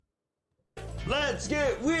Let's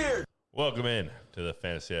get weird. Welcome in to the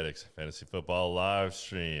Fantasy Addicts Fantasy Football live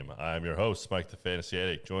stream. I'm your host, Mike the Fantasy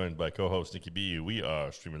Addict, joined by co-host Nikki B. We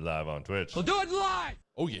are streaming live on Twitch. We'll do it live.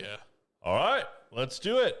 Oh, yeah. All right, let's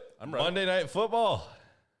do it. I'm ready. Monday Night Football.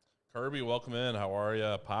 Kirby, welcome in. How are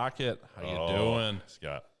you? Pocket, how you doing? He's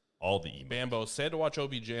got all the emails. Bambo, sad to watch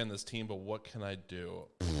OBJ on this team, but what can I do?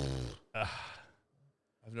 I've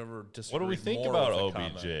never disagreed. What do we think more about with the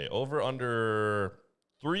OBJ? comment. Over under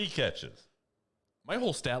 3 catches. My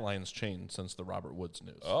whole stat line's changed since the Robert Woods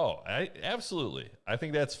news. Oh, absolutely. I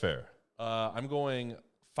think that's fair. I'm going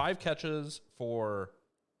 5 catches for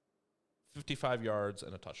 55 yards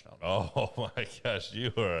and a touchdown. Oh, my gosh.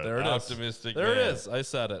 You are There an it is. optimistic There man. it is. I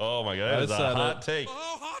said it. Oh, my God. That is a hot take.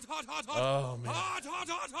 Oh, man.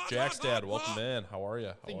 Jack's dad, welcome in. How are you?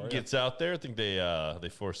 I think he gets out there. I think they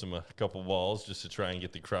force him a couple balls just to try and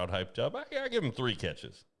get the crowd hyped up. I give him 3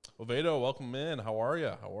 catches. Oviedo, welcome in. How are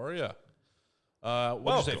you?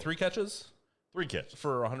 What did you say? 3 catches 3 catches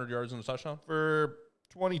for 100 yards and a touchdown? for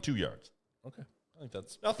 22 yards. Okay. I think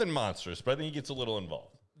that's Nothing monstrous, but I think he gets a little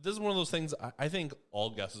involved. this is one of those things. I think all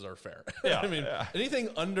guesses are fair. Yeah, I mean, yeah. anything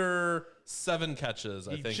under 7 catches,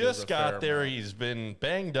 I He think just is a got fair there. amount. He's been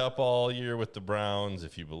banged up all year with the Browns,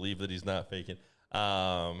 if you believe that he's not faking.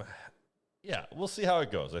 Yeah, we'll see how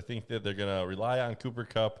it goes. I think that they're going to rely on Cooper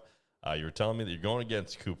Kupp. You were telling me that you're going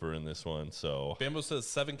against Cooper in this one, so Bambo says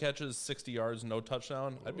 7 catches, 60 yards, no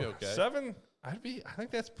touchdown. I'd be okay. 7. I think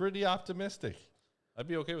that's pretty optimistic. I'd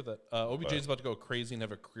be okay with that. OBJ's about to go crazy and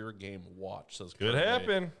have a career game watch. Says Could Kirby.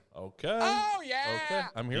 happen. Okay. Oh, yeah. Okay.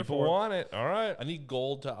 I'm here People for it. want it. All right. I need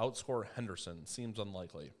Gold to outscore Henderson. Seems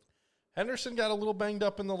unlikely. Henderson got a little banged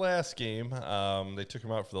up in the last game. They took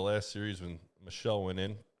him out for the last series when Michelle went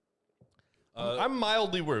in. I'm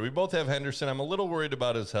mildly worried. We both have Henderson. I'm a little worried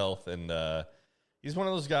about his health, and he's one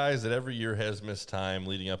of those guys that every year has missed time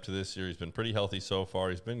leading up to this year. He's been pretty healthy so far.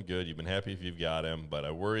 He's been good. You've been happy if you've got him, but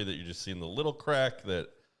I worry that you're just seeing the little crack that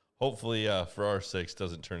hopefully for our sakes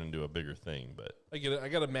doesn't turn into a bigger thing. But I get it. I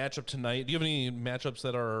got a matchup tonight. Do you have any matchups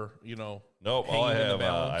that are, nope, all I hanging in the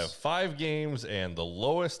have, balance? I have 5 games, and the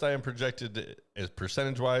lowest I am projected as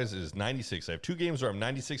percentage-wise is 96. I have 2 games where I'm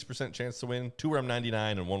 96% chance to win, 2 where I'm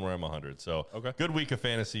 99, and 1 where I'm 100. So Okay. good week of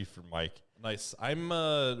fantasy for Mike. Nice. I'm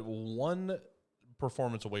 1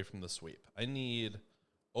 performance away from the sweep. I need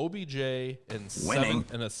OBJ and Winning.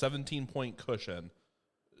 a 17-point cushion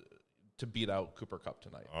to beat out Cooper Kupp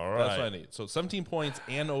tonight. All That's what I right. need. So 17 points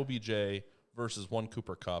and OBJ versus 1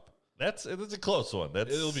 Cooper Kupp. That's a close one.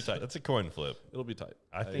 It'll be tight. That's a coin flip. It'll be tight.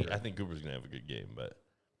 I think agree. Cooper's gonna have a good game, but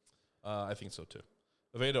I think so too.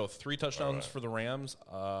 Avedo, 3 touchdowns for the Rams.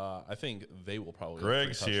 I think they will probably. have 3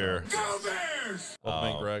 Greg's here. touchdowns. Welcome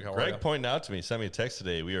in, Greg. How are Greg you? pointed out to me, sent me a text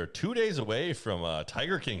today. We are 2 days away from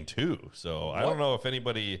Tiger King 2. So I don't know if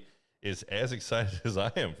anybody is as excited as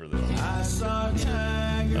I am for this. I saw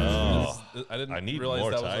tigers. Oh, I didn't I need realize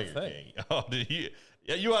more that was Tiger a thing. King. Oh, did you?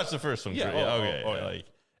 Yeah, you watched the first one. Yeah, Greg. oh, Okay. oh, yeah. Like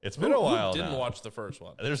it's been a while. Who didn't now. watch the first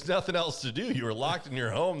one? There's nothing else to do. You were locked in your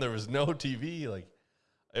home. There was no TV. Like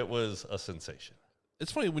it was a sensation.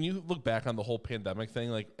 It's funny when you look back on the whole pandemic thing.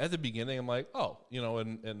 Like at the beginning, I'm like, oh,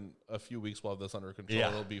 in a few weeks we'll have this under control. Yeah.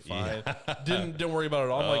 It'll be fine. Yeah. Didn't worry about it at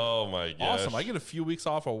all. I'm like, Oh my gosh. awesome. I get a few weeks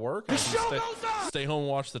off of work. I can stay home and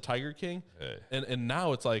watch the Tiger King. Hey. And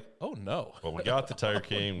now it's like, oh no. Well, we got the Tiger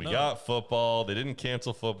King. We got football. They didn't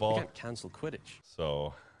cancel football. Can't cancel Quidditch.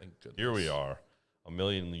 So Thank goodness. here we are, a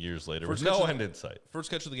million years later, First with no catch of- end in sight. First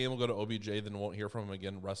catch of the game will go to OBJ, then won't hear from him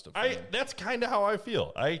again rest of time. That's kind of how I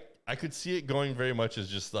feel. I could see it going very much as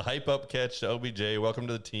just the hype up catch to OBJ. Welcome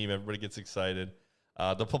to the team. Everybody gets excited.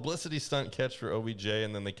 The publicity stunt catch for OBJ,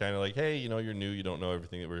 and then they kind of like, hey, you're new. You don't know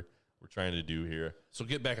everything that we're trying to do here. So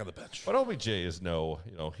get back on the bench. But OBJ is he's no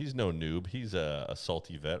noob. He's a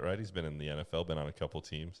salty vet, right? He's been in the NFL, been on a couple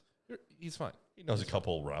teams. He's fine. He knows a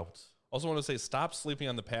couple routes. Also want to say, stop sleeping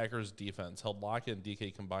on the Packers defense. Held Lockett and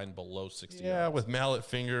DK combined below 60 Yeah, yards. with mallet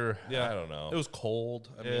finger. Yeah. I don't know. It was cold.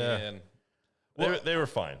 I Yeah. mean, They were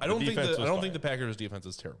fine. I don't The think defense was fine. the Packers defense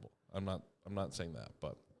is terrible. I'm not saying that,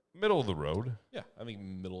 but Middle of the road. yeah, I think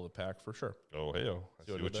middle of the pack for sure. Oh, hey, I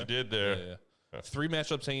see what I what did you did there. Yeah. 3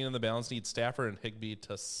 matchups hanging in the balance. Need Stafford and Higbee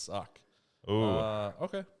to suck. Ooh,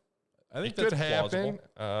 Okay. I think it could that's happen.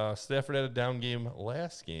 plausible. Stafford had a down game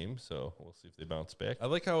last game, so we'll see if they bounce back. I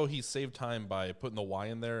like how he saved time by putting the Y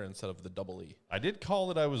in there instead of the double E. I did call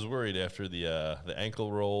that I was worried after the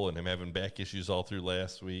ankle roll and him having back issues all through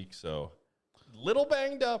last week, so little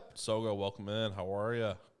banged up. Sogo, welcome in. How are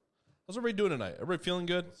you? How's everybody doing tonight? Everybody feeling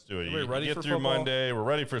good? Let's do it. Everybody You ready get for through football? Monday. We're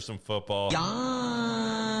ready for some football.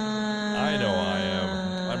 I know I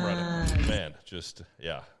am. I'm ready. Man, just,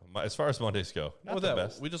 yeah. as far as Mondays go, not With the that,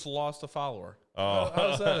 best. we just lost a follower. Oh, How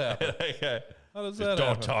does that happen? Okay. How does Just that don't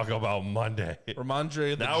happen? talk about Monday.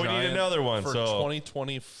 Ramondre the Now we need Giant another one, for so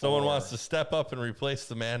 2024. Someone wants to step up and replace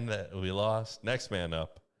the man that we lost. Next man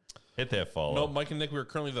up. Hit that follow. No, Mike and Nick, we are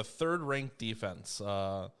currently the third ranked defense in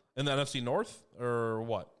the NFC North, or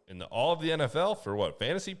what? In all of the NFL for what?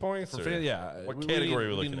 Fantasy points? Or Yeah. What category are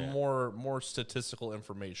we looking at? More statistical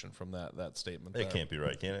information from that statement. That there. can't be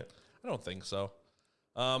right, can it? I don't think so.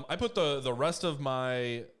 I put the rest of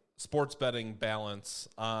my sports betting balance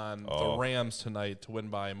on the Rams tonight to win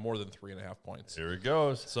by more than 3.5 points. Here it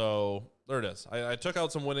goes. So there it is. I took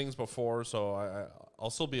out some winnings before, so I'll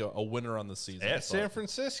still be a winner on the season. At San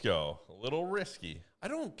Francisco, a little risky. I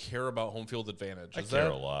don't care about home field advantage. I care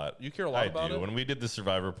a lot. You care a lot I about do. it? When we did the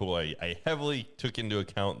Survivor pool, I heavily took into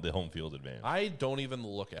account the home field advantage. I don't even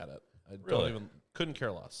look at it. I Really? couldn't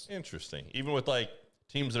care less. Interesting. Even with like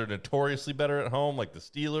teams that are notoriously better at home, like the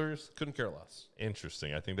Steelers. Couldn't care less.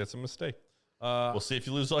 Interesting. I think that's a mistake. We'll see if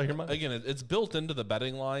you lose all your money. Again, it's built into the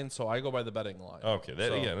betting line, so I go by the betting line. Okay,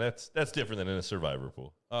 that's different than in a Survivor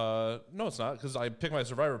pool. No, it's not, because I pick my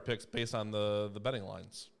Survivor picks based on the betting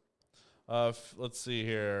lines. Let's see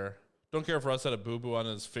here. Don't care for us had a boo-boo on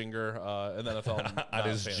his finger in the NFL. On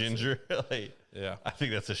his ginger. Like, Yeah. I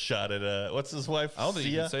think that's a shot at what's his wife? I don't think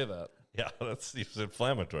you Sia? can say that. Yeah, that's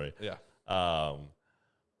inflammatory. Yeah. Um,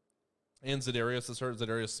 And Za'Darius is hurt.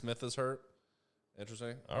 Za'Darius Smith is hurt.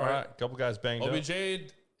 Interesting. all right, a couple guys banged OBJ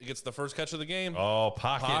up. gets the first catch of the game. Oh,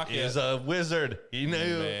 Pocket is a wizard. He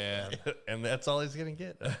knew, Man. and that's all he's gonna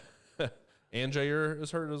get. And Jair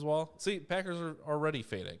is hurt as well. See, Packers are already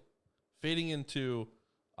fading into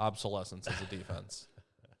obsolescence as a defense.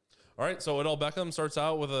 All right, so Odell Beckham starts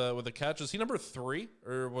out with a catch. Is he number 3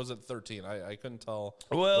 or was it 13? I couldn't tell.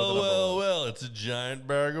 Well, it's a giant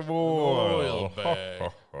bag of oil.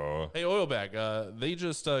 bag. Hey, Oil Bag, they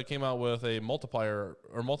just came out with a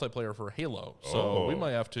multiplayer for Halo, so we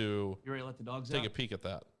might have to You ready to let the dogs take a peek at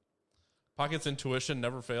that. Pocket's intuition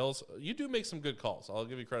never fails. You do make some good calls. I'll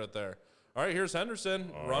give you credit there. All right, here's Henderson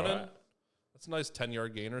running. right. That's a nice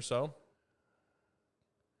 10-yard gain or so.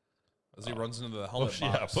 As he runs into the helmet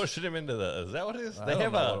box. Pushing him into the. Is that what it is? I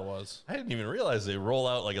don't know what it was. I didn't even realize they roll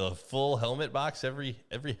out like a full helmet box every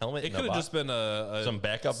helmet. It could have just been some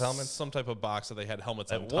backup helmets. some type of box that they had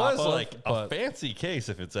helmets on It top was of. like a fancy case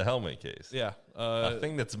if it's a helmet case. Yeah. A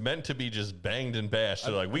thing that's meant to be just banged and bashed.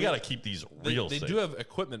 They're like, we got to keep these real They safe. do have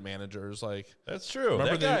equipment managers. Like, That's true.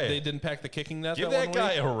 remember That guy, they didn't pack the kicking net. give that that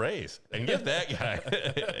guy week? a raise and give that guy.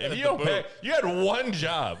 If you don't pay, you had one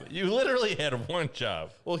job. You literally had one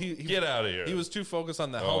job. Well, he Get out of here. He was too focused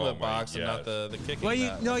on the helmet my box and not gosh. the kicking. Well, you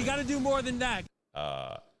net. got to do more than that.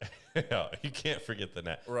 No, you can't forget the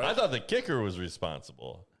net. Right. I thought the kicker was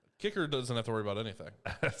responsible. Kicker doesn't have to worry about anything.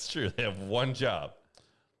 That's true. They have one job.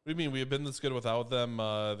 What do you mean? We have been this good without them.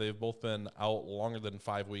 They've both been out longer than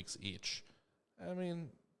 5 weeks each. I mean,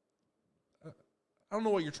 I don't know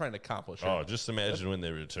what you're trying to accomplish. Here. Oh, just imagine when they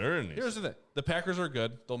return. Here's the thing: the Packers are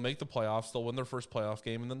good. They'll make the playoffs. They'll win their first playoff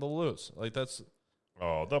game, and then they'll lose. Like that's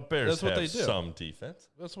The Bears That's what have they do. some defense.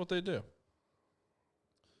 what they do.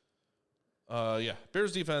 Yeah,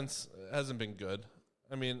 Bears defense hasn't been good.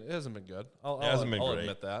 I mean, it hasn't been good. I'll great.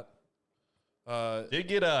 admit that. Did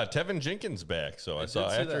get Tevin Jenkins back, so I saw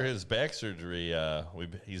did see after that. his back surgery,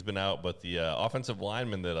 he's been out. But the offensive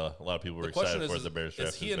lineman that a lot of people were The question excited for is, the Bears is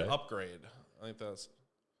draft he is an back. upgrade? I think that's.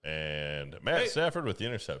 And Matt Hey. Stafford with the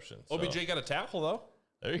interception. So OBJ got a tackle though.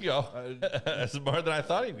 there you go. That's more than I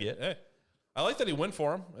thought he'd get. Hey, I like that he went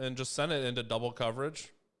for him and just sent it into double coverage.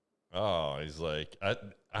 Oh, he's like,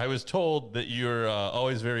 I was told that you're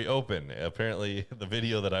always very open. Apparently, the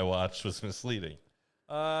video that I watched was misleading.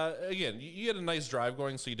 Again, you had a nice drive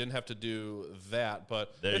going, so you didn't have to do that.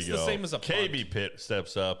 But There it's you go. the same as a punt. KB Pitt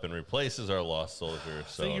steps up and replaces our lost soldier.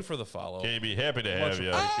 So Thank you for the follow. KB, happy to Much have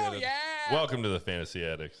you. appreciated. Welcome to the Fantasy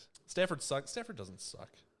Addicts. Stafford sucks. Stafford doesn't suck.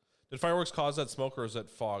 Did fireworks cause that smoke or is it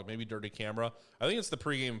fog? Maybe dirty camera. I think it's the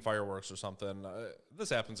pregame fireworks or something. This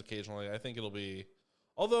happens occasionally. I think it'll be.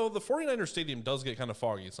 Although the 49ers stadium does get kind of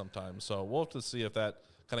foggy sometimes, so we'll have to see if that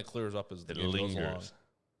kind of clears up as the It game goes along. lingers.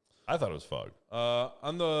 I thought it was fog.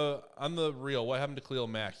 On the real, what happened to Khalil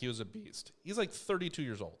Mack? He was a beast. He's like 32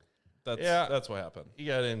 years old. That's what happened. He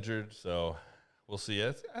got injured, so we'll see.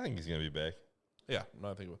 I think he's going to be back. Yeah,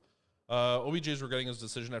 no, I think it will. OBJ's regretting his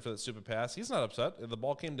decision after that stupid pass. He's not upset. The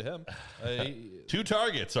ball came to him. 2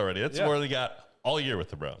 targets already. That's Yeah. more they got all year with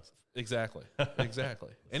the Browns. Exactly.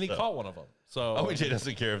 And he caught one of them. So OBJ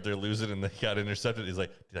doesn't care if they're losing and they got intercepted. He's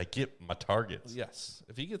like, did I get my targets? yes,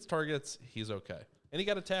 if he gets targets, he's okay. And he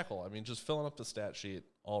got a tackle. I mean, just filling up the stat sheet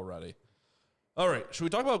already. All right, should we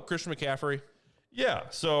talk about Christian McCaffrey? Yeah,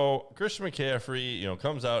 so Christian McCaffrey,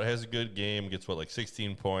 comes out, has a good game, gets like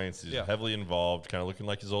 16 points. He's heavily involved, kind of looking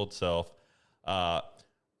like his old self.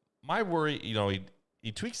 My worry,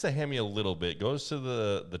 he tweaks the hammy a little bit, goes to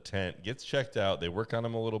the tent, gets checked out. They work on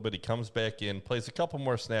him a little bit. He comes back in, plays a couple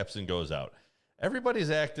more snaps, and goes out. Everybody's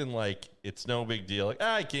acting like it's no big deal. Like,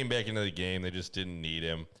 he came back into the game. They just didn't need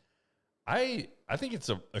him. I think it's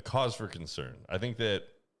a cause for concern. I think that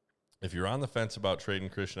if you're on the fence about trading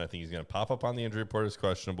Christian, I think he's going to pop up on the injury report as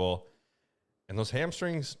questionable. And those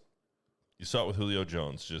hamstrings, you saw it with Julio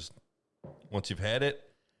Jones. Just once you've had it,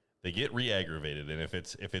 they get re-aggravated. And if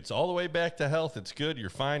it's all the way back to health, it's good. You're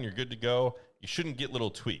fine. You're good to go. You shouldn't get little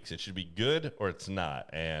tweaks. It should be good or it's not.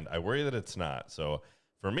 And I worry that it's not. So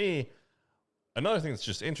for me, another thing that's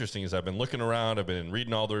just interesting is I've been looking around. I've been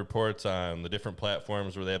reading all the reports on the different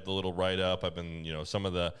platforms where they have the little write-up. I've been, some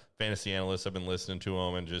of the fantasy analysts, I've been listening to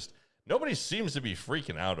them, and just nobody seems to be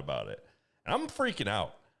freaking out about it. And I'm freaking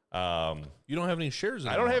out. You don't have any shares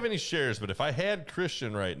anymore. I don't have any shares, but if I had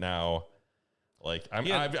Christian right now,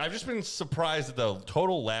 I've just been surprised at the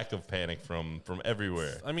total lack of panic from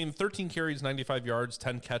everywhere. 13 carries, 95 yards,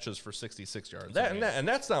 10 catches for 66 yards. And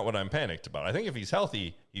that's not what I'm panicked about. I think if he's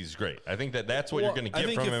healthy, he's great. I think that's what you're going to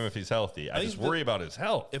get from him if he's healthy. I just worry about his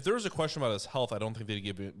health. If there was a question about his health, I don't think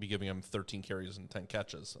they'd be giving him 13 carries and 10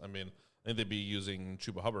 catches. I think they'd be using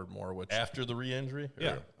Chuba Hubbard more. Which after the re-injury?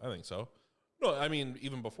 Yeah, I think so. No,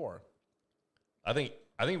 even before. I think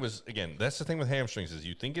it was, again, that's the thing with hamstrings is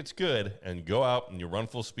you think it's good and you go out and you run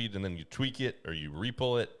full speed and then you tweak it or you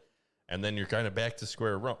re-pull it and then you're kind of back to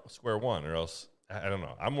square one, or else, I don't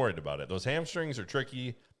know. I'm worried about it. Those hamstrings are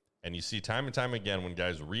tricky, and you see time and time again when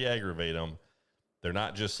guys re-aggravate them, they're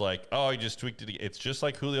not just like, he just tweaked it. It's just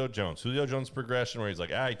like Julio Jones. Julio Jones' progression where he's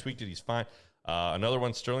like, he tweaked it, he's fine. Another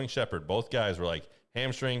one, Sterling Shepard. Both guys were like,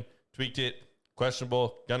 hamstring, tweaked it,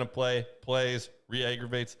 questionable, gonna play, plays,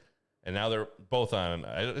 re-aggravates. And now they're both on.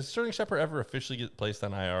 Did Sterling Shepard ever officially get placed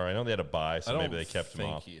on IR? I know they had a bye, so maybe they kept him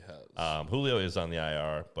off. He has. Julio is on the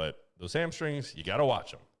IR, but those hamstrings, you got to watch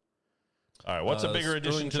them. All right, what's a bigger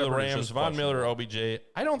addition to the Rams, Von Miller or OBJ?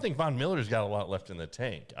 I don't think Von Miller's got a lot left in the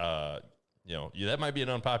tank. That might be an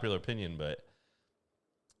unpopular opinion, but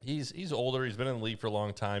he's older. He's been in the league for a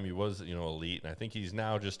long time. He was, elite, and I think he's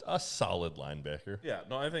now just a solid linebacker. Yeah,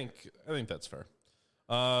 no, I think that's fair.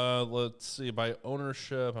 Let's see. By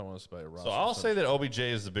ownership, I want to say roster. So I'll say that OBJ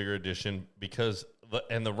is the bigger addition because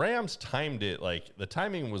the Rams timed it, like the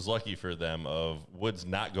timing was lucky for them of Woods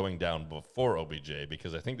not going down before OBJ,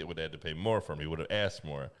 because I think they would have had to pay more for him. He would have asked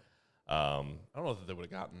more. I don't know that they would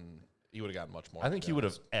have gotten. He would have gotten much more. I think he would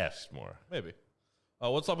have asked more. Maybe.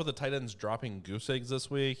 What's up with the tight ends dropping goose eggs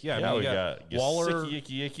this week? Yeah, we got Waller.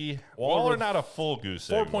 Icky. Waller, not a full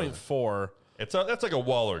goose egg. 4.4. That's like a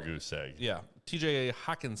Waller goose egg. Yeah. TJ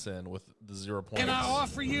Hawkinson with the 0 points. Can I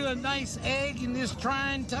offer you a nice egg in this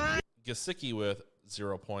trying time? Gesicki with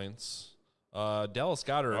 0 points. Dallas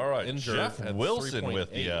Goedert injured. Jeff Wilson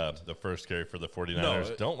with the first carry for the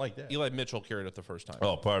 49ers. Don't like that. Eli Mitchell carried it the first time.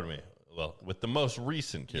 Oh, pardon me. Well, with the most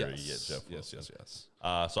recent carry, you get Jeff Wilson. Yes.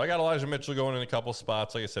 So I got Elijah Mitchell going in a couple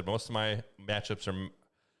spots. Like I said, most of my matchups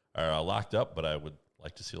are locked up, but I would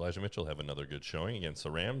like to see Elijah Mitchell have another good showing against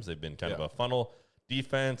the Rams. They've been kind of a funnel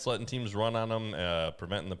defense, letting teams run on them,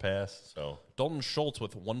 preventing the pass. So Dalton Schultz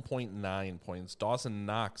with 1.9 points. Dawson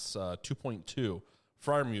Knox 2.2.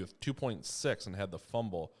 Freiermuth 2.6 and had the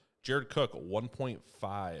fumble. Jared Cook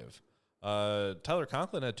 1.5. Tyler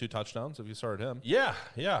Conklin had 2 touchdowns. If you started him, yeah,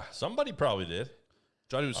 somebody probably did.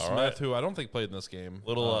 Jonnu Smith, who I don't think played in this game,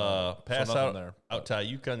 little pass so out there. Out to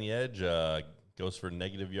Ayuk on the edge, goes for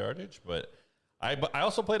negative yardage, but. I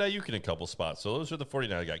also played Ayuk in a couple spots. So those are the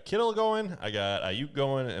 49. I got Kittle going, I got Ayuk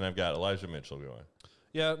going, and I've got Elijah Mitchell going.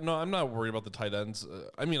 Yeah, no, I'm not worried about the tight ends.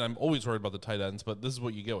 I'm always worried about the tight ends, but this is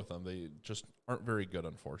what you get with them. They just aren't very good,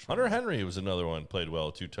 unfortunately. Hunter Henry was another one, played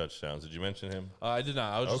well, 2 touchdowns. Did you mention him? I did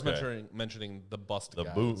not. I was just mentioning the bust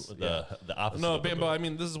guys. The opposite. No,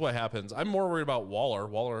 but this is what happens. I'm more worried about Waller.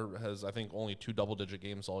 Waller has, I think, only 2 double-digit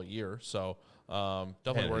games all year, so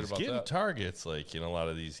definitely worried about getting that. Targets in a lot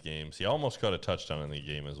of these games. He almost caught a touchdown in the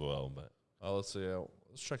game as well, but let's see.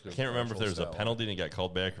 Let's check. I can't remember if there was a penalty and he got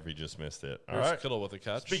called back or if he just missed it. All right, Kittle with a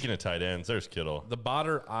catch. Speaking of tight ends, there's Kittle. The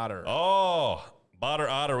Botter Otter. Oh, Botter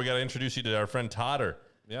Otter. We got to introduce you to our friend Totter.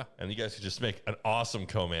 Yeah. And you guys could just make an awesome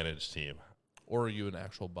co-managed team. Or are you an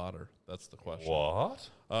actual botter? That's the question. What?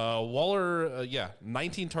 Waller,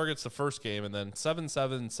 19 targets the first game, and then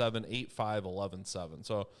 7-7, 7, 8-5, 11-7.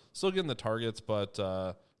 So still getting the targets, but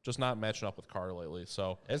just not matching up with Carr lately.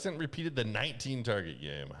 So hasn't repeated the 19 target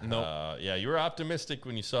game. No. You were optimistic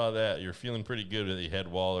when you saw that. You're feeling pretty good that you had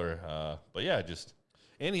Waller. But yeah, just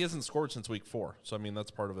And he hasn't scored since week 4. So, I mean,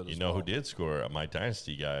 that's part of it You as know well. who did score? My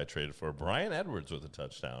dynasty guy I traded for, Brian Edwards with a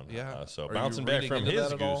touchdown. Yeah. So Are bouncing you back reading from into his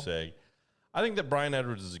that at all? goose egg. I think that Brian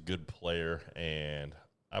Edwards is a good player, and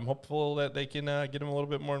I'm hopeful that they can get him a little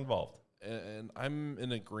bit more involved. And I'm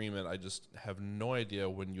in agreement. I just have no idea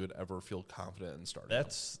when you would ever feel confident in starting.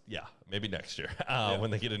 That's, maybe next year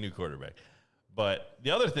when they get a new quarterback. But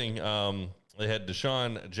the other thing, they had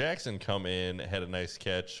Deshaun Jackson come in, had a nice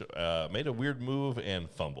catch, made a weird move, and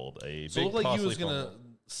fumbled. So big, it looked like he costly was going to fumble.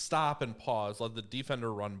 stop and pause, let the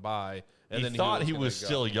defender run by. And He then thought he gonna was go.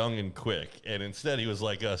 still young and quick, and instead he was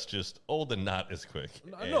like us, just old and not as quick.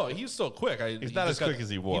 No, he's still quick. He's not as quick as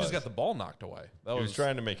he He was. just got the ball knocked away. That He was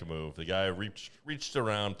trying to make a move. The guy reached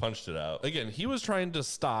around, punched it out. Again, he was trying to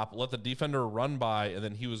stop, let the defender run by, and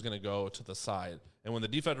then he was going to go to the side. And when the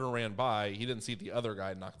defender ran by, he didn't see the other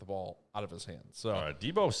guy knock the ball out of his hands. So All right,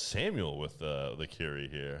 Debo Samuel with the carry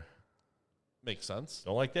here. makes sense.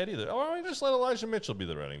 Don't like that either. Oh, I just let Elijah Mitchell be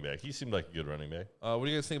the running back. He seemed like a good running back. What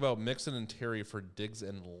do you guys think about Mixon and Terry for Diggs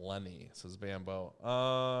and Lenny? Says Bambo.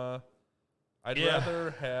 I'd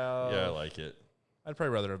rather have. Yeah, I like it. I'd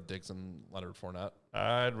probably rather have Diggs and Leonard Fournette.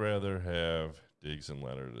 I'd rather have Diggs and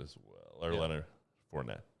Leonard as well, or Leonard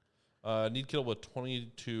Fournette. Need Kittle with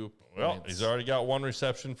 22 Well, points. he's already got one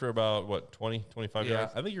reception for about, 20, 25 Yeah,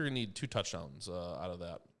 yards? I think you're going to need 2 touchdowns out of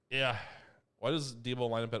that. Yeah. Why does Debo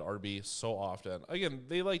line up at RB so often? Again,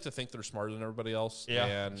 they like to think they're smarter than everybody else. Yeah.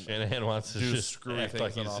 And Shanahan wants to do just screwy act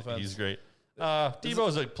like things on offense. he's great.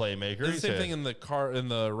 Debo's a playmaker. it's the He's same a- thing in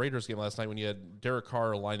the Raiders game last night when you had Derek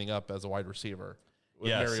Carr lining up as a wide receiver. with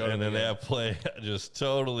Yes, Mariota and then in the game. that play just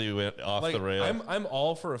totally went off the rail. I'm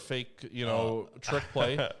all for a fake, trick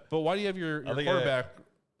play, but why do you have your think quarterback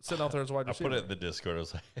sitting out there as a wide I receiver? put it in the Discord. I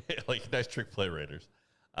was like nice trick play, Raiders.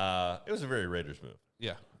 It was a very Raiders move.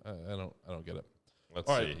 Yeah, I don't get it. Let's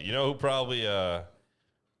All see. right. You know who probably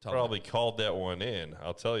Tell me. called that one in?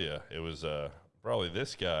 I'll tell you. It was probably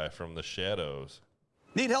this guy from the shadows.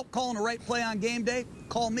 Need help calling the right play on game day?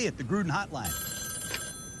 Call me at the Gruden Hotline.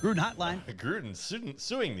 Gruden Hotline. Gruden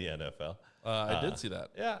suing the NFL. I did see that.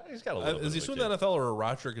 Yeah, he's got a little. Is he bit suing of the a NFL or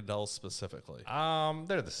Roger Goodell specifically? kid.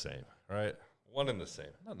 They're the same, right? One and the same.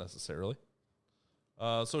 Not necessarily.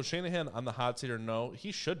 So Shanahan on the hot seat or no?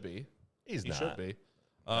 He should be. He's He not. should be.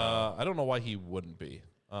 I don't know why he wouldn't be.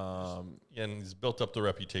 And he's built up the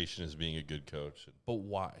reputation as being a good coach. But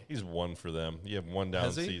why? He's won for them. You have one down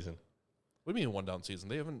Has he? season. What do you mean one down season?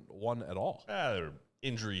 They haven't won at all. They're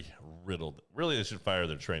injury riddled. Really, they should fire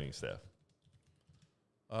their training staff.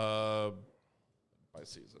 By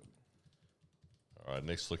season. All right,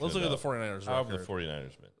 Nick's looking. Let's look at the 49ers How have the record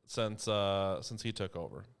 49ers been? since he took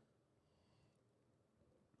over.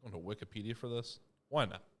 Going to Wikipedia for this? Why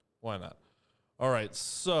not? Why not? All right.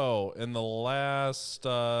 So in the last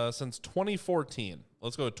since 2014,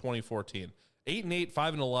 let's go to 2014. 8-8,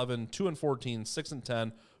 5-11, 2-14,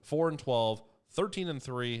 6-10, 4-12,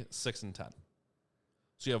 13-3, 6-10. So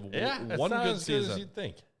you have That's one not good as good season. as you'd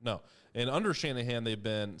think. No. And under Shanahan, they've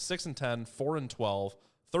been 6-10, 4-12,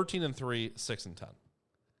 13-3, 6-10.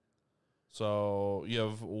 So you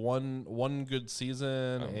have one good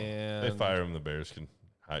season, and They fire him. The Bears can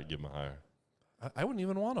give him a hire. I wouldn't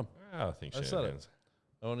even want him. I don't think I said it. Shanahan's.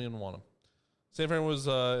 I wouldn't even want him. San Fran was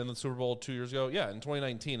in the Super Bowl 2 years ago. Yeah, in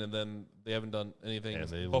 2019, and then they haven't done anything And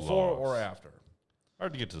they before lost. or after.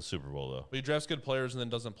 Hard to get to the Super Bowl though. But he drafts good players and then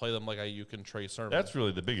doesn't play them like Ayuk and Trey Sermon. That's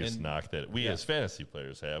really the biggest And- knock that we yeah. as fantasy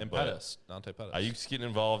players have. and but Pettis, Dante Pettis. Ayuk's getting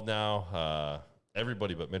involved now.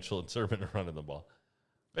 Everybody but Mitchell and Sermon are running the ball.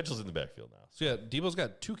 Mitchell's in the backfield now. So yeah, Debo's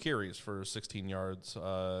got 2 carries for 16 yards.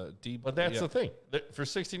 But that's the thing. For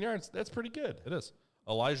 16 yards, that's pretty good. It is.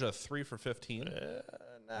 Elijah 3 for 15.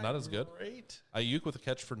 Not as good. Great. Ayuk with a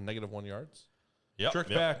catch for -1 yards. Yep. Trick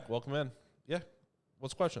yep. back. Welcome in. Yeah.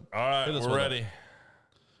 What's the question? All right, Hit us we're with it. ready.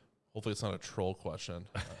 Hopefully it's not a troll question.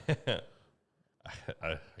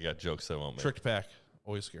 I got jokes I won't make. Tricked back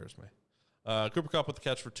always scares me. Cooper Kupp with the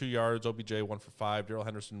catch for 2 yards. OBJ 1 for 5. Darrell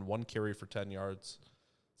Henderson 1 carry for 10 yards.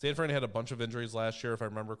 San Fran had a bunch of injuries last year, if I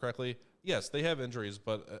remember correctly. Yes, they have injuries,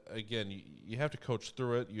 but again, you have to coach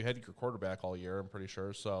through it. You had your quarterback all year, I'm pretty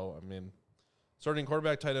sure. So, I mean, starting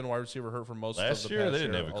quarterback, tight end, wide receiver hurt for most of Last the year, past they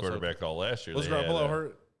didn't year. have a Also, quarterback all last year. Was They had, Garoppolo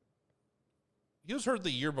hurt? He was hurt the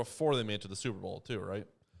year before they made it to the Super Bowl, too, right?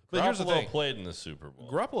 But here's the Garoppolo thing. played in the Super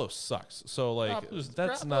Bowl. Garoppolo sucks. So, like,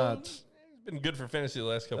 that's Garoppolo, not... He's been good for fantasy the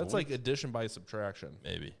last couple That's weeks. like addition by subtraction.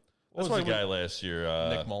 Maybe. What That's was why the guy last year?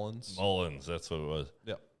 Nick Mullins. Mullins, that's what it was.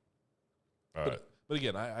 Yeah. All right. But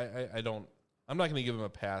again, I don't. I'm not going to give him a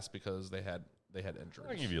pass because they had injuries.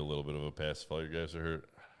 I'll give you a little bit of a pass if all your guys are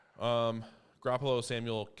hurt. Garoppolo,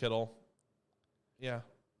 Samuel, Kittle. Yeah.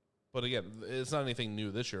 But again, it's not anything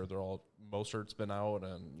new this year. Mostert's been out,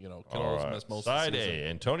 and All Kittle's right. missed most Side of the season. A,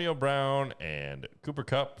 Antonio Brown and Cooper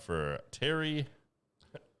Kupp for Terry.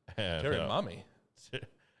 And, Terry Mommy.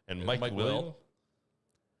 And Mike Will. Williams.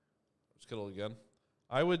 Just Kittle again.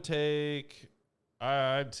 I would take.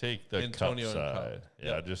 I'd take the Antonio Kupp and Kupp. side.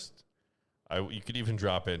 Yeah, Yep. you could even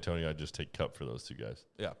drop Antonio. I'd just take Kupp for those two guys.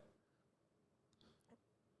 Yeah.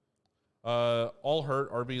 All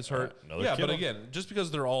hurt. RB's hurt. Another Yeah, Kittle. but again, just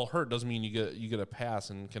because they're all hurt doesn't mean you get a pass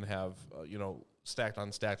and can have stacked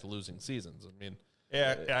on stacked losing seasons. I mean,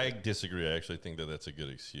 Yeah, I disagree. I actually think that's a good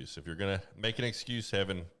excuse. If you're going to make an excuse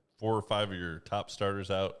having 4 or 5 of your top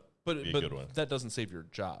starters out, but be a good one. that doesn't save your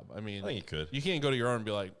job. I mean, I think you could. You can't go to your own and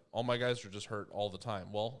be like, all my guys are just hurt all the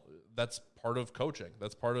time. Well, that's part of coaching.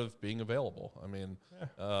 That's part of being available. I mean,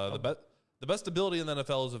 the best ability in the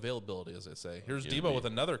NFL is availability, as they say. Here's It'd Debo be- with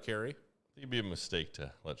another carry. It'd be a mistake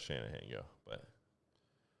to let Shanahan go. But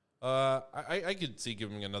I could see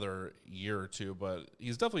giving him another year or two, but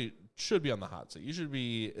he's definitely should be on the hot seat. You should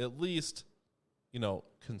be at least,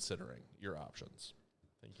 considering your options.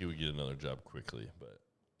 I think he would get another job quickly. But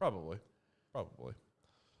Probably.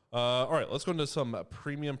 All right, let's go into some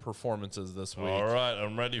premium performances this week. all right,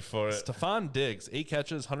 I'm ready for it. Stephon Diggs, 8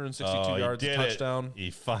 catches, 162 Oh, he yards, did touchdown. it. He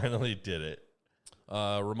finally did it.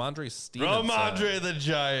 Ramondre Stevenson. Ramondre the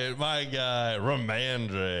Giant, my guy.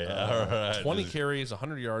 Ramondre. All right. 20 Just carries,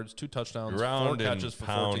 100 yards, 2 touchdowns, 4 grounding, catches for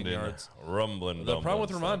 14 pounding, yards. rumbling. The problem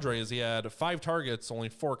with bumbling Ramondre is he had 5 targets, only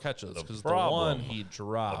 4 catches, because the problem- one he The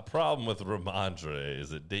dropped. problem with Ramondre is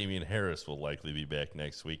that Damian Harris will likely be back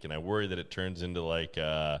next week, and I worry that it turns into like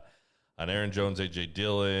an Aaron Jones, A.J.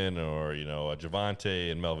 Dillon, or a Javante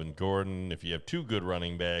and Melvin Gordon. If you have 2 good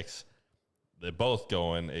running backs, they're both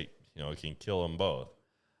going, it can kill them both.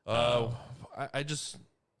 I just...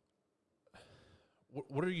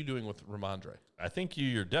 What are you doing with Ramondre? I think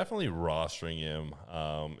you're definitely rostering him.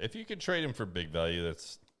 If you could trade him for big value,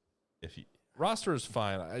 Roster is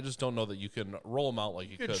fine. I just don't know that you can roll him out like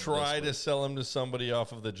you could could try this to sell him to somebody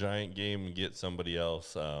off of the Giant game and get somebody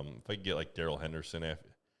else. If I could get like Darrell Henderson, if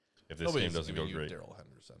this Nobody's game doesn't go giving you great, Darrell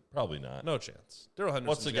Henderson. probably not. No chance. Darrell Henderson.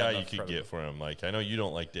 What's the guy you could get for him? Like, I know you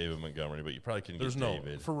don't like David Montgomery, but you probably can There's get no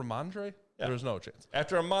David. for Ramondre. Yeah. There's no chance.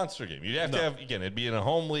 After a monster game, you'd have to have, again, it'd be in a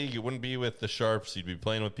home league. It wouldn't be with the Sharps. You'd be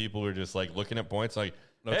playing with people who are just like looking at points like,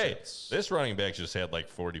 No hey, chance. this running back just had like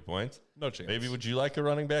 40 points. No chance. Maybe would you like a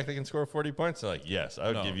running back that can score 40 points? They're like, yes, I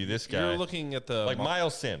would No. give you this guy. You're looking at the like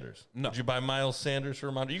Miles Sanders. No. Would you buy Miles Sanders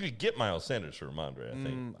for Ramondre? You could get Miles Sanders for Ramondre, I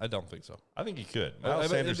think. I don't think so. I think you could. I Miles bet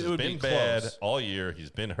Sanders it has would be been bad close. all year.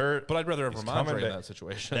 He's been hurt. But I'd rather have He's Ramondre coming in back. that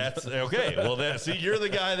situation. That's okay. Well, see, you're the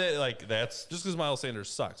guy that that's just because Miles Sanders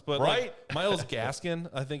sucks. But Right? like, Miles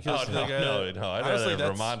Gaskin, I think is Oh, the no, guy. no. I'd honestly, rather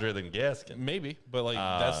have that's- Ramondre than Gaskin. Maybe, but like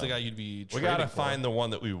that's the guy you'd be. We trading got to for. find the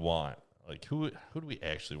one that we want. Like who do we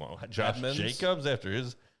actually want? Josh Edmonds? Jacobs after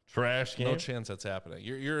his trash game. No chance that's happening.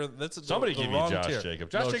 You're that's Somebody the give me wrong Josh tier.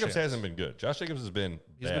 Jacobs. Josh No Jacobs chance. hasn't been good. Josh Jacobs has been.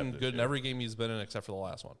 He's bad been this good in year. every game he's been in except for the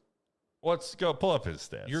last one. Let's go pull up his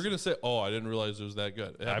stats. You're gonna say, "Oh, I didn't realize it was that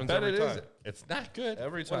good." It I happens bet every it time. is. It's not good.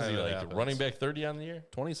 Every What is time he it like? happens. Running back 30 on the year.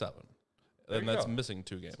 27, There and you that's go. missing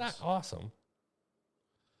 2 games. It's not awesome.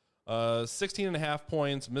 16.5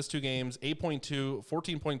 points, missed 2 games, 8.2,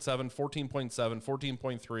 14.7, 14.7,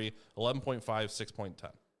 14.3, 11.5, 6.10.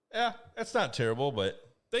 Yeah, that's not terrible, but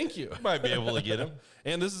Thank you. might be able to get him.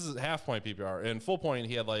 And this is half point PPR. And full point,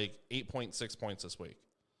 he had like 8.6 points this week.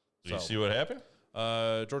 Did you So, see what happened?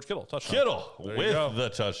 George Kittle, touchdown. Kittle There you with go. the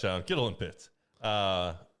touchdown. Kittle and Pitts.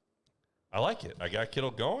 I like it. I got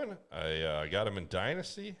Kittle going. I got him in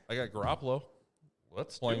Dynasty. I got Garoppolo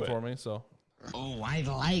Let's playing do it. for me. So Oh, I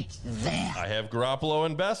like that. I have Garoppolo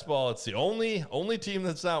in best ball. It's the only team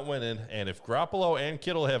that's not winning. And if Garoppolo and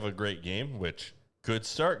Kittle have a great game, which could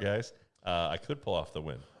start, guys, I could pull off the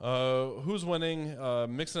win. who's winning?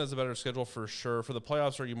 Mixon has a better schedule for sure. For the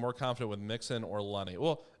playoffs, are you more confident with Mixon or Lenny?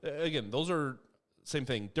 Well, again, those are same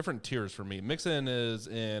thing, different tiers for me. Mixon is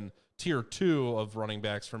in tier 2 of running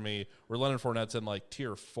backs for me, where Leonard Fournette's in like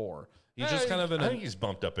tier 4. He's just kind of in I a, think he's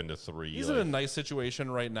bumped up into 3. he's in a nice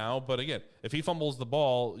situation right now. But again, if he fumbles the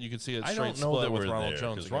ball, you could see it I straight don't know split that with we're Ronald there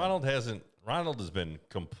Jones. because again. Ronald has been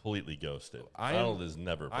completely ghosted. Ronald has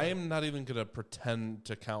never been. I am not even going to pretend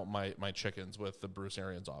to count my chickens with the Bruce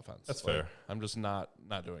Arians offense. That's fair. I'm just not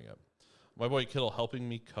doing it. My boy Kittle helping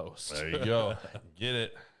me coast. There you go. Get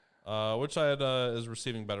it. Which side is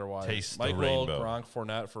receiving better wise? Taste the Michael, rainbow. Gronk,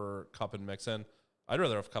 Fournette for Cup and Mixon. I'd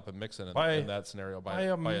rather have Cup and Mixon in that scenario by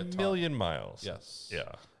a by a ton. million miles. Yes. Yeah.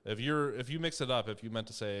 If you mix it up, if you meant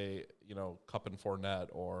to say Cup and Fournette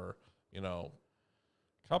or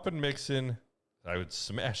Cup and Mixon, I would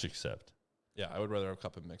smash accept. Yeah, I would rather have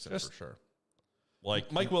Cup and Mixon for sure.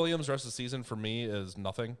 Like Mike Williams, rest of the season for me is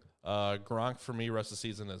nothing. Gronk for me, rest of the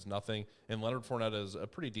season is nothing. And Leonard Fournette is a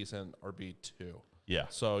pretty decent RB2. Yeah.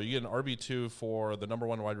 So you get an RB2 for the number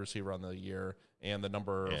 1 wide receiver on the year and the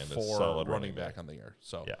number And a 4 solid running running back back. on the year.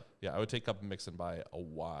 So Yeah. I would take Cup and Mixon by a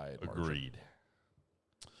wide margin. Agreed.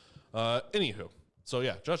 Anywho, so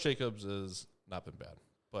yeah, Josh Jacobs has not been bad.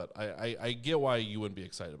 But I get why you wouldn't be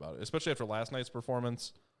excited about it. Especially after last night's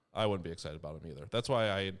performance, I wouldn't be excited about him either. That's why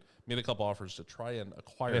I made a couple offers to try and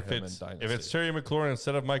acquire If him in it's Dynasty. if it's Terry McLaurin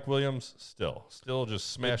instead of Mike Williams, still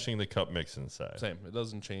just smashing the Cup Mixon side. Same. It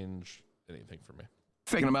doesn't change anything for me.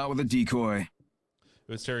 Faking him out with a decoy.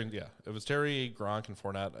 It was Terry, It was Terry, Gronk, and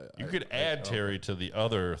Fournette. You could add Terry to the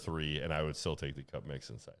other 3, and I would still take the Cup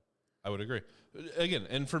Mixon side. I would agree. Again,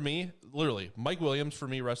 and for me, literally, Mike Williams for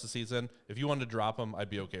me rest of the season. If you wanted to drop him, I'd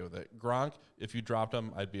be okay with it. Gronk, if you dropped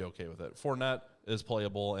him, I'd be okay with it. Fournette is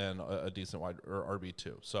playable and a decent wide or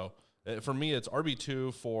RB2. So for me, it's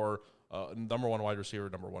RB2 for number 1 wide receiver,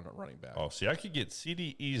 number 1 running back. Oh, see, I could get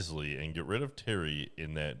CD easily and get rid of Terry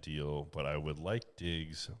in that deal, but I would like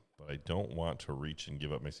Diggs, but I don't want to reach and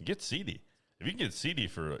give up Mixon. Get CD. If you can get CD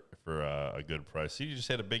for a good price, CD just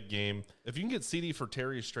had a big game. If you can get CD for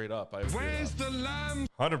Terry straight up, I would Where's the lamb?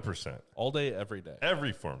 100%. all day, every day.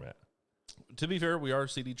 Every format. To be fair, we are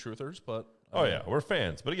CD truthers, but Oh, yeah, we're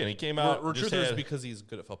fans. But again, he came out. we're just truthers had- because he's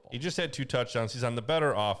good at football. He just had 2 touchdowns. He's on the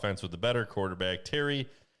better offense with the better quarterback. Terry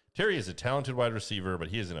is a talented wide receiver, but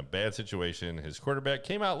he is in a bad situation. His quarterback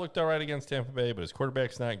came out, looked all right against Tampa Bay, but his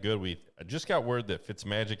quarterback's not good. I just got word that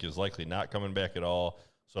Fitzmagic is likely not coming back at all.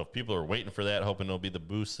 So if people are waiting for that, hoping it'll be the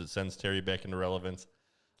boost that sends Terry back into relevance.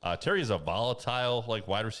 Terry is a volatile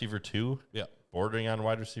wide receiver 2. Yeah. Bordering on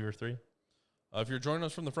wide receiver 3. If you're joining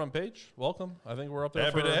us from the front page, welcome. I think we're up there.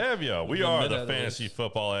 Happy to have you. We the are the mid-addicts. Fantasy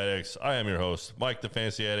Football Addicts. I am your host, Mike the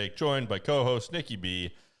Fantasy Addict, joined by co-host Nikki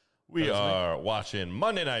B. We are watching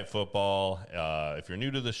Monday Night Football. If you're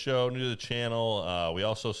new to the show, new to the channel, we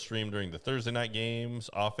also stream during the Thursday night games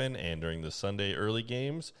often and during the Sunday early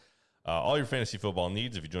games. All your fantasy football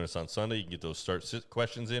needs. If you join us on Sunday, you can get those start-sit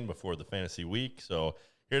questions in before the fantasy week. So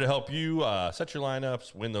here to help you set your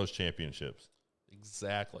lineups, win those championships.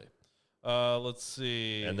 Exactly. Let's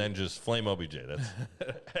see. And then just flame OBJ. That's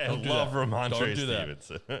I Don't do love that. Ramondre Don't do that.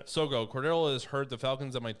 Stevenson. Sogo, Cordero is hurt. The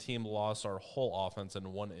Falcons and my team lost our whole offense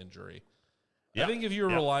in 1 injury. Yeah. I think if you were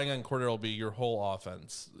Yeah. relying on Cordero be your whole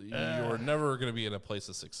offense, you were never going to be in a place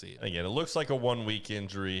to succeed. Again, it looks like a 1-week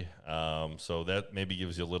injury, so that maybe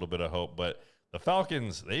gives you a little bit of hope. But the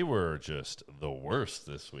Falcons, they were just the worst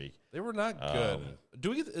this week. They were not good.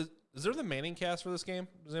 Is there the Manning cast for this game?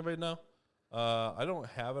 Does anybody know? I don't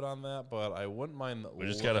have it on that, but I wouldn't mind. We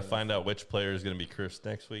just got to find out which player is going to be cursed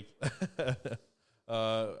next week.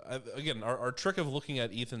 Again, our trick of looking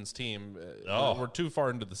at Ethan's team, Oh. we're too far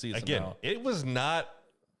into the season Again, now. it was not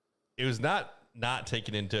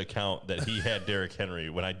taken into account that he had Derrick Henry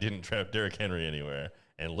when I didn't draft Derrick Henry anywhere.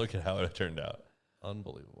 And look at how it turned out.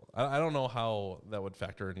 Unbelievable. I don't know how that would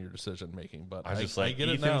factor into your decision making, but I was just I like, get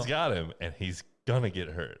it Ethan's now. got him, and he's going to get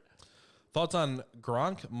hurt. Thoughts on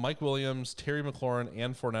Gronk, Mike Williams, Terry McLaurin,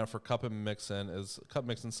 and Fournette for Cup and Mixon? Is Cup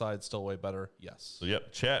Mixon side still way better? Yes. So,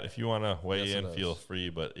 yep, chat, if you want to weigh Yes, in, it feel is. free.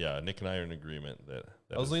 But, yeah, Nick and I are in agreement that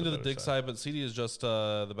I was is leaning to the better dig side, but CD is just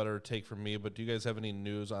the better take for me. But do you guys have any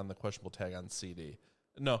news on the questionable tag on CD?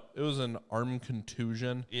 No, it was an arm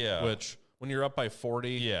contusion. Yeah. Which, when you're up by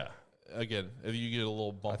 40, Yeah. again, if you get a little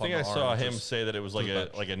I bump think on I the saw arm, him just- say that it was to the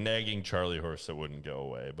bench. like a nagging Charlie horse that wouldn't go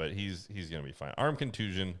away, but he's going to be fine. Arm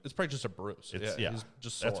contusion. It's probably just a bruise. It's He's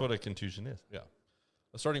just that's sore. what a contusion is. Yeah.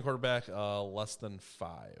 A starting quarterback, less than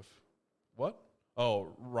 5. What? Oh,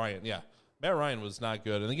 Ryan. Yeah. Matt Ryan was not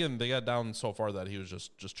good. And again, they got down so far that he was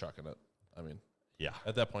just chucking it. I mean, Yeah,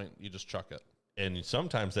 at that point, you just chuck it. and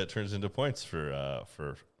sometimes that turns into points for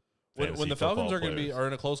When fantasy the Falcons football are going to be players. are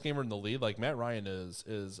in a close game or in the lead, like Matt Ryan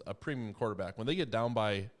is a premium quarterback. When they get down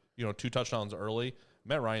by 2 touchdowns early,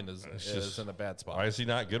 Matt Ryan is just- in a bad spot. Why is he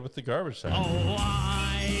not good with the garbage time? Oh,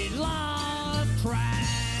 I love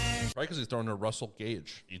trash. Right, because he's throwing to Russell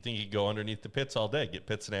Gage. You think he'd go underneath the Pitts all day? Get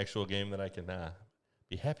Pitts an actual game that I can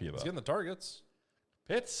be happy He's about. getting the targets.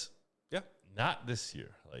 Pitts, Yeah, not this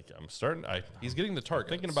year. Like I'm he's getting the targets.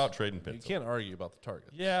 thinking about trading You Pitts. can't argue about the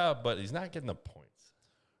targets. Yeah, but he's not getting the points.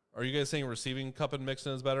 Are you guys saying receiving Cup and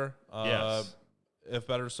Mixon is better? Yes. If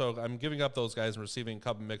better, so I'm giving up those guys and receiving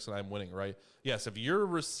Cup and Mixon, I'm winning, right? Yes, if you're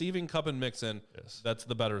receiving Cup and Mixon, Yes. that's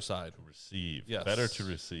the better side. Receive. Yes. Better to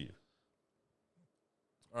receive.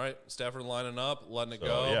 All right, Stafford lining up, letting it So,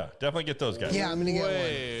 go. yeah, definitely get those guys. Yeah, I'm gonna get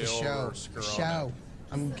Way one for show. over For Scarona. show.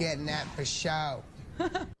 I'm getting that for show.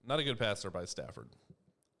 Not a good passer by Stafford.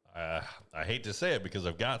 I hate to say it because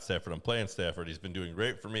I've got Stafford. I'm playing Stafford. He's been doing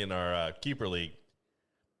great for me in our keeper league.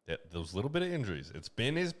 Those little bit of injuries, it's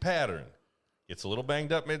been his pattern. Gets a little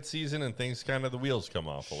banged up midseason and things kind of the wheels come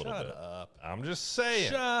off a little bit. Up. I'm just saying.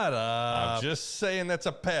 Shut up. I'm just saying that's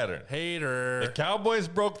a pattern. Hater. The Cowboys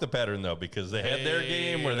broke the pattern, though, because they had their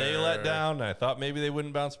game where they let down. And I thought maybe they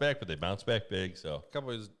wouldn't bounce back, but they bounced back big. So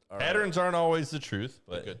Cowboys patterns aren't always the truth,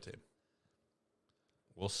 but a good team.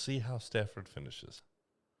 We'll see how Stafford finishes.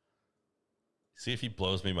 See if he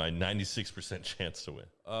blows me my 96% chance to win.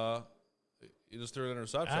 You just threw an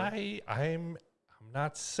interception. I'm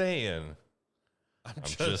not saying. I'm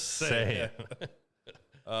just saying.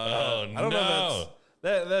 I don't know.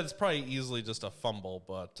 That's probably easily just a fumble,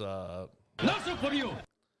 but not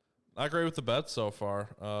great with the bet so far.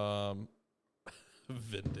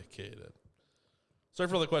 Vindicated. Sorry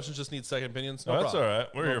for all the questions. Just need second opinions. No that's problem. all right.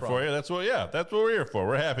 We're here for you. That's what we're here for.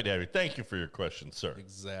 We're happy to have you. Thank you for your questions, sir.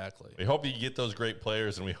 Exactly. We hope you get those great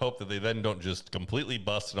players, and we hope that they then don't just completely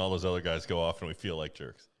bust and all those other guys go off and we feel like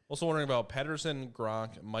jerks. Also wondering about Patterson,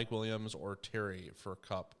 Gronk, Mike Williams, or Terry for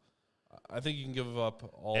Cup. I think you can give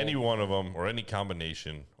up all. Any one of them or any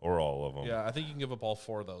combination or all of them. Yeah, I think you can give up all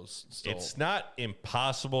four of those still. It's not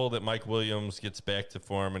impossible that Mike Williams gets back to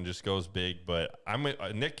form and just goes big, but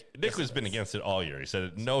Nick has been against it all year. He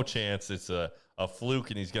said no chance. It's a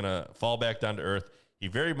fluke, and he's going to fall back down to earth. He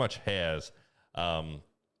very much has.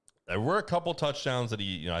 There were a couple touchdowns that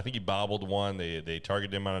I think he bobbled one. They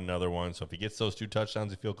targeted him on another one. So if he gets those two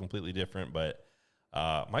touchdowns, he feel completely different. But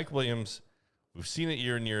Mike Williams, we've seen it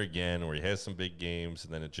year and year again where he has some big games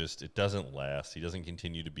and then it doesn't last. He doesn't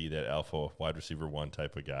continue to be that alpha wide receiver one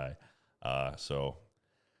type of guy. So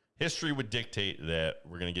history would dictate that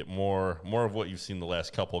we're going to get more of what you've seen the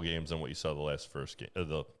last couple games than what you saw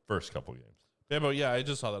the first couple games. Yeah, but I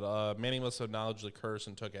just saw that. Manning must have acknowledged the curse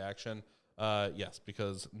and took action. Yes,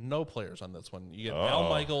 because no players on this one. You get Al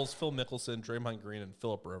Michaels, Phil Mickelson, Draymond Green, and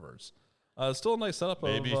Phillip Rivers. Still a nice setup.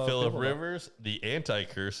 Maybe Phillip Rivers, the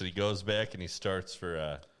anti-curse, and he goes back and he starts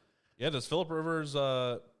for. Does Phillip Rivers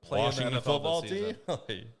play Washington in the NFL football this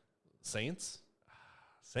team? Saints?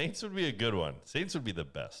 Saints would be a good one. Saints would be the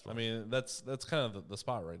best one. I mean, that's kind of the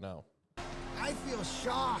spot right now. I feel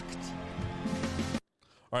shocked.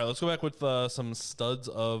 All right, let's go back with some studs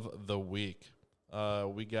of the week.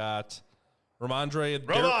 We got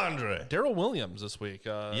Ramondre. Darrell Williams this week.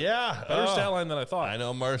 Better stat line than I thought. I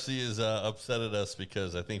know Marcy is upset at us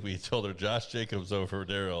because I think we told her Josh Jacobs over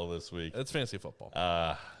Darrell this week. It's fantasy football.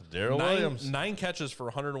 Darrell Williams. 9 catches for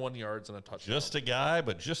 101 yards and a touchdown. Just a guy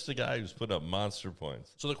who's put up monster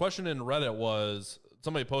points. So the question in Reddit was,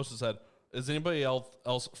 somebody posted, said, is anybody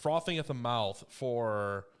else frothing at the mouth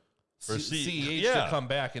for CEH to come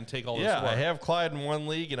back and take all this work? I have Clyde in one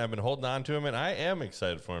league, and I've been holding on to him, and I am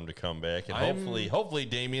excited for him to come back. And hopefully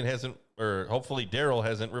Darrell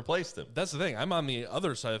hasn't replaced him. That's the thing. I'm on the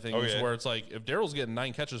other side of things where it's like, if Darrell's getting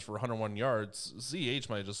 9 catches for 101 yards, CEH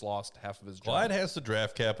might have just lost half of his job. Clyde has the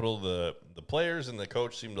draft capital. The players and the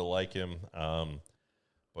coach seem to like him.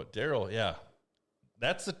 But Darrell,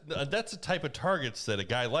 that's a type of targets that a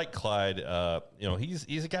guy like Clyde,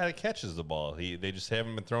 he's a guy that catches the ball. They just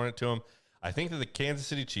haven't been throwing it to him. I think that the Kansas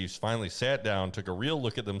City Chiefs finally sat down, took a real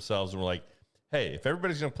look at themselves, and were like, hey, if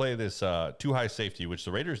everybody's going to play this too high safety, which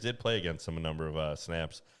the Raiders did play against them a number of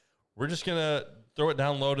snaps, we're just going to throw it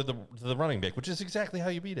down low to the running back, which is exactly how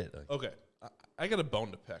you beat it. Okay. I got a bone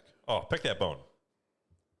to pick. Oh, pick that bone.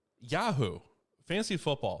 Yahoo, fantasy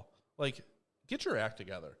football, get your act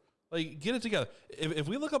together. Get it together. If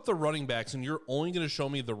we look up the running backs and you're only going to show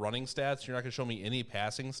me the running stats, you're not going to show me any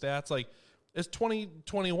passing stats, it's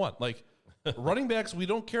 2021. Running backs, we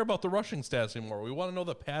don't care about the rushing stats anymore. We want to know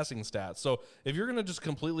the passing stats. So if you're going to just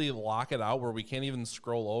completely lock it out where we can't even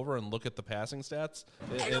scroll over and look at the passing stats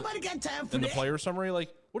Ain't nobody got time for in the that. player summary,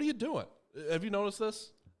 what are you doing? Have you noticed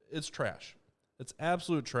this? It's trash. It's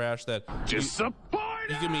absolute trash that you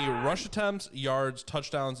give me rush attempts, yards,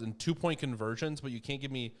 touchdowns, and 2-point conversions, but you can't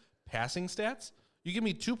give me passing stats. You give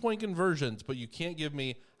me 2-point conversions, but you can't give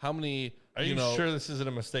me how many. Are you sure this isn't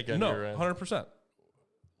a mistake on your end? 100%.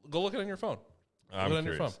 Go look it on your phone. I'm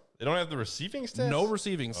curious. They don't have the receiving stats? No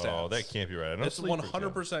receiving stats. Oh, that can't be right. It's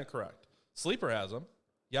 100% correct. Sleeper has them.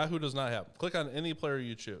 Yahoo does not have them. Click on any player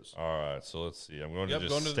you choose. All right, so let's see. I'm going to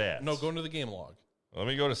just stats. Go into the game log. Let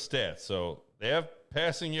me go to stats. So they have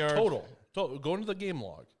passing yards. Total. Go into the game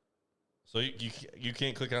log. So you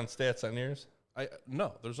can't click on stats on yours?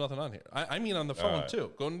 No, there's nothing on here. I mean on the phone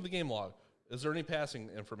too. Go into the game log. Is there any passing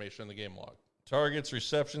information in the game log? Targets,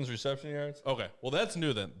 reception yards. Okay, well that's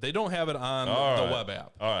new then. They don't have it on the web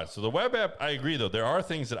app. All right, so the web app, I agree though. There are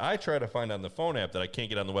things that I try to find on the phone app that I can't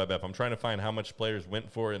get on the web app. I'm trying to find how much players went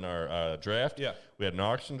for in our draft. Yeah. We had an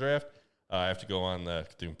auction draft. I have to go on the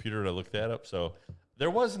computer to look that up. So there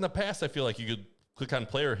was in the past, I feel like you could click on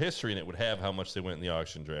player history and it would have how much they went in the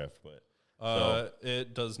auction draft. But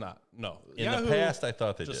It does not. No. in Yahoo the past, I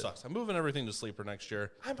thought they just did. sucks. I'm moving everything to Sleeper next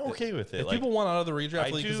year. I'm okay with it. If people want out of the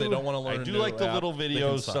redraft league because they don't want to learn I a do new like the app, little they can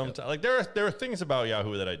videos suck it. sometimes. Like there are things about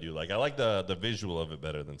Yahoo that I do like. I like the visual of it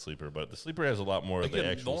better than Sleeper, but the Sleeper has a lot more of the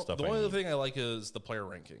Again, actual stuff. The I only need. other thing I like is the player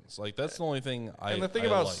rankings. Like that's the only thing I. And the thing I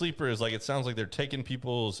about like. Sleeper is like it sounds like they're taking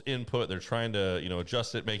people's input, they're trying to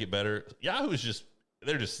adjust it, make it better. Yahoo's just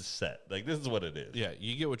they're just set. Like this is what it is. Yeah,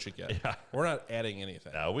 you get what you get. Yeah. We're not adding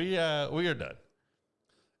anything. Now we are done.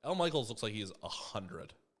 Al Michaels looks like he's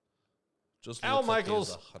 100. Just Al looks like he is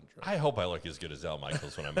Michaels. 100. I hope I look as good as Al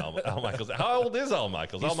Michaels when I'm Al Michaels. How old is Al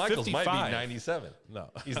Michaels? He's Al Michaels might 55. be 97. No.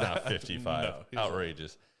 He's not 55. No, he's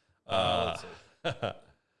Outrageous. Let's see.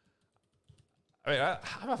 I mean,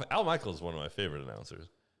 Al Michaels is one of my favorite announcers.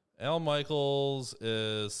 Al Michaels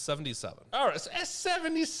is 77. All right, so that's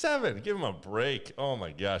 77. Give him a break. Oh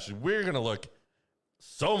my gosh, we're gonna look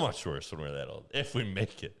so much worse when we're that old if we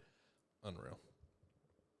make it. Unreal.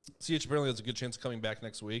 CH apparently has a good chance of coming back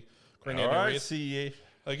next week. All right, CEH.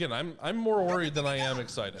 Again, I'm more worried than I am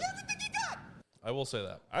excited. I will say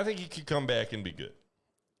that. I think he could come back and be good.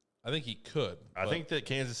 I think he could. I think that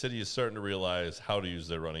Kansas City is starting to realize how to use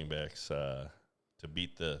their running backs to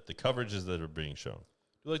beat the coverages that are being shown.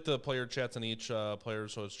 Do you like the player chats on each player,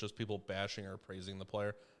 so it's just people bashing or praising the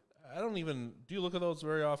player? Do you look at those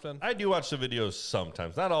very often? I do watch the videos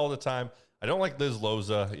sometimes, not all the time. I don't like Liz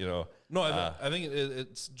Loza, No, I think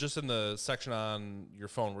it's just in the section on your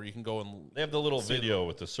phone where you can go and... They have the little video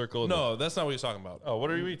with the circle. No, that's not what he's talking about. Oh, what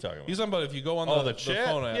are we talking about? He's talking about if you go on the chat?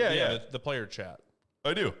 phone app. Yeah. The player chat.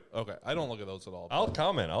 I do. Okay, I don't look at those at all. I'll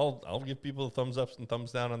comment. I'll give people thumbs ups and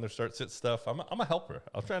thumbs down on their start sit stuff. I'm a helper.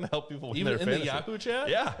 I'm trying to help people with Even their in fantasy. the Yahoo chat?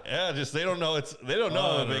 Yeah. Just they don't know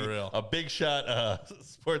Unreal. a big shot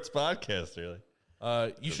sports podcast.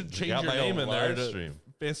 Really, You should got change your my name own in there live to stream.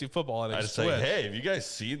 Fantasy Football on I just Twitch. say, hey, have you guys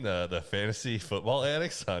seen the fantasy football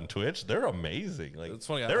addicts on Twitch? They're amazing. Like It's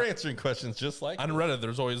funny, they're answering questions just like On this. Reddit,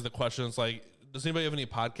 there's always the questions like, does anybody have any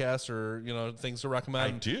podcasts or things to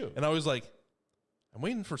recommend? I do. And I was like, I'm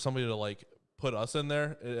waiting for somebody to like put us in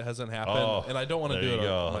there. It hasn't happened, Oh, and I don't want to there do you it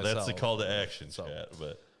go. myself. That's the call to action, So, chat.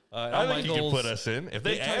 But Al I think you can Michaels, put us in if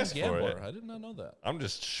they big-time ask for gambler. it. I did not know that. I'm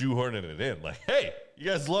just shoehorning it in. Like, hey, you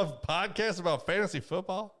guys love podcasts about fantasy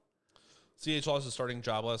football? CH lost his starting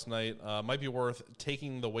job last night. Might be worth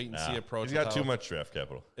taking the wait and see approach. He's got with too how- much draft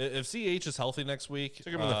capital. If CH is healthy next week, Took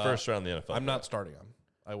him in the first round of the NFL. I'm not starting him.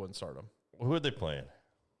 I wouldn't start him. Who are they playing?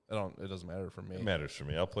 It doesn't matter for me. It matters for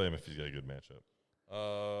me. I'll play him if he's got a good matchup.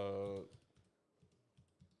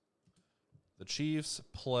 The Chiefs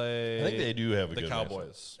play. I think they do have a the good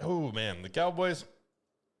Cowboys. matchup. Oh man, the Cowboys.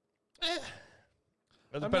 It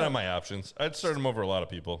depends on my options. I'd start them over a lot of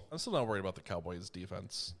people. I'm still not worried about the Cowboys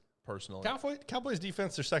defense personally. Cowboys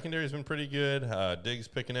defense, their secondary has been pretty good. Diggs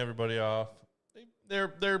picking everybody off.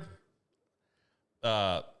 They're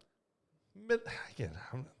again.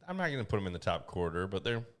 I'm not going to put them in the top quarter, but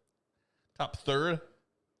they're top third.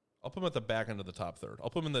 I'll put them at the back end of the top third.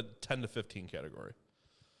 I'll put them in the 10 to 15 category.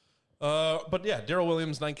 But yeah, Darrell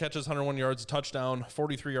Williams, 9 catches, 101 yards, a touchdown,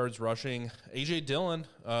 43 yards rushing. A.J. Dillon,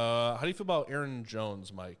 how do you feel about Aaron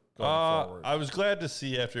Jones, Mike, going forward? I was glad to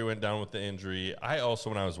see after he went down with the injury. I also,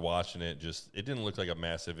 when I was watching it, it didn't look like a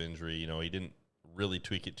massive injury. He didn't really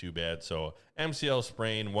tweak it too bad. So MCL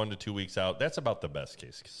sprain, 1 to 2 weeks out. That's about the best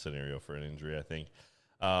case scenario for an injury, I think.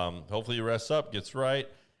 Hopefully he rests up, gets right.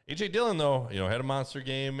 A.J. Dillon, though, had a monster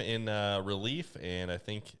game in relief, and I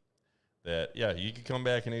think that, you could come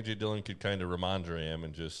back and A.J. Dillon could kind of Ramondre him,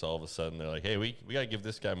 and just all of a sudden they're like, hey, we got to give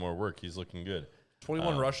this guy more work. He's looking good.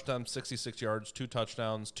 21 rush attempts, 66 yards, 2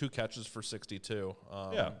 touchdowns, 2 catches for 62.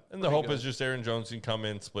 And the hope is just Aaron Jones can come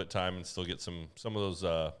in, split time, and still get some of those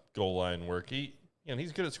goal line work.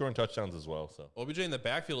 He's good at scoring touchdowns as well. So OBJ in the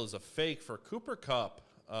backfield is a fake for Cooper Kupp.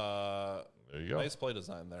 there you go. Nice play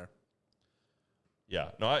design there.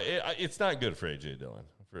 Yeah, no, it's not good for A.J. Dillon.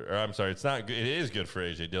 I'm sorry, it's not good. It is good for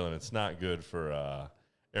A.J. Dillon. It's not good for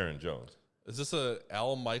Aaron Jones. Is this a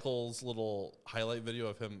Al Michaels little highlight video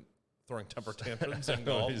of him throwing temper tantrums in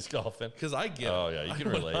golf? He's golfing. Because I get it. Oh, yeah, you can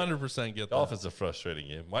relate. 100% get Golf that. is a frustrating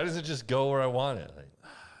game. Why does it just go where I want it?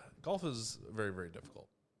 Golf is very, very difficult.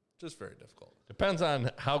 Just very difficult. Depends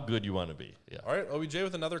on how good you want to be. Yeah. All right, OBJ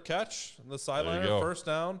with another catch. The you sideline, go. first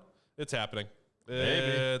down. It's happening. Maybe.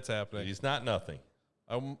 It's happening. He's not nothing.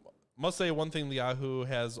 Must say one thing the Yahoo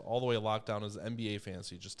has all the way locked down is NBA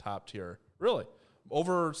fantasy, just top tier. Really?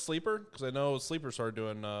 Over Sleeper? Because I know Sleeper started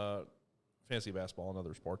doing fantasy basketball and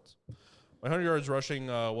other sports. My 100 yards rushing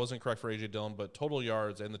wasn't correct for A.J. Dillon, but total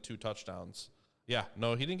yards and the 2 touchdowns. Yeah,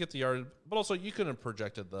 no, he didn't get the yard, but also you couldn't have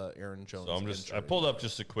projected the Aaron Jones. So I pulled up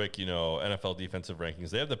just a quick, NFL defensive rankings.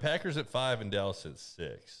 They have the Packers at 5 and Dallas at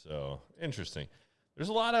 6. So interesting. There's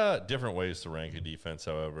a lot of different ways to rank a defense,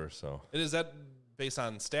 however. So is that based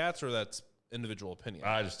on stats or that's individual opinion?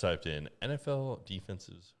 I just typed in NFL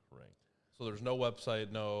defenses ranked. So there's no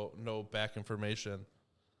website, no back information.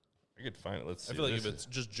 I could find it. Let's see. I feel like if it's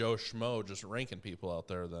just Joe Schmo just ranking people out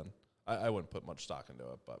there, then I wouldn't put much stock into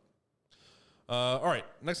it. But all right,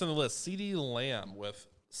 next on the list, CeeDee Lamb with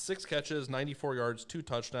 6 catches, 94 yards, 2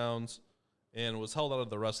 touchdowns, and was held out of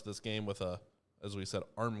the rest of this game with a, as we said,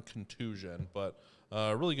 arm contusion. But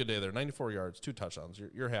really good day there. 94 yards, 2 touchdowns.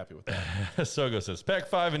 You're happy with that. Sogo says Pack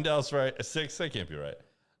 5 and Dallas 6. That can't be right.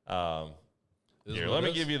 Here, let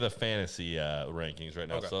me give you the fantasy rankings right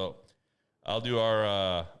now. Okay. So I'll do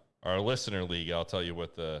our listener league. I'll tell you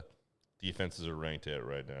what the defenses are ranked at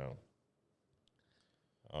right now.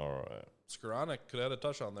 All right. Skoranek could have had a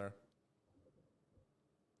touchdown there.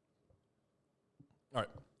 All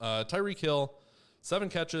right. Tyreek Hill, 7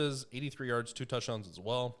 catches, 83 yards, 2 touchdowns as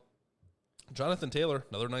well. Jonathan Taylor,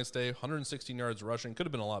 another nice day, 116 yards rushing. Could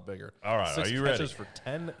have been a lot bigger. All right. 6 Are you catches ready? for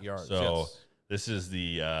 10 yards. So yes. this is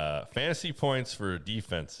the fantasy points for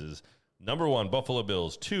defenses. Number 1, Buffalo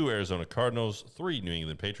Bills. 2, Arizona Cardinals. 3, New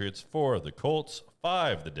England Patriots. 4, the Colts.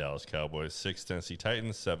 5, the Dallas Cowboys. 6, Tennessee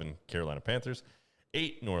Titans. 7, Carolina Panthers.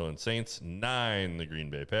 8, New Orleans Saints. 9, the Green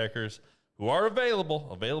Bay Packers, who are available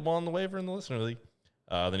on the waiver in the listener league.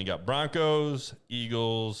 Then you got Broncos,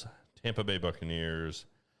 Eagles, Tampa Bay Buccaneers.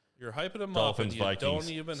 You're hyping them Dolphins, up and you Vikings, don't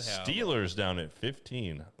even have Steelers down at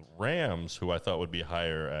 15. Rams, who I thought would be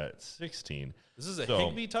higher at 16. This is a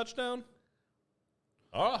Higbee touchdown?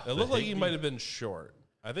 It looked like he might have been short.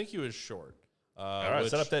 I think he was short. All right,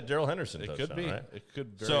 set up that Darrell Henderson touchdown. Could be. Right? It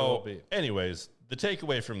could very well be. Anyways, the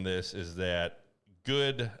takeaway from this is that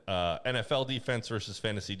good NFL defense versus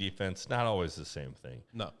fantasy defense, not always the same thing.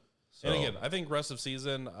 No. So, and again, I think rest of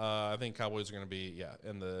season, I think Cowboys are going to be,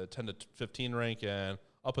 in the 10 to 15 rank, and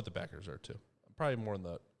I'll put the Packers there too. Probably more in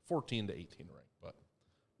the 14 to 18 rank, but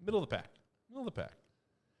middle of the pack.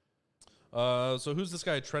 So who's this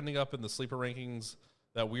guy trending up in the sleeper rankings?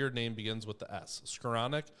 That weird name begins with the S.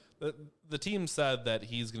 Skoranek. The team said that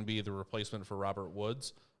he's going to be the replacement for Robert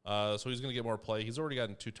Woods, so he's going to get more play. He's already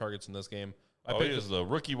gotten 2 targets in this game. he is the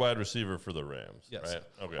rookie wide receiver for the Rams. Yes. Right?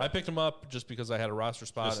 Okay. I picked him up just because I had a roster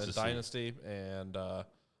spot Just in to see. Dynasty and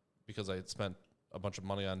because I had spent a bunch of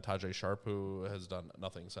money on Tajay Sharp, who has done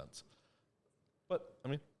nothing since. But, I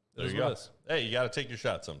mean, There it is you what go. it is. Hey, you got to take your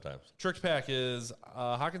shot sometimes. Trick pack is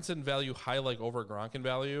Hawkinson value high like over Gronkin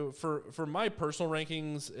value. For my personal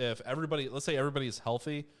rankings, if let's say everybody's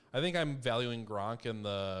healthy, I think I'm valuing Gronk in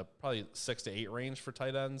the probably 6 to 8 range for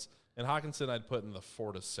tight ends. And Hawkinson I'd put in the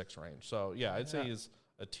 4 to 6 range. So, yeah, I'd say he's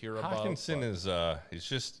a tier above. Hawkinson is he's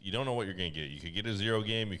just, you don't know what you're going to get. You could get a 0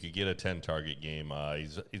 game. You could get a 10-target game.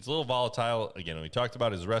 He's a little volatile. Again, we talked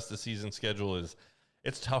about his rest of the season schedule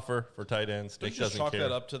it's tougher for tight ends. Don't Nick you just doesn't chalk care.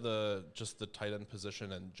 that up to just the tight end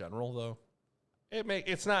position in general, though?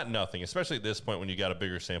 It's not nothing, especially at this point when you got a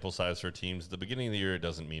bigger sample size for teams. At the beginning of the year, it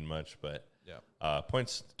doesn't mean much, but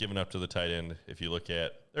points given up to the tight end. If you look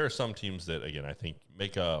at, there are some teams that, again, I think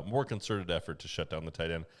make a more concerted effort to shut down the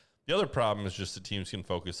tight end. The other problem is just the teams can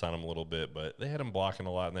focus on him a little bit, but they had him blocking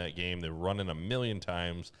a lot in that game. They're running a million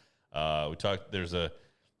times. There's a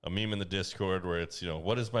meme in the Discord where it's,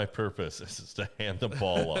 what is my purpose? It's just to hand the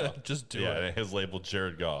ball off. Just do it. it. And it has labeled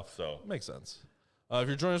Jared Goff. So Makes sense. If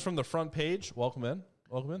you're joining us from the front page, welcome in.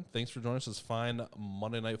 Thanks for joining us this fine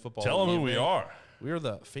Monday Night Football. tell them who we evening. are. We are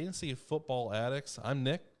the Fantasy Football Addicts. I'm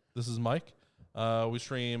Nick. This is Mike. We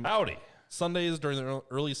stream Howdy. Sundays during the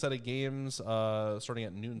early set of games, starting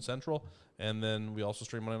at noon Central. And then we also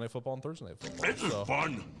stream Monday Night Football and Thursday Night Football. This is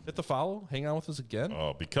fun. Hit the follow. Hang out with us again.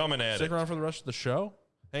 Oh, become an addict. Stick around for the rest of the show.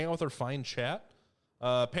 Hang out with our fine chat.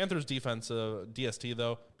 Panthers defense, DST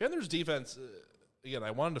though. Panthers defense, again,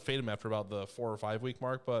 I wanted to fade them after about the 4 or 5 week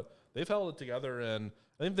mark, but they've held it together, and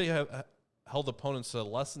I think they have held opponents to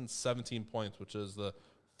less than 17 points, which is the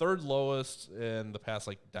 3rd lowest in the past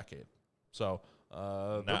decade. So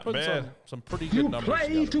they're Not putting bad. some pretty good numbers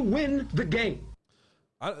together. win the game.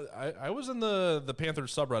 I was in the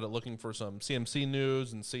Panthers subreddit looking for some CMC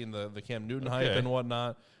news and seeing the Cam Newton hype Okay. and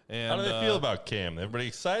whatnot. And How do they feel about Cam? Everybody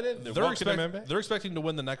excited? they're expecting to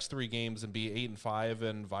win the next 3 games and be 8-5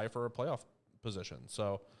 and vie for a playoff position.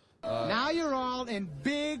 So Now you're all in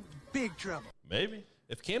big trouble. Maybe.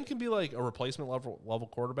 if Cam can be like a replacement level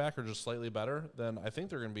quarterback or just slightly better, then I think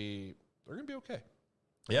they're gonna be okay.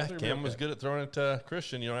 Yeah, Cam was good at throwing it to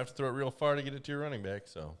Christian. You don't have to throw it real far to get it to your running back.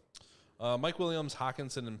 So, Mike Williams,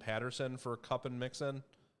 Hawkinson, and Patterson for Kupp and Mixon.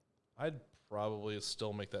 I'd probably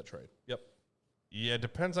still make that trade. Yep. Yeah, it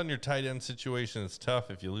depends on your tight end situation. It's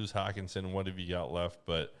tough if you lose Hawkinson. What have you got left?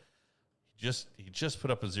 But he just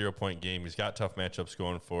put up a 0-point game. He's got tough matchups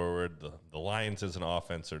going forward. The Lions as an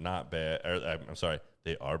offense are not bad. I'm sorry,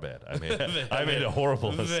 they are bad. I made a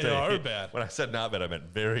horrible mistake. They are bad. When I said not bad, I meant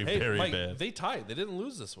very, very Mike, bad. They tied. They didn't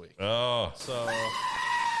lose this week. Oh, So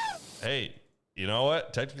hey, you know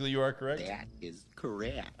what? Technically, you are correct. That is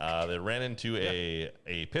correct. They ran into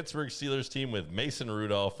a Pittsburgh Steelers team with Mason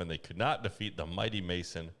Rudolph, and they could not defeat the mighty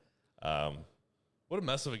Mason. what a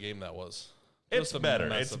mess of a game that was. It's Just a better.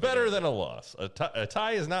 mess It's of a better game. than a loss. A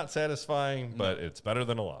tie is not satisfying, but it's better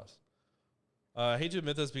than a loss. I hate to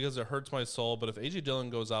admit this because it hurts my soul, but if A.J. Dillon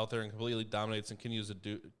goes out there and completely dominates and continues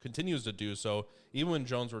to do so, even when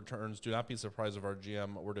Jones returns, do not be surprised if our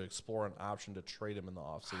GM were to explore an option to trade him in the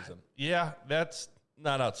offseason. Yeah, that's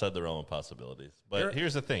not outside the realm of possibilities. But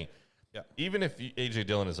here's the thing. Yeah. Even if A.J.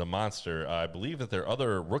 Dillon is a monster, I believe that their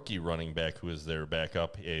other rookie running back who is their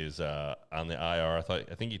backup is on the IR.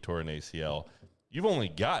 I think he tore an ACL. You've only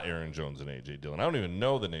got Aaron Jones and A.J. Dillon. I don't even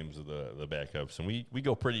know the names of the backups. And we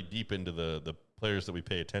go pretty deep into the players that we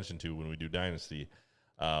pay attention to when we do Dynasty.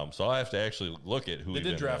 So I'll have to actually look at who They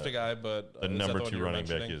did draft a guy, but the is that number one 2 you were running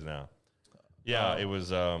back mentioning? is now. Yeah, it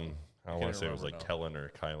was, I want to say it was remember like now. Kellen or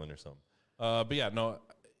Kylan or something. But yeah, no.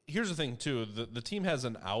 Here's the thing too: the team has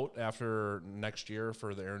an out after next year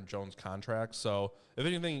for the Aaron Jones contract. So if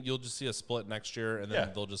anything, you'll just see a split next year, and then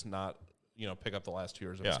they'll just not, pick up the last 2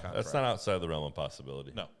 years of his contract. That's not outside the realm of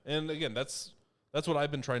possibility. No, and again, that's what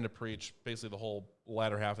I've been trying to preach. Basically, the whole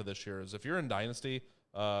latter half of this year is if you're in Dynasty,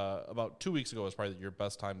 about 2 weeks ago was probably your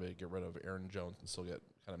best time to get rid of Aaron Jones and still get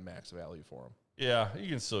kind of max value for him. Yeah, you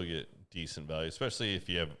can still get decent value, especially if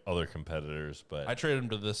you have other competitors. But I traded him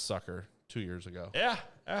to this sucker 2 years ago. yeah,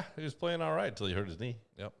 he was playing all right until he hurt his knee.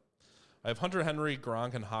 Yep. I have Hunter Henry,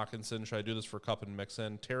 Gronk, and Hawkinson. Should I do this for Kupp and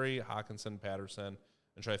Mixon? Terry, Hawkinson, Patterson,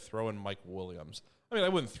 and should I throw in Mike Williams? I mean, I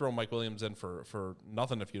wouldn't throw Mike Williams in for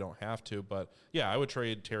nothing if you don't have to, but yeah, I would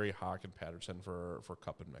trade Terry, Hawk, and Patterson for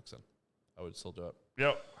Kupp and Mixon. I would still do it.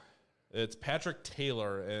 Yep. It's Patrick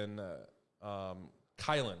Taylor and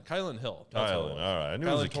Kylan Hill. All right. I knew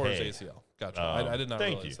it was a Kylan tore his K. ACL. Gotcha. I did not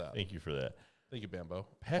realize you. that. Thank you for that. Thank you, Bambo.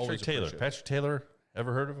 Patrick Always Taylor. appreciate it. Patrick Taylor,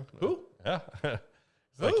 ever heard of him? Who? Yeah.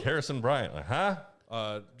 It's like Harrison Bryant. Like, huh?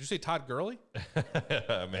 Did you say Todd Gurley?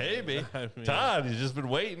 Maybe. I mean- Todd, he's just been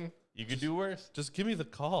waiting. You could do worse. Just give me the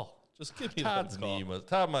call. Just give me Todd's the call. knee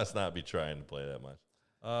Todd must not be trying to play that much.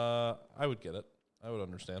 I would get it. I would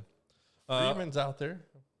understand. Freeman's out there.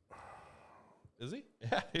 Is he?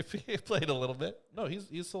 Yeah, he played a little bit. No, he's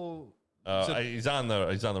still. He's on the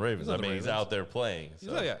Ravens. He's on the He's Ravens. out there playing.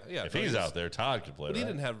 So yeah. If No, he's out there, Todd could play. But he right?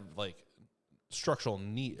 didn't have like structural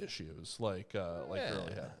knee issues like Gurley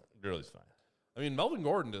had. Gurley's fine. I mean, Melvin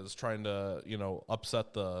Gordon is trying to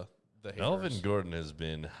upset the haters. Melvin Gordon has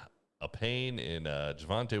been a pain in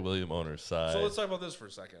Javonte Williams owner's side. So let's talk about this for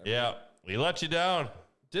a second. Yeah, we let you down.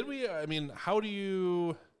 Did we? I mean, how do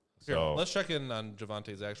you? Here, So- let's check in on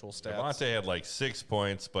Javonte's actual stats. Javonte had like 6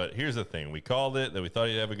 points, but here's the thing: we called it that we thought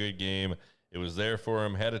he'd have a good game. It was there for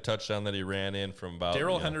him. Had a touchdown that he ran in from about.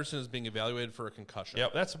 Darrell Henderson is being evaluated for a concussion.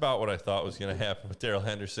 Yep, that's about what I thought was going to happen with Darrell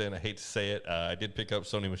Henderson. I hate to say it. I did pick up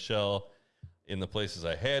Sony Michel in the places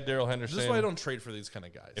I had Darrell Henderson. This is why I don't trade for these kind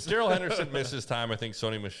of guys. If Darrell Henderson misses time, I think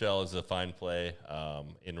Sony Michel is a fine play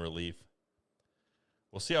in relief.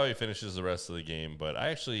 We'll see how he finishes the rest of the game, but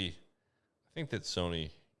I think that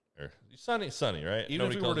Sonny, right? Even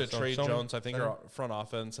Nobody if we were calls to it trade Sony? Jones, I think Sonny? our front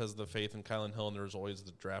offense has the faith in Kylan Hill, and there's always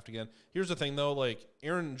the draft again. Here's the thing, though. Like,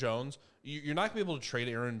 Aaron Jones, you're not going to be able to trade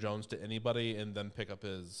Aaron Jones to anybody and then pick up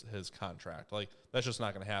his contract. Like, that's just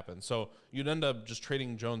not going to happen. So you'd end up just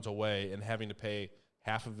trading Jones away and having to pay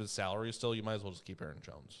half of his salary still. You might as well just keep Aaron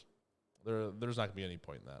Jones. There's not going to be any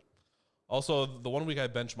point in that. Also, the 1 week I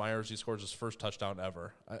bench Myers, he scores his first touchdown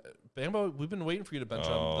ever. Bambo, we've been waiting for you to bench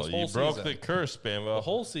him this whole you season. broke the curse, Bambo. The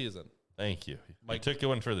whole season. Thank you. My- You took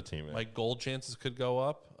one for the team. Man. My gold chances could go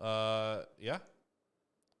up. Yeah,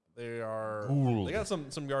 they are. Gould. They got some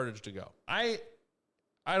yardage to go. I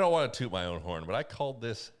don't want to toot my own horn, but I called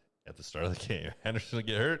this at the start of the game. Henderson will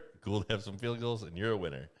get hurt. Gould have some field goals, and you're a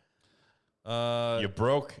winner. You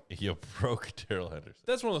broke Darrell Henderson.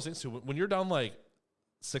 That's one of those things too. When you're down like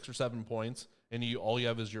 6 or 7 points, and all you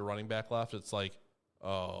have is your running back left, it's like,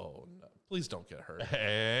 oh, no, please don't get hurt.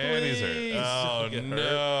 And he's hurt. Please Oh, don't get no.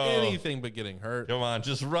 hurt. Anything but getting hurt. Come on,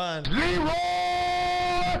 just run.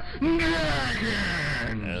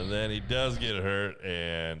 And then he does get hurt,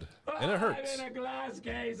 and it hurts. In a glass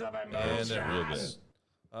case of And emotion. it hurts.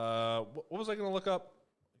 What was I going to look up?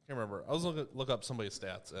 I can't remember. I was looking look up somebody's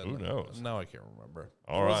stats. And Who knows? Now I can't remember.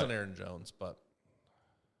 All it right. wasn't Aaron Jones, but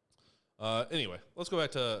anyway, let's go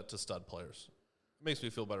back to stud players. It makes me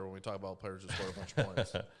feel better when we talk about players who score a bunch of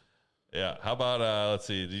points. yeah. How about let's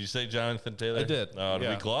see? Did you say Jonathan Taylor? I did, Did we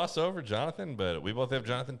yeah. gloss over Jonathan? But we both have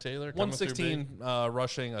Jonathan Taylor. coming through big. 116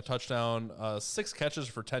 rushing, a touchdown, 6 catches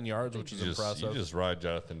for 10 yards, which is impressive. You just ride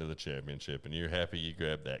Jonathan to the championship, and you're happy you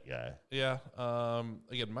grabbed that guy. Yeah.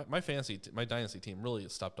 Again, my my dynasty team really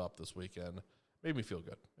stepped up this weekend. Made me feel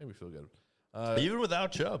good. Even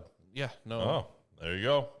without Chubb. Yeah. No. Oh, there you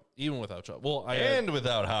go. Even without Chubb. Well, And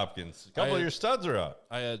without Hopkins. A couple I- of your studs are out.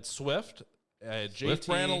 I had Swift, I had Swift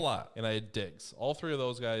JT, ran a lot. and I had Diggs. All 3 of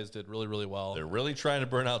those guys did really, really well. They're really trying to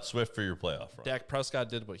burn out Swift for your playoff run. Dak Prescott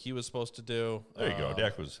did what he was supposed to do. There you go.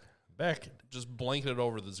 Dak was back. Just blanketed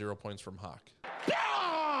over the 0 points from Hawk.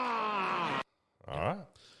 All right.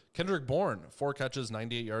 Kendrick Bourne, 4 catches,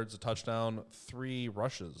 98 yards, a touchdown, 3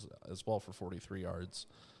 rushes as well for 43 yards.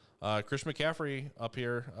 Chris McCaffrey up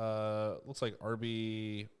here, looks like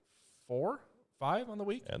RB 5 on the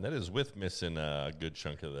week. And that is with missing a good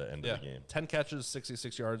chunk of the end of the game. 10 catches,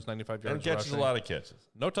 66 yards, 95 And yards. catches rushing. a lot of catches.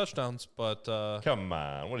 No touchdowns, but Come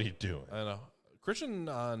on. What are you doing? I know. Christian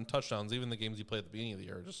on touchdowns, even the games he played at the beginning of the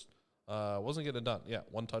year, just wasn't getting it done. Yeah,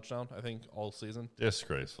 1 touchdown, I think, all season.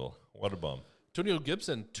 Disgraceful. What a bum. Antonio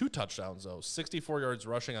Gibson, 2 touchdowns, though. 64 yards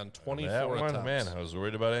rushing on 24 That one, attempts. man, I was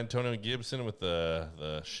worried about Antonio Gibson with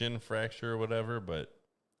the shin fracture or whatever, but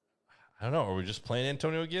I don't know. Are we just playing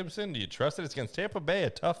Antonio Gibson? Do you trust it? It's against Tampa Bay, a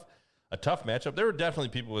tough matchup. There were definitely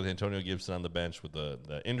people with Antonio Gibson on the bench with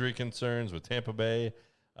the injury concerns with Tampa Bay.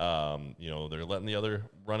 They're letting the other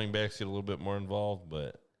running backs get a little bit more involved,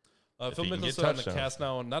 but Phil he can get Mickelson on the touchdowns. cast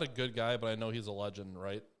now, not a good guy, but I know he's a legend,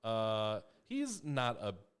 right? He's not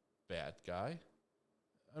a bad guy.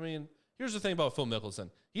 I mean, here's the thing about Phil Mickelson.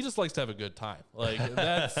 He just likes to have a good time. Like,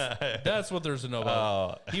 that's what there's to know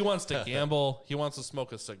about. He wants to gamble. He wants to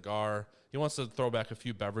smoke a cigar. He wants to throw back a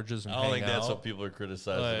few beverages and I don't hang think that's out. what people are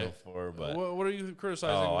criticizing him for. But What are you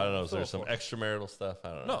criticizing? I don't know. Is Phil there some for? extramarital stuff? I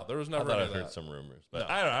don't know. No, there was never I thought any I of heard that. some rumors, but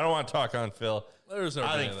No. I don't want to talk on Phil. There was never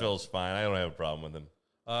I any think of that. Phil's fine. I don't have a problem with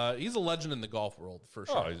him. He's a legend in the golf world for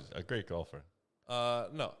sure. Oh, he's a great golfer.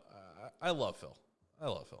 No, I love Phil.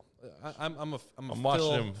 I'm a I'm Phil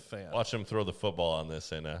watching him fan. watch him throw the football on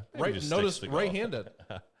this and Right, just notice sticks to golf. right-handed.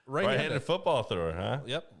 Right-handed football thrower, huh?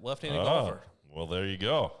 Yep, left-handed Oh, golfer. well, there you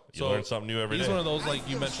go. You So learn something new every day. He's one of those, like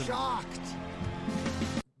you mentioned,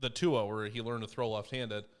 the Tua, where he learned to throw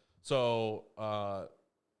left-handed. So I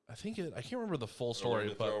can't remember the full Learn story,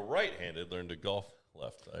 to but throw right-handed, learn to golf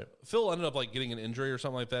left, right? Phil ended up like getting an injury or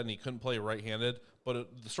something like that, and he couldn't play right-handed.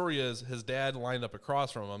 But the story is his dad lined up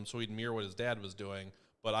across from him, so he'd mirror what his dad was doing.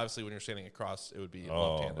 But obviously, when you're standing across, it would be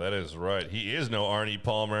Oh, left-handed. that is right. He is no Arnie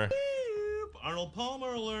Palmer. Arnold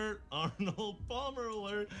Palmer alert! Arnold Palmer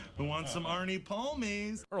alert! Who wants some Arnie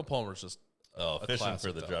Palmies? Arnold Palmer's just Oh, a fishing classic,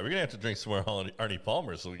 for the though. drop. You're going to have to drink some more Arnie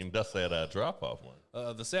Palmer so we can dust that drop-off one.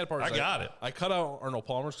 The sad part is I got it. I cut out Arnold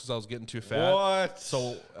Palmer's because I was getting too fat. What?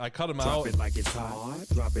 So I cut him Drop out, it like it's hot.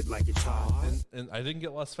 Drop it like it's hot. and I didn't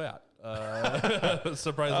get less fat.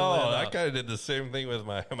 Surprisingly Oh, enough. I kind of did the same thing with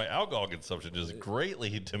my alcohol consumption, just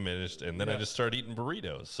greatly diminished, and then I just started eating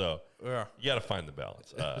burritos. So Yeah. you got to find the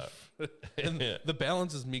balance. And the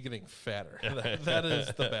balance is me getting fatter. That is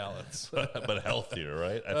the balance. but healthier,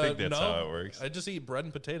 right? I think that's no, how it works. I just eat bread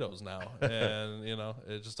and potatoes now, and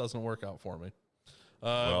it just doesn't work out for me.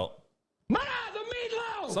 Well,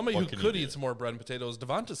 Somebody What who can could you eat do? some more bread and potatoes,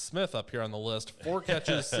 Devonta Smith up here on the list. 4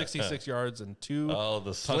 catches, 66 yards, and 2 oh,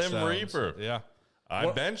 the Slim touchdowns. Reaper. Yeah. I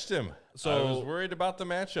What- benched him. So- I was worried about the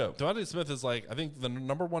matchup. Devontae Smith is like, I think, the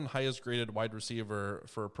number 1 highest graded wide receiver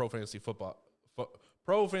for Pro Fantasy Football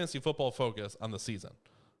Focus on the season,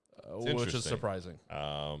 which is interesting. surprising.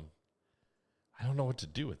 I don't know what to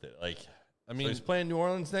do with it. Like, I so mean, he's playing New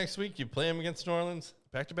Orleans next week. You play him against New Orleans,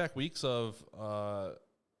 back-to-back weeks of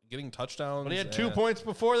getting touchdowns. but he had 2 and- points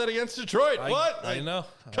before that against Detroit. what? I know.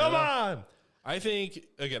 Come I know. on. I think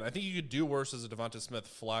you could do worse as a Devonta Smith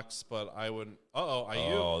flex, but I wouldn't.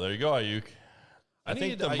 Ayuk. Oh, there you go, Ayuk. I need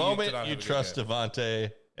think the Ayuk to moment not you have a good trust game.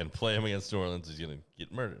 Devontae and play him against New Orleans, he's going to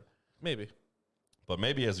get murdered. Maybe But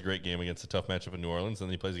maybe he has a great game against a tough matchup in New Orleans, and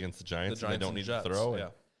then he plays against the Giants, and they don't and need Jets, to throw. Yeah.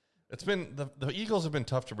 And it's been the Eagles have been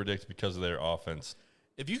tough to predict because of their offense.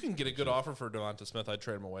 If you can get a good offer for Devonta Smith, I'd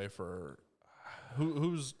trade him away for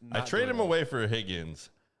who's. I Not trade doing him well. away for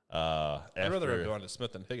Higgins. I'd rather have after- Devonta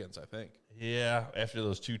Smith than Higgins. I think. Yeah, after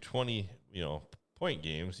those 2 20 point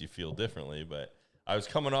games, you feel differently. But I was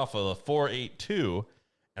coming off of a 4.82,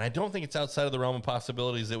 and I don't think it's outside of the realm of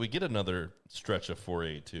possibilities that we get another stretch of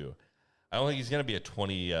 4.82. I don't think he's going to be a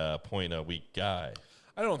 20-point-a-week guy.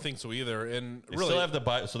 I don't think so either. And They really, still have the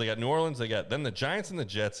bye. So they got New Orleans, they got then the Giants and the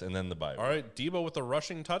Jets, and then the bye. all right, Debo with the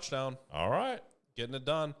rushing touchdown, All right. getting it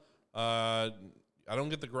done. I don't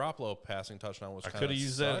get the Garoppolo passing touchdown. Which I could have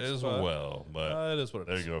used that as well, but it is what it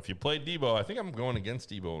there is. you go. If you play Debo, I think I'm going against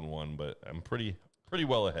Debo in one, but I'm pretty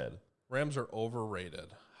well ahead. Rams are overrated.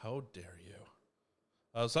 How dare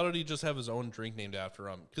you? So did he just have his own drink named after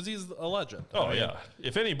him? Because he's a legend. Oh, I mean, yeah.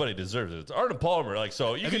 If anybody deserves it, it's Arnold Palmer. Like,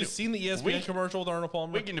 so Have you seen the ESPN commercial with Arnold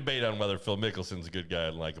Palmer? We can debate on whether Phil Mickelson's a good guy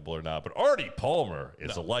and likable or not, but Artie Palmer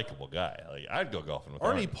is a likable guy. Like, I'd go golfing with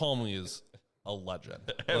Arnie Palmer is a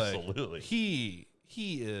legend. Absolutely. Like, he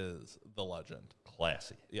is the legend.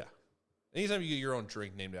 Classy. Yeah. Anytime you get your own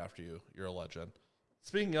drink named after you, you're a legend.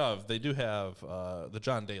 Speaking of, they do have the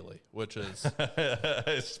John Daly, which is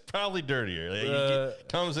It's probably dirtier. Like, it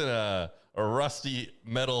comes in a rusty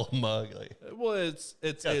metal mug. Like, well, it's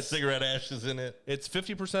got cigarette ashes in it. It's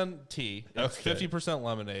 50% tea, it's Okay. 50%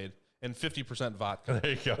 lemonade, and 50% vodka.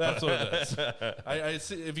 There you go. That's what it is. I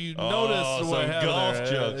see. If you Oh, notice what I some have golf there,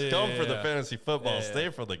 jokes. Come for the yeah. fantasy football. Yeah. Stay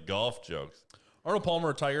for the golf jokes. Arnold Palmer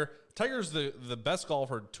or Tiger. Tiger's the best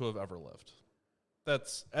golfer to have ever lived.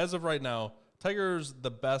 That's as of right now. Tiger's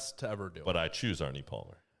the best to ever do it. But I choose Arnie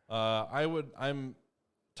Palmer.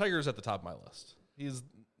 Tiger's at the top of my list. He's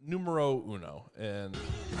numero uno, and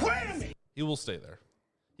he will stay there.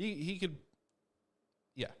 He could,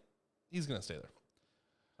 yeah, he's gonna stay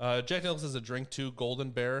there. Jack Nicklaus has a drink too,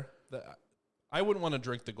 Golden Bear. I wouldn't want to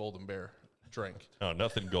drink the Golden Bear drink. No,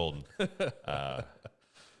 nothing golden.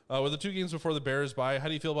 With the 2 games before the Bears bye, how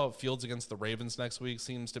do you feel about Fields against the Ravens next week?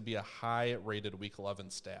 Seems to be a high-rated Week 11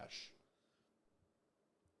 stash.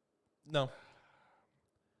 No.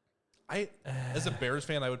 As a Bears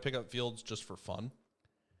fan, I would pick up Fields just for fun.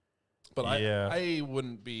 But I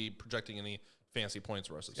wouldn't be projecting any fancy points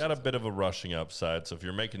the rest of the Got a season. bit of a rushing upside. So if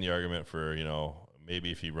you're making the argument for,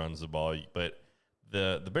 maybe if he runs the ball, but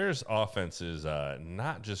the Bears offense is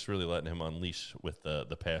not just really letting him unleash with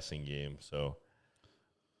the passing game. So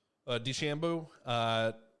DeChambeau,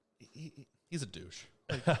 he's a douche.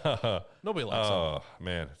 Like, nobody likes him. oh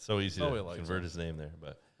man, it's so easy Nobody to likes convert him. his name there,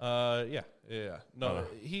 but Yeah. No,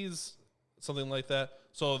 he's something like that.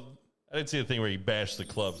 So I didn't see a thing where he bashed the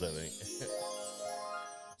clubs. I think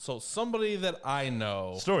somebody that I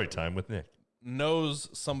know story time with Nick. knows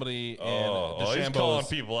somebody in he's calling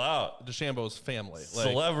people out. DeChambeau's family.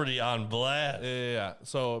 Celebrity on blast. Yeah.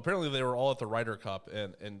 So apparently they were all at the Ryder Cup,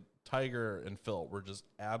 and Tiger and Phil were just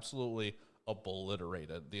absolutely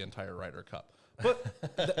obliterated the entire Ryder Cup. But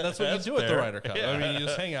that's what That's you do at the fair. Ryder Cup. Yeah. I mean, you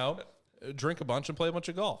just hang out, drink a bunch, and play a bunch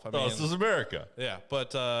of golf. I mean, This is America. yeah.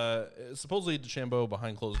 But supposedly DeChambeau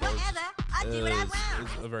behind closed doors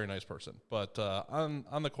is a very nice person, but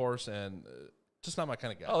on the course and just not my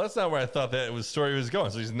kind of guy. Oh, that's not where I thought that story was going.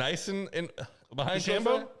 So he's nice and behind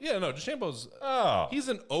DeChambeau? Yeah, no, DeChambeau's. Oh, He's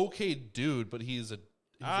an okay dude, but he's a.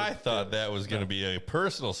 I thought that was going to be a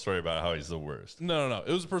personal story about how he's the worst. No.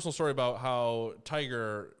 It was a personal story about how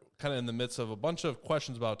Tiger, kind of in the midst of a bunch of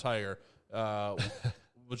questions about Tiger,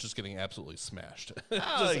 was just getting absolutely smashed.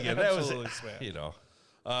 Again, that was smashed.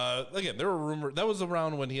 How's Again, there were rumors that was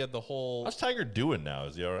around when he had the whole. Tiger doing now?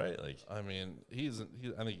 Is he all right? Like, I mean, I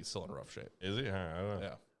think he's still in rough shape. is he? I don't know.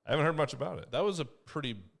 Yeah, I haven't heard much about it. that was a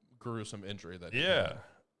pretty gruesome injury. That he Yeah. had.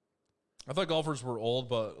 I thought golfers were old,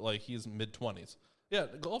 but like he's mid-20s. Yeah,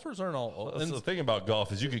 golfers aren't all old. That's And the thing about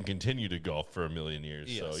golf is you can continue to golf for a million years.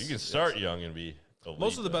 so Yes, you can start young and be elite,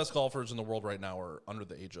 most of the but best golfers in the world right now are under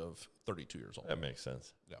the age of 32 years old. That makes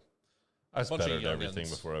sense. Yeah. I was Bunch of better at everything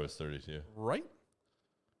youngins. before I was 32. Right?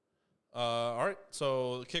 All right.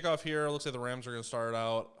 So the kickoff here looks like the Rams are going to start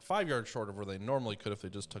out 5 yards short of where they normally could if they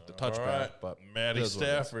just took the touchback. All right. But Matty it is what it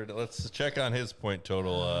is. Stafford. Let's check on his point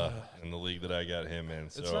total in the league that I got him in.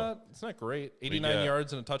 So It's not great. 89 got-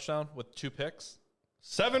 yards and a touchdown with 2 picks.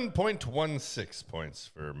 7.16 points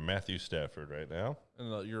for Matthew Stafford right now.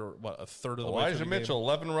 And you're a third of the way Elijah through the Mitchell,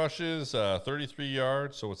 11 rushes, 33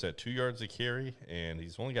 yards. So what's that? 2 yards a carry, and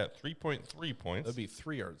he's only got 3.3 game. points. That'd be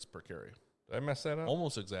 3 yards per carry. Did I mess that up?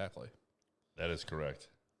 Almost exactly. That is correct.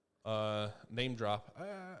 Name drop.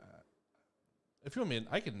 If you want me,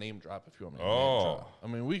 I can name drop if you want me. To Oh. name drop. I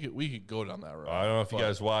mean, we could go down that road. I don't know if you but-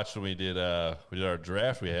 guys watched when we did our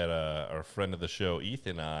draft. We had our friend of the show,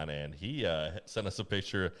 Ethan, on, and he sent us a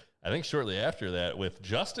picture, I think shortly after that, with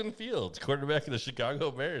Justin Fields, quarterback of the Chicago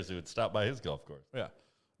Bears, who had stopped by his golf course. Yeah,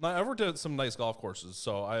 now, I've worked at some nice golf courses,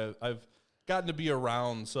 so I've gotten to be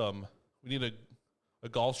around some. We need a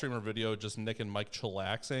golf stream or video just Nick and Mike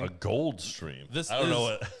chillaxing. A gold stream. This I don't is, know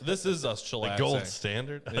what this is us the chillaxing. gold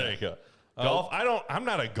standard. There you go. Golf. I'm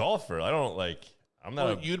not a golfer. I don't like. I'm not.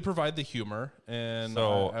 Well, you'd provide the humor, and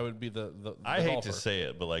So, I would be the I hate golfer. to say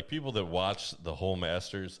it, but like people that watch the whole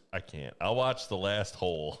Masters, I can't. I'll watch the last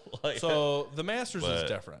hole. Like, So the Masters is But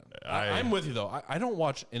different. I'm with you though. I don't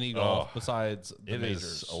watch any golf Oh, besides the it majors.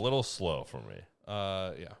 is a little slow for me.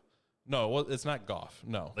 Yeah. No, well, it's not golf.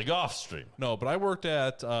 No. The golf stream. No, but I worked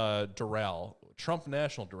at Doral, Trump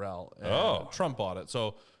National Doral. And Oh. Trump bought it.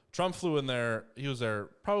 So Trump flew in there. He was there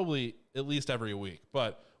probably at least every week.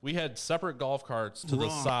 But we had separate golf carts to the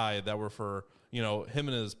side that were for, him and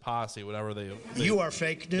his posse, whatever they You are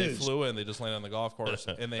fake They news. flew in, they just landed on the golf course,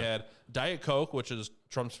 and they had Diet Coke, which is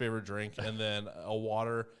Trump's favorite drink, and then a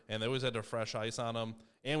water, and they always had a fresh ice on them.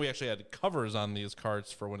 And we actually had covers on these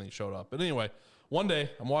carts for when he showed up. But anyway, one day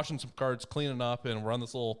I'm washing some carts, cleaning up, and we're on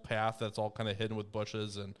this little path that's all kind of hidden with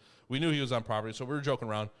bushes, and we knew he was on property, so we were joking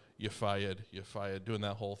around, you fired, doing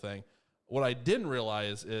that whole thing. What I didn't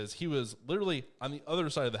realize is he was literally on the other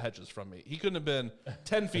side of the hedges from me. He couldn't have been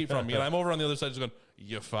 10 feet from me, and I'm over on the other side just going,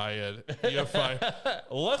 you fired.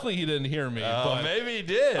 Luckily, he didn't hear me. Oh, but maybe he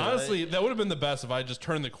did. honestly, that would have been the best if I just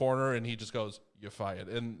turned the corner and he just goes, you fired.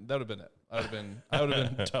 And that would have been it. I would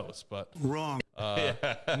have been toast. But Wrong. no,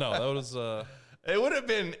 that was It would have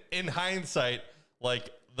been, in hindsight, like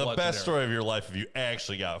the Legendary. best story of your life if you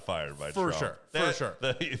actually got fired by For Trump. sure, for That- sure.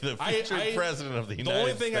 The future president of the United States. The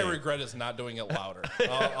only thing I regret is not doing it louder.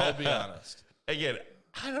 I'll be honest. Again,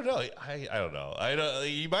 I don't know. I don't know. I don't.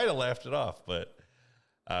 You might have laughed it off, but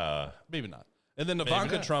Maybe not. And then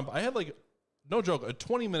Ivanka not. Trump, I had no joke, a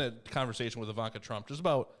 20-minute conversation with Ivanka Trump just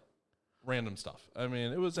about random stuff. I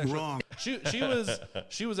mean, it was actually Wrong.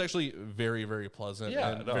 She was actually very, very pleasant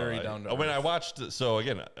and very down to earth. When I watched, so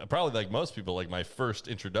again, probably like most people, like my first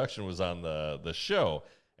introduction was on the show,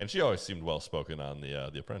 and she always seemed well spoken on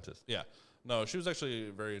the Apprentice. Yeah. No, she was actually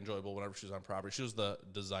very enjoyable whenever she was on property. She was the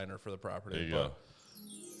designer for the property. There you go.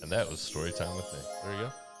 And that was story time with me.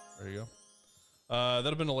 There you go. That'd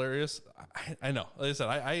have been hilarious. I know. Like I said,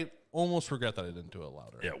 I almost regret that I didn't do it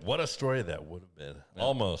louder. Yeah, what a story that would have been.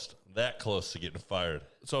 Almost that close to getting fired.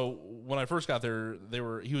 So when I first got there,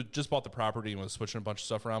 he had just bought the property and was switching a bunch of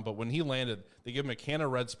stuff around. But when he landed, they gave him a can of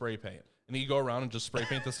red spray paint. And he'd go around and just spray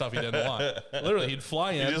paint the stuff he didn't want. Literally, he'd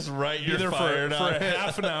fly in, just write be you're there fired for on a it.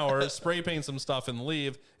 half an hour, spray paint some stuff, and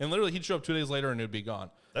leave. And literally, he'd show up 2 days later and it'd be gone.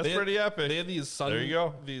 That's They had- pretty epic. They had these There you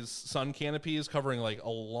go. these sun canopies covering like a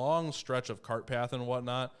long stretch of cart path and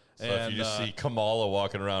whatnot. So and if you just see Kamala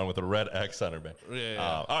walking around with a red X on her back. Yeah.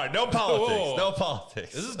 All right, no politics. Whoa. No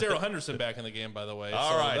politics. this is Daryl Henderson back in the game, by the way.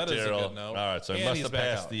 All so right, that is a Daryl. good note. All right, so he And must he's have back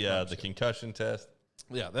passed out. the concussion test.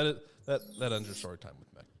 Yeah, that ends your story time with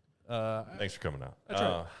Meg. Thanks for coming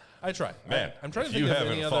out. I try. Man, I'm trying to if think you of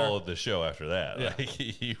haven't any other. followed the show after that, Yeah.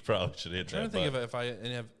 like, you probably should hit I'm that. trying to think button. if I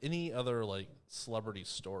have any other like celebrity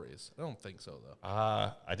stories. I don't think so though.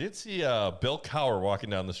 I did see Bill Cower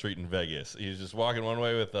walking down the street in Vegas. He was just walking one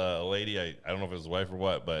way with a lady. I don't know if it was his wife or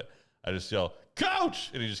what, but I just yelled,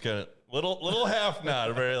 "Coach!" and he just kind of little half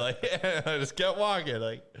nod, very like I just kept walking.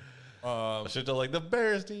 Like I should have like the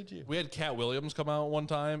Bears need you. We had Cat Williams come out one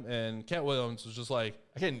time, and Cat Williams was just like,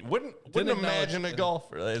 Again, wouldn't acknowledge- imagine a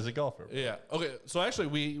golfer as a golfer. yeah. Okay, so actually,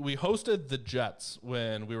 we hosted the Jets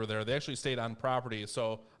when we were there. They actually stayed on property.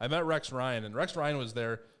 So I met Rex Ryan, and Rex Ryan was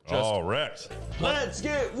there. Just, Oh, Rex. Let's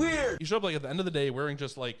get weird. he showed up like at the end of the day wearing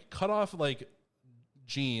just like cut off like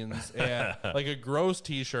jeans and like a gross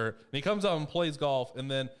t-shirt, and he comes out and plays golf, and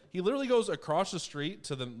then he literally goes across the street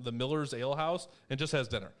to the Miller's Ale House and just has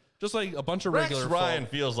dinner. Just like a bunch of Rex regular Ryan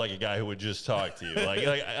folk. feels like a guy who would just talk to you. Like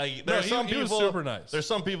No, there's some he was people super nice. There's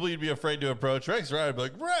some people you'd be afraid to approach. Rex Ryan would be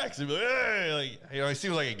like, Rex, he'd be like, hey, like, he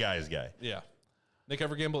seems like a guy's guy. Yeah. Nick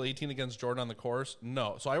ever gamble 18 against Jordan on the course?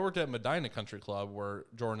 No. So I worked at Medina Country Club where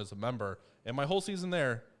Jordan is a member, and my whole season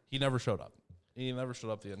there, he never showed up. He never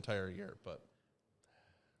showed up the entire year, but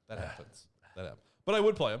that happens. That happens. But I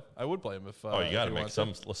would play him. I would play him if. Oh, you got if to he make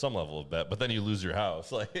wants some level of bet, but then you lose your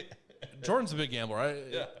house. Like, Jordan's a big gambler.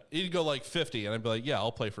 He'd go like 50, and I'd be like, "Yeah,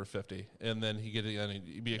 I'll play for 50," and then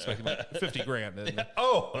he'd be expecting like 50 grand. And,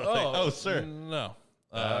 oh, sir. No.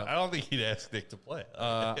 I don't think he'd ask Nick to play.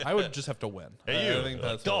 I would just have to win. Hey, I you, think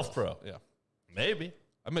that's golf what it is. pro. Yeah. Maybe.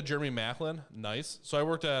 I met Jeremy Macklin. Nice. So I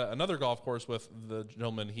worked at another golf course with the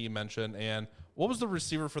gentleman he mentioned. And what was the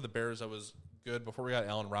receiver for the Bears that was good before we got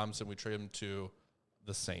Allen Robinson? We traded him to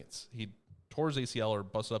the Saints. He tore his ACL or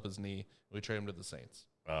busted up his knee. We traded him to the Saints.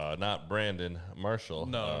 Not Brandon Marshall.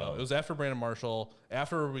 No. It was after Brandon Marshall.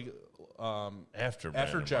 After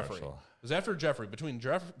After Jeffrey. Marshall. It was after Jeffrey. Between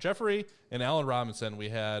Jeffrey and Allen Robinson, we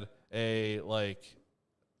had a like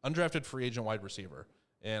undrafted free agent wide receiver,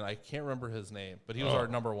 and I can't remember his name, but he was our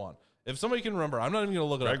number one. If somebody can remember, I'm not even going to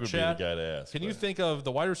look it Greg up. would Chat, be the guy to ask. can you think of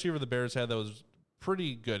the wide receiver the Bears had that was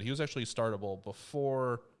pretty good? He was actually startable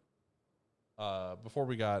before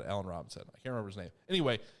we got Allen Robinson. I can't remember his name.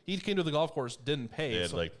 Anyway, he came to the golf course, didn't pay. They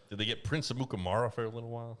had, did they get Prince Amukamara for a little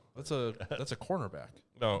while? That's a cornerback.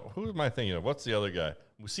 No, who am I thinking of? What's the other guy?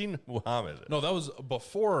 Muhsin Muhammad. No, that was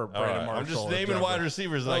before Brandon right, Marshall. I'm just or naming Denver. wide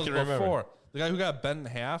receivers that I was can remember. before. The guy who got bent in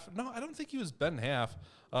half. No, I don't think he was bent in half.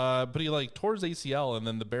 But he tore his ACL, and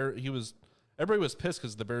then everybody was pissed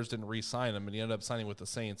because the Bears didn't re-sign him, and he ended up signing with the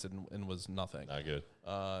Saints and was nothing. Not good.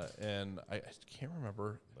 And I can't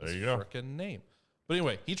remember his There you go. freaking name. But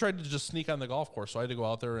anyway, he tried to just sneak on the golf course, so I had to go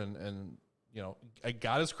out there and I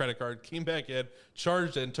got his credit card, came back in,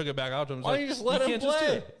 charged it, and took it back out to him. Why don't you just let him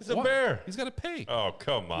play? He's a Bear. He's got to pay. Oh,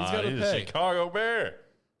 come on. gotta He's pay. a Chicago Bear.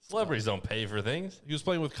 Celebrities don't pay for things. He was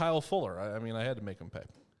playing with Kyle Fuller. I mean, I had to make him pay.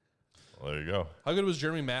 Well, there you go. How good was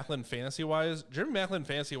Jeremy Maclin fantasy-wise? Jeremy Maclin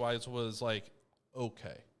fantasy-wise was,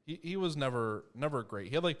 okay. He was never great.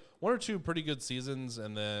 He had, one or two pretty good seasons,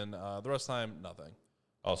 and then the rest of the time, nothing.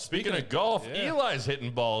 Oh, speaking of golf, yeah. Eli's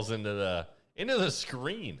hitting balls into the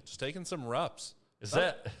screen. Just taking some reps. Is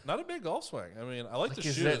Not a big golf swing. I mean, I like to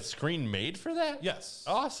is shoot that it. screen made for that? Yes.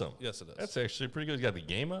 Awesome. Yes, it is. That's actually pretty good. You got the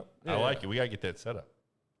game up. Yeah, I like yeah. it. We gotta get that set up.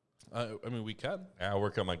 I mean, we can. I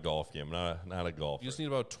work on my golf game. Not a golfer. You just need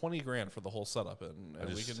about $20,000 for the whole setup, and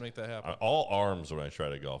we can make that happen. All arms when I try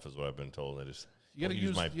to golf is what I've been told. I just You got to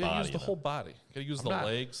use my body. use the whole body. You got to use the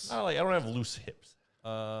legs. I don't have loose hips.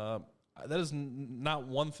 That is not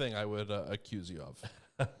one thing I would accuse you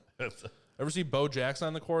of. Ever see Bo Jackson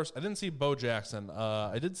on the course? I didn't see Bo Jackson.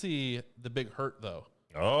 I did see the Big Hurt though.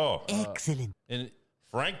 Oh, Excellent. And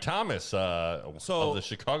Frank Thomas of the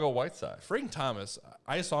Chicago White Sox. Frank Thomas,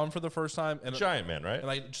 I saw him for the first time, and Giant man, right? and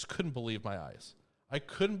I just couldn't believe my eyes. I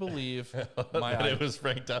couldn't believe my That eyes. it was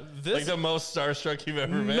Frank Thomas. This- Like the most starstruck you've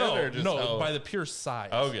ever been? No, Or just by the pure size.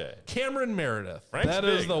 Okay. Cameron Meredith. Frank's that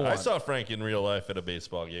big. is the one. I saw Frank in real life at a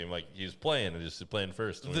baseball game. Like he was playing and just playing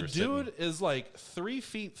first. and we The were sitting- dude is 3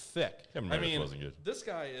 feet thick. Cameron I Meredith mean, wasn't good. this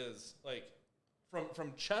guy is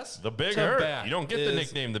from chest the Big to Hurt. back You don't get the is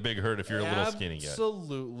nickname the Big Hurt if you're a little skinny guy.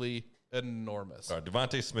 Absolutely enormous.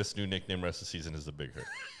 Devontae Smith's new nickname rest of the season is the Big Hurt.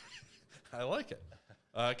 I like it.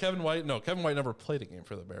 Kevin White never played a game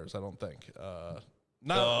for the Bears, I don't think.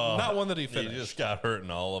 Not one that he He finished. just got hurt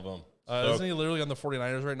in all of them. Isn't he literally on the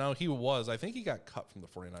 49ers right now? He was. I think he got cut from the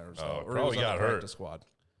 49ers. Though, or he probably was on got the hurt. practice squad.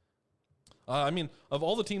 I mean, of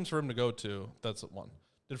all the teams for him to go to, that's one.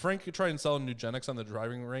 Did Frank try and sell Nugenics on the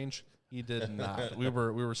driving range? He did not. we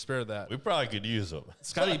were spared that. We probably could use them.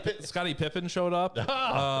 Scottie Pippen showed up.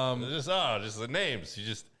 Just the names. You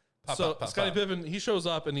just pop, So pop, pop, Scottie pop. Pippen, he shows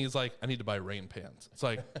up and he's like, I need to buy rain pants. It's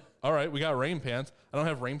like, all right, we got rain pants. I don't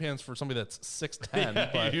have rain pants for somebody that's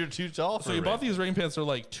 6'10", but You're too tall for so he bought rain. these rain pants.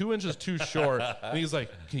 They're 2 inches too short, and he's like,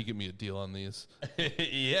 "Can you get me a deal on these?"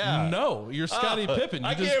 Yeah. No, you're Scottie Pippen. You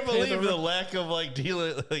I just can't pay believe the lack of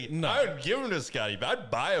dealing. No. I would give him to Scotty. I'd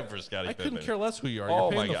buy him for Scotty I Pippen. couldn't care less who you are.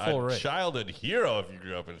 Oh You're my paying the full God, rate. childhood hero if you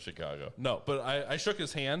grew up in Chicago. No, but I shook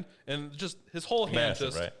his hand, and just his whole hand Massive,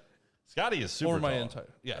 just right? Scotty is super over my tall. entire.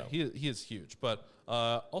 Yeah, he is huge, but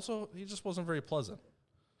also he just wasn't very pleasant.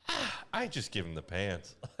 I just give him the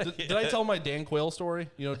pants. Did I tell my Dan Quayle story?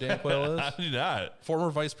 You know who Dan Quayle I is? do not. Former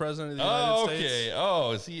vice president of the Oh, United States. okay.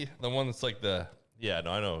 Oh, is he the one that's like the? Yeah,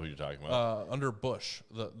 no, I know who you're talking about. Under Bush,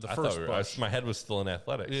 the I first thought Bush. my head was still in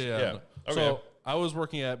athletics. Yeah. Okay. So I was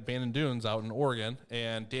working at Bandon Dunes out in Oregon,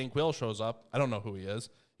 and Dan Quayle shows up. I don't know who he is.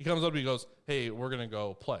 He comes up and he goes, "Hey, we're gonna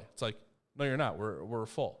go play." It's like, "No, you're not. We're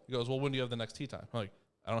full." He goes, "Well, when do you have the next tee time?" I'm like,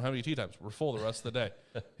 "I don't have any tee times. We're full the rest of the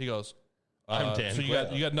day." He goes, I'm Dan "So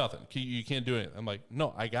Quayle." you got nothing. You can't do anything." I'm like,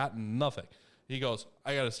 "No, I got nothing." He goes,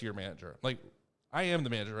 "I got to see your manager." I'm like, I am the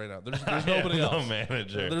manager right now. There's nobody No else.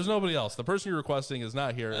 manager. There's nobody else. The person you're requesting is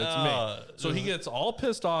not here. It's me. So he gets all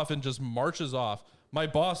pissed off and just marches off. My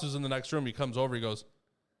boss is in the next room. He comes over. He goes,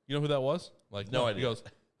 "You know who that was?" I'm like, No no. idea. He goes,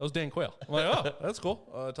 "That was Dan Quayle." I'm like, "Oh, that's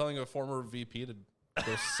cool." Telling a former VP to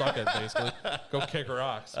go suck it, basically. Go kick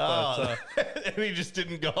rocks. But, and he just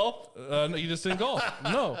didn't golf. no, he just didn't golf.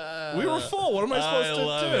 No. We were full. What am I supposed to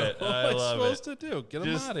love do? it. What I am I love supposed it. to do? Get him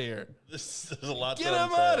Just- out of here. There's a lot. Get to him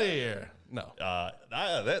unpack. out of here. No.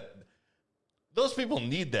 Those people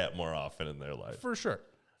need that more often in their life. For sure.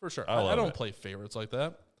 For sure. I I love don't it. play favorites like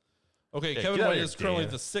that. Okay, Yeah, Kevin get out White of is here, currently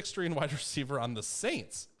Dan. the sixth string wide receiver on the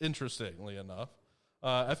Saints, interestingly enough.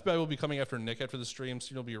 FBI will be coming after Nick after the stream,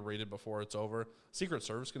 so you'll be rated before it's over. Secret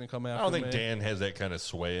Service going to come after I don't think me. Dan has that kind of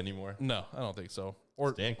sway anymore. No, I don't think so.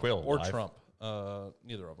 Or Dan Quayle or alive? Trump.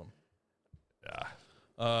 Neither of them. Yeah.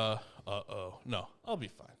 No, I'll be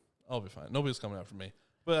fine. Nobody's coming after me.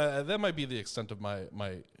 But that might be the extent of my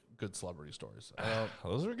good celebrity stories.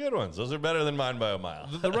 Those are good ones. Those are better than mine by a mile.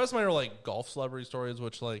 The rest of mine are like golf celebrity stories,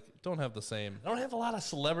 which like don't have the same. I don't have a lot of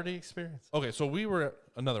celebrity experience. Okay, so we were at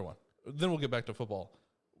another one. Then we'll get back to football.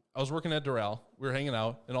 I was working at Doral. We were hanging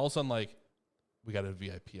out, and all of a sudden, like, we got a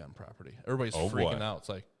VIP on property. Everybody's freaking out. It's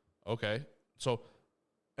like, okay. So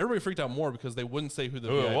everybody freaked out more because they wouldn't say who the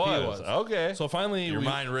VIP was. Okay. So finally, your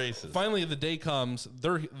mind races. Finally, the day comes.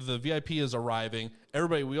 The VIP is arriving.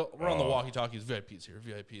 Everybody, we're on the walkie-talkies. VIP's here.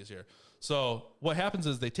 VIP's here. So what happens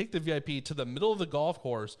is they take the VIP to the middle of the golf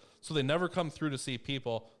course, so they never come through to see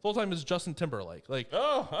people. The whole time is Justin Timberlake. Like,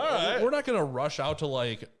 all right. We're not gonna rush out to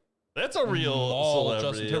like. That's a real celebrity.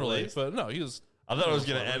 Justin Timberlake, but no, he was. I thought it was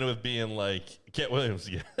going to end with being like Cat Williams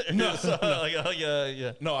again. No, so, like,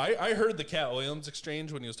 yeah. No, I heard the Cat Williams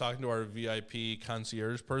exchange when he was talking to our VIP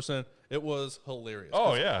concierge person. It was hilarious.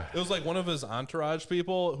 Oh, yeah. It was like one of his entourage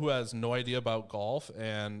people who has no idea about golf,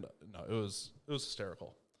 and no, it was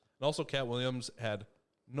hysterical. And also, Cat Williams had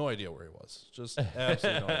no idea where he was. Just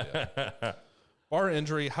absolutely no idea. Bar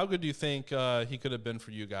injury, how good do you think he could have been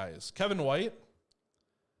for you guys? Kevin White?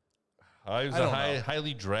 He was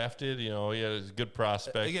highly drafted. You know, he had a good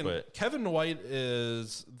prospect. Again, but Kevin White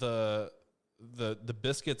is the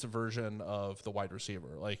biscuits version of the wide receiver.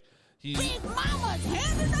 Like Big Mama's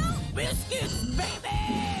handing out biscuits,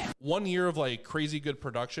 baby. 1 year of like crazy good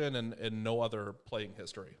production and no other playing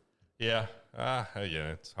history. yeah,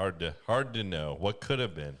 it's hard to know what could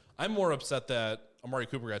have been. I'm more upset that Amari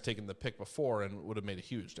Cooper got taken the pick before and would have made a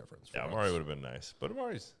huge difference. Yeah, Amari would have been nice, but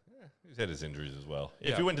he's had his injuries as well. If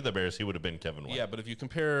Yeah. he went to the Bears, he would have been Kevin White. Yeah, but if you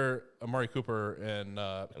compare Amari Cooper and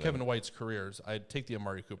Kevin White's careers, I'd take the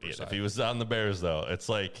Amari Cooper Yeah, side. if he was on the Bears, though, it's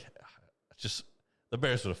like just the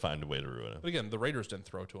Bears would have found a way to ruin him. But again, the Raiders didn't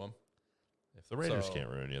throw to him. If the Raiders So- can't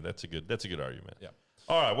ruin you, that's a good argument. Yeah.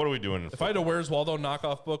 All right, what are we doing? If I had a Where's Waldo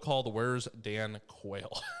knockoff book called Where's Dan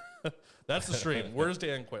Quayle? That's the stream. Where's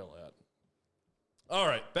Dan Quayle at? All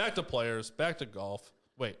right, back to players, back to golf.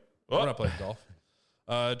 Wait, we're not playing golf.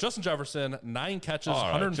 Justin Jefferson, 9 catches, All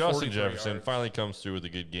right, 143 Justin Jefferson yards. finally comes through with a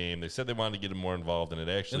good game. They said they wanted to get him more involved, and it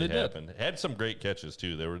actually And they did. happened. Had some great catches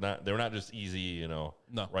too. They were not just easy, No.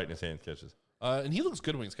 right in his hand catches. And he looks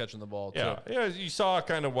good when he's catching the ball, Yeah, too. yeah. You saw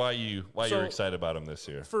kind of why you're excited about him this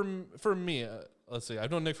year. For me, let's see.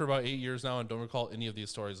 I've known Nick for about 8 years now and don't recall any of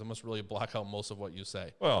these stories. I must really block out most of what you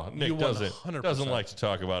say. Well, Nick You doesn't 100%. like to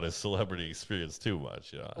talk about his celebrity experience too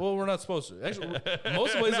much. Well, we're not supposed to. Actually,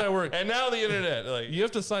 most of the places I work, And now the internet, like, you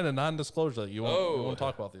have to sign a non-disclosure that you won't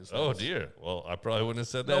talk about these things. oh dear. Well, I probably wouldn't have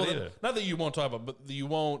said No, that either. not that you won't talk about, but you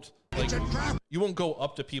won't go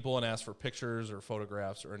up to people and ask for pictures or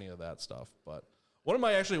photographs or any of that stuff. But one of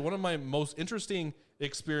my most interesting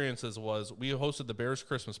experiences was we hosted the Bears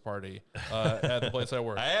Christmas party at the place I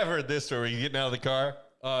work. I have heard this story. You getting out of the car?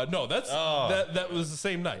 No, that was the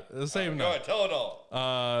same night. The same Go night. ahead, tell it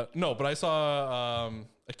all. No, but I saw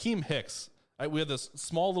Akeem Hicks. We had this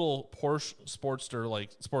small little Porsche Sportster,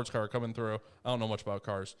 like sports car coming through. I don't know much about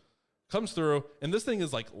cars. Comes through, and this thing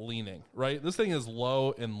is like leaning, right? This thing is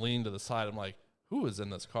low and leaning to the side. I'm like, who is in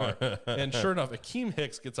this car? And sure enough, Akeem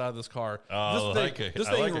Hicks gets out of this car. Oh, this thing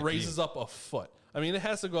Akeem. raises up a foot. I mean, it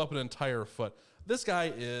has to go up an entire foot. This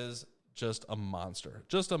guy is just a monster.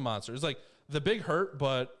 Just a monster. It's like the big hurt,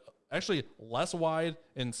 but actually less wide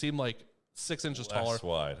and seemed like 6 inches taller.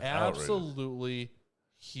 wide. Absolutely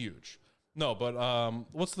huge. No, but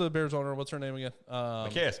what's the Bears owner? What's her name again?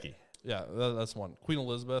 McCaskey. Yeah, that's one. Queen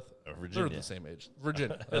Elizabeth. Virginia. They're the same age.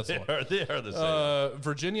 Virginia. That's the one. They are the same.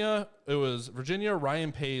 Virginia. It was Virginia,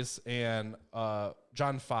 Ryan Pace, and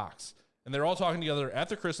John Fox, and they're all talking together at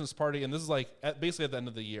the Christmas party. And this is like basically at the end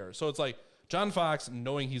of the year. So it's like John Fox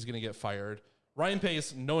knowing he's going to get fired, Ryan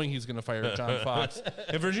Pace knowing he's going to fire John Fox,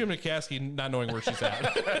 and Virginia McCaskey not knowing where she's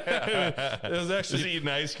at. It was actually Just eating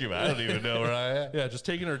ice cream. I don't even know where I am. yeah, just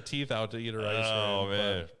taking her teeth out to eat her ice cream. Oh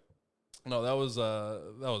man. But no, that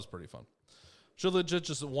was pretty fun. Should legit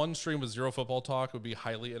just one stream with zero football talk would be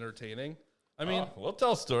highly entertaining. I mean, We'll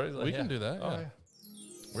tell stories. we can do that. Oh, Yeah. yeah.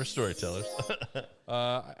 We're storytellers.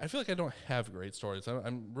 I feel like I don't have great stories.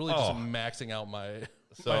 I'm really just maxing out my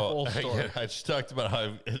whole story. again, I just talked about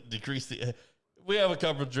how I decreased the. We have a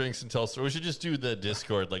couple of drinks and tell stories. We should just do the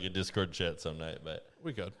Discord, like a Discord chat some night. But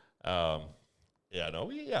We could. I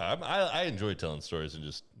enjoy telling stories and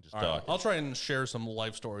just All right, talking. I'll try and share some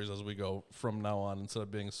life stories as we go from now on instead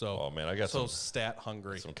of being so. Oh, man, I got so some- stat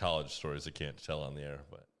hungry. Some college stories I can't tell on the air,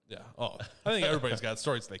 but Yeah. Oh, I think everybody's got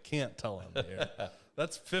stories they can't tell on the air.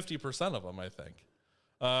 That's 50% of them, I think.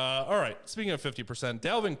 All right. Speaking of 50%,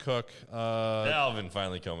 Dalvin Cook. Dalvin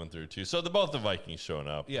finally coming through too. So both the Vikings showing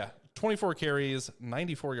up. Yeah. 24 carries,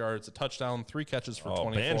 94 yards, a touchdown, 3 catches for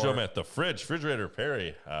 24. Banjo at the refrigerator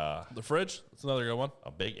Perry. The fridge. That's another good one.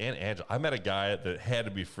 A big and agile. I met a guy that had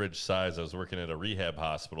to be fridge size. I was working at a rehab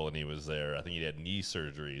hospital and he was there. I think he had knee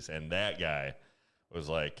surgeries, and that guy was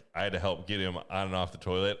like, I had to help get him on and off the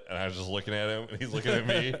toilet, and I was just looking at him, and he's looking at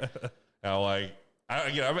me. And I'm like,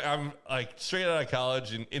 I'm like straight out of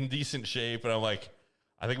college and in decent shape, and I'm like,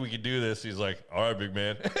 I think we could do this. He's like, all right, big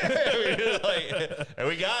man. And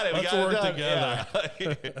we got it. Let's work together.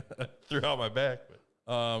 Yeah. Threw out my back.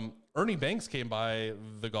 Ernie Banks came by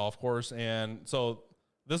the golf course, and so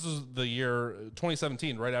this was the year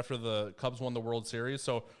 2017, right after the Cubs won the World Series.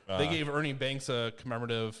 So they gave Ernie Banks a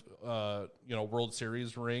commemorative, World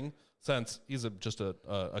Series ring, since he's just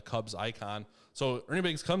a Cubs icon. So Ernie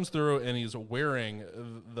Banks comes through and he's wearing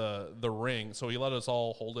the ring. So he let us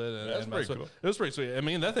all hold it. And, That's pretty cool. It was pretty sweet. I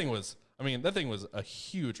mean, that thing was a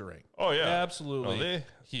huge ring. Oh yeah, absolutely.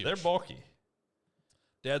 Huge. They're bulky.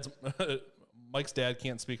 Mike's dad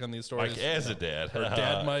can't speak on these stories. Mike as a dad. Or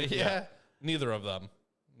Dad Mike. Yeah. Neither of them.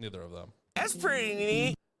 That's pretty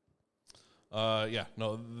neat.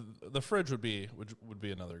 The fridge would be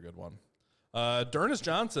another good one. D'Ernest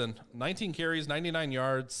Johnson, 19 carries, 99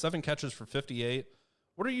 yards, 7 catches for 58.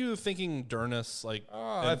 What are you thinking, D'Ernest?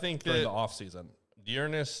 I think during that the offseason.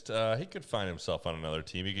 D'Ernest, he could find himself on another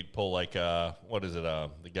team. He could pull the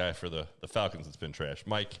guy for the Falcons that's been trashed,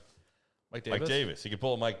 Mike Davis. He could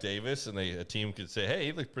pull Mike Davis, and a team could say, hey,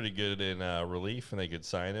 he looked pretty good in relief, and they could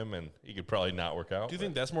sign him, and he could probably not work out. Do you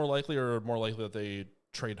think that's more likely, or more likely that they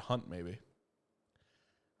trade Hunt maybe?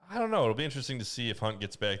 I don't know. It'll be interesting to see if Hunt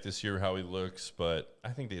gets back this year, how he looks, but I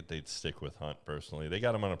think they'd stick with Hunt personally. They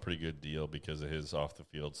got him on a pretty good deal because of his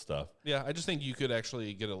off-the-field stuff. Yeah, I just think you could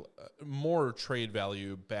actually get a more trade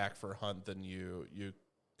value back for Hunt than you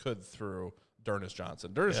could through D'Ernest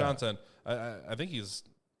Johnson. Johnson, I think he's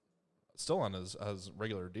still on his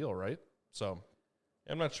regular deal, right? So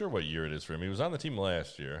I'm not sure what year it is for him. He was on the team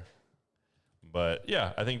last year. But,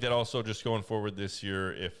 yeah, I think that also just going forward this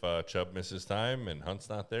year, if Chubb misses time and Hunt's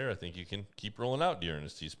not there, I think you can keep rolling out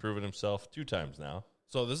D'Ernest. He's proven himself 2 times now.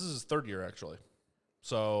 So this is his 3rd year, actually.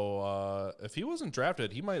 So if he wasn't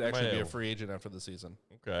drafted, he might actually be a free agent after the season.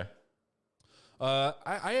 Okay.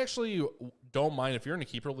 I actually don't mind if you're in a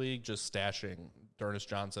keeper league just stashing D'Ernest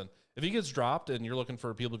Johnson. If he gets dropped and you're looking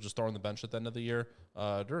for people just throwing the bench at the end of the year,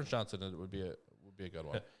 D'Ernest Johnson would be a good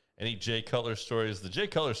one. Any Jay Cutler stories? The Jay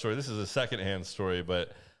Cutler story, this is a secondhand story,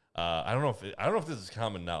 but I don't know if this is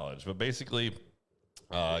common knowledge, but basically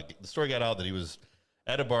the story got out that he was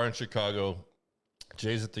at a bar in Chicago.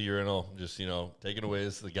 Jay's at the urinal, just, taking away.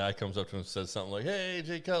 The guy comes up to him and says something like, hey,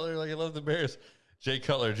 Jay Cutler, I love the Bears. Jay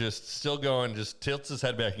Cutler just still going, just tilts his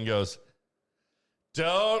head back and goes,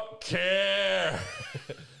 don't care.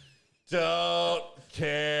 Don't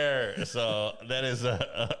care. So that is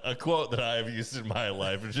a quote that I have used in my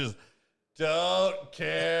life. It's just, don't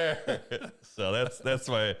care. So that's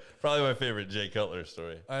probably my favorite Jay Cutler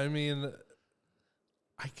story. I mean,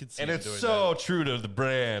 I could see, and it's so true to the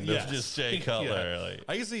brand of just Jay Cutler. Yeah.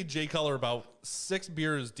 I can see Jay Cutler about 6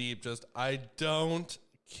 beers deep. Just, I don't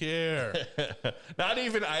care. Not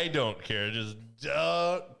even I don't care. Just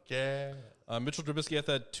don't care. Mitchell Trubisky at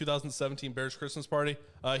that 2017 Bears Christmas party.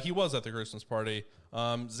 He was at the Christmas party.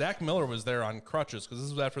 Zach Miller was there on crutches because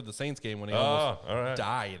this was after the Saints game when he almost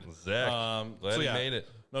died. Zach, glad he made it.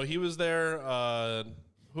 No, he was there.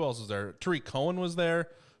 Who else was there? Tariq Cohen was there.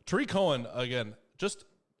 Tariq Cohen, again, just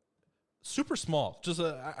super small. Just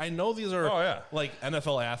I know these are like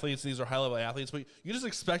NFL athletes. These are high-level athletes, but you just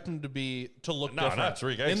expect them to look different. No, not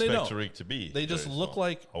Tariq. I expect Tariq to be. They just look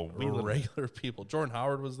like regular people. Jordan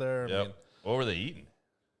Howard was there. Yep. I mean, what were they eating?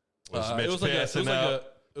 Was Mitch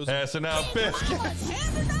passing out biscuits,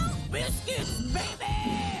 baby.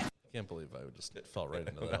 I can't believe I just fell right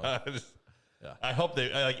into that one. Yeah. I hope they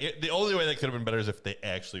the only way that could have been better is if they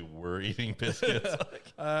actually were eating biscuits.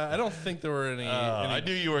 I don't think there were any. I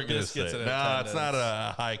knew you weren't going to say. No, it's not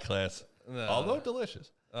a high class, although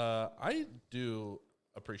delicious. I do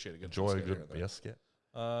appreciate a good enjoy a good biscuit.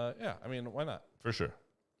 Yeah, I mean, why not? For sure.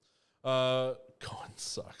 Cohen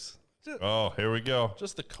sucks. Here we go.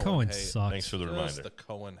 Just the Cohen hate. Sucks. Thanks for the reminder. Just the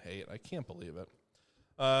Cohen hate. I can't believe it.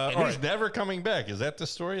 And he's never coming back. Is that the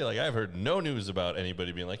story? Like, I've heard no news about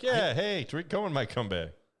anybody being like, hey, Tariq Cohen might come back.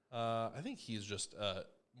 I think he's just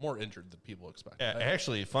more injured than people expect. Yeah,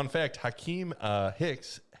 actually, fun fact, Hakeem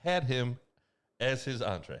Hicks had him as his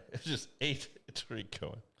entree. It just ate Tariq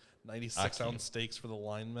Cohen. 96-ounce steaks for the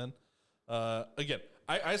linemen. Again,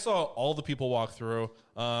 I saw all the people walk through.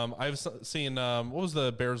 I've seen what was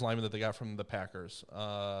the Bears lineman that they got from the Packers?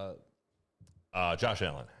 Josh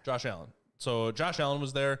Allen. Josh Allen. So Josh Allen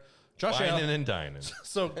was there. Josh Dining Allen. and dining.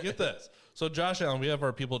 So get this. So Josh Allen, we have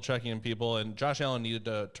our people checking in people, and Josh Allen needed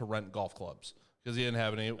to rent golf clubs because he didn't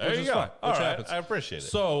have any. There which you is go. fine, All which right. happens. I appreciate it.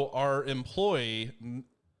 So our employee,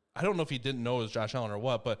 I don't know if he didn't know it was Josh Allen or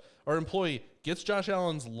what, but our employee gets Josh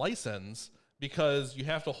Allen's license because you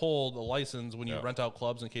have to hold a license when you rent out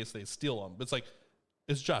clubs in case they steal them. It's like,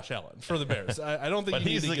 it's Josh Allen for the Bears. I don't think But you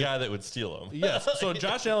he's need to the guy that would steal them. Yes. So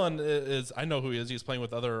Josh Allen is, I know who he is. He's playing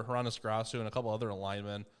with other Haranis Grasu and a couple other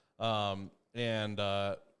linemen.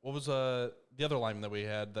 What was the other lineman that we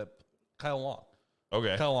had? That Kyle Long.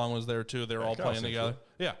 Okay. Kyle Long was there too. They were all Kyle's playing together.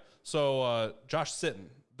 Yeah. So Josh Sitton,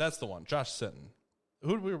 that's the one. Josh Sitton.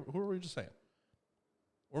 Who were we just saying?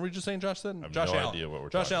 Were we just saying Josh Sitton? I have Josh no Allen. idea what we're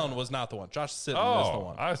Josh talking Allen about. was not the one. Josh Sitton is the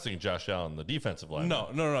one. I was thinking Josh Allen, the defensive line. No.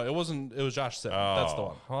 It wasn't. It was Josh Sitton. That's the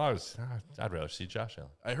one. Well, I'd rather see Josh Allen.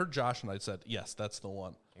 I heard Josh and I said, yes, that's the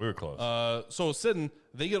one. We were close. So Sitton,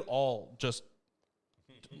 they get all just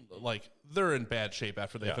like they're in bad shape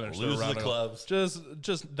after they finish their lose the round. clubs. Just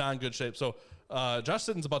not in good shape. So Josh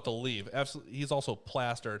Sitton's about to leave. Absolutely, he's also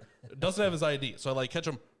plastered. Doesn't have his ID. So I like catch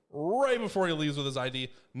him right before he leaves with his ID.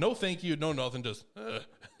 No thank you, no nothing. Just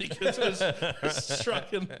he gets his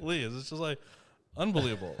truck and leaves. It's just like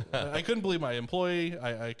unbelievable. I couldn't believe my employee.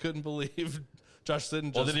 I couldn't believe Josh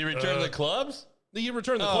Sitton. Well, did he return the clubs? He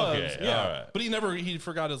returned the clubs. Okay, Yeah, all right. but he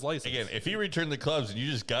forgot his license. Again, if he returned the clubs and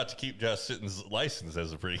you just got to keep Josh Sitton's license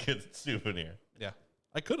as a pretty good souvenir. Yeah,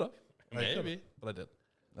 I could have. Maybe. But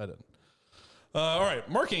I didn't. All right,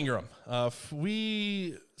 Mark Ingram.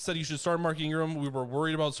 We said you should start Mark Ingram. We were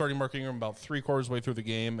worried about starting Mark Ingram about 3/4 way through the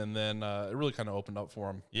game, and then it really kind of opened up for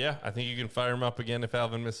him. Yeah, I think you can fire him up again if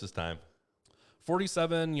Alvin misses time.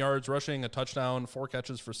 47 yards rushing, a touchdown, 4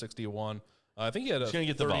 catches for 61. I think he had a He's gonna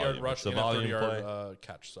get the 30-yard volume. rush It's a and a volume 30-yard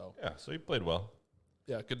catch. So Yeah, so he played well.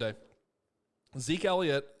 yeah, good day. Zeke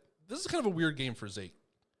Elliott. This is kind of a weird game for Zeke.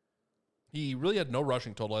 He really had no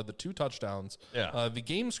rushing total. Had the 2 touchdowns. Yeah. The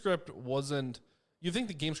game script wasn't. You think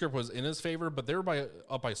the game script was in his favor, but they were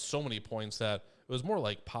up by so many points that it was more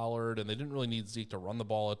like Pollard, and they didn't really need Zeke to run the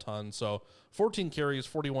ball a ton. So 14 carries,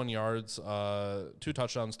 41 yards, 2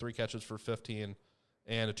 touchdowns, 3 catches for 15,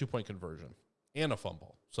 and a 2-point conversion and a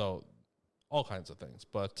fumble. So all kinds of things.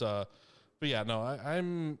 But yeah, no,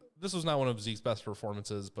 I'm. This was not one of Zeke's best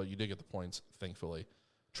performances, but you did get the points, thankfully.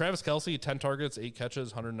 Travis Kelce, 10 targets, 8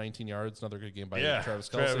 catches, 119 yards. Another good game by Travis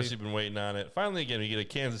Kelce. Travis, you've been waiting on it. Finally, again, we get a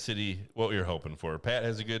Kansas City, what you're hoping for. Pat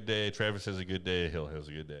has a good day. Travis has a good day. Hill has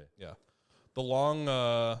a good day. Yeah. The long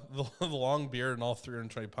the long beard and all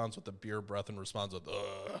 320 pounds with the beer breath and responds with,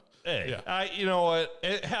 ugh. Hey, Yeah. you know what?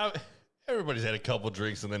 Everybody's had a couple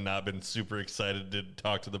drinks and then not been super excited to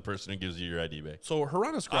talk to the person who gives you your ID back. So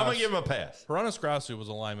Haranis Grasu. I'm going to give him a pass. Haranis Grasu was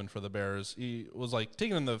a lineman for the Bears. He was like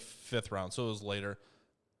taken in the 5th round, so it was later.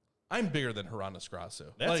 I'm bigger than Haranis Grasu.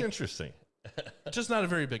 That's like, interesting. just not a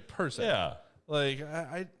very big person. Yeah. Like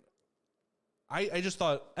I just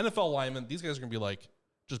thought NFL linemen, these guys are gonna be like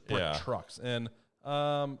just brick trucks, and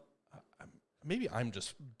maybe I'm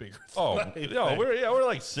just bigger. Than We're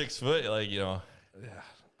like 6 foot, like, you know. Yeah,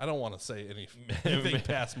 I don't want to say anything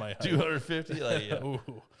past my height. 250, like, yeah.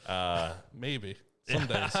 Ooh. Maybe some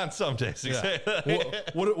days. On some days, Yeah. exactly.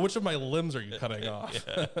 Which of my limbs are you cutting off?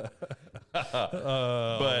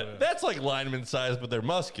 But that's like lineman size, but they're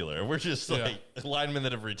muscular. We're just like linemen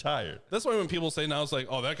that have retired. That's why when people say now, it's like,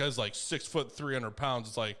 oh, that guy's like 6 foot, 300 pounds.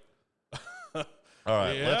 It's like, All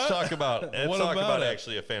right, Yeah? let's talk about What about it?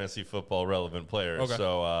 actually a fantasy football relevant player. Okay.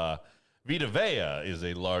 So Vita Vea is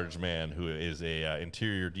a large man who is a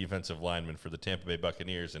interior defensive lineman for the Tampa Bay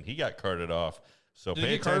Buccaneers, and he got carted off. So Did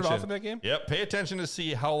pay he get attention. carted off in that game? Yep, pay attention to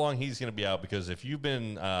see how long he's going to be out, because if you've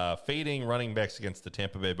been fading running backs against the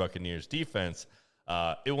Tampa Bay Buccaneers defense,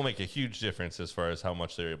 it will make a huge difference as far as how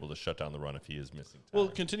much they're able to shut down the run if he is missing time. well,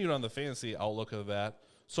 continued on the fantasy outlook of that.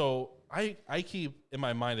 So I keep in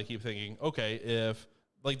my mind, I keep thinking, okay, if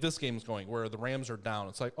like this game's going where the Rams are down,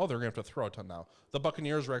 it's like, oh, they're going to have to throw a ton now. The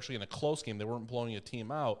Buccaneers were actually in a close game. They weren't blowing a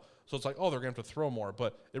team out. So it's like, oh, they're going to have to throw more.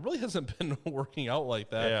 But it really hasn't been working out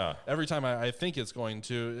like that. Yeah. Every time I think it's going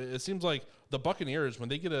to, it seems like the Buccaneers, when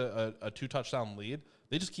they get a 2-touchdown lead,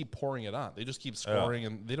 they just keep pouring it on. They just keep scoring,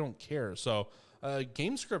 and they don't care. So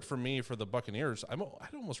game script for me for the Buccaneers, I'd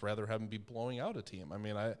almost rather have them be blowing out a team. I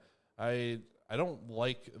mean, I don't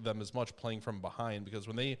like them as much playing from behind, because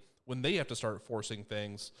when they have to start forcing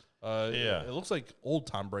things, it looks like old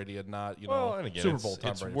Tom Brady had not, and again, Super Bowl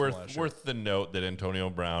Tom it's Brady. from last year. worth the note that Antonio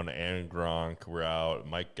Brown and Gronk were out.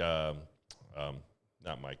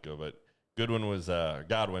 Not Micah, but Godwin was.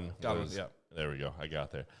 Godwin, was, yeah. There we go. I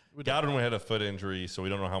got there. Godwin had a foot injury, so we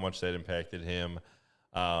don't know how much that impacted him.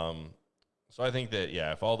 So I think that,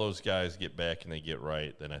 yeah, if all those guys get back and they get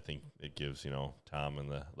right, then I think it gives, Tom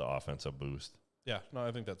and the offense a boost. Yeah, no,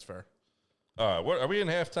 I think that's fair. All right, what are we in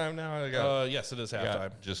halftime now? Yes, it is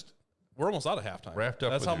halftime. Just We're almost out of halftime. Wrapped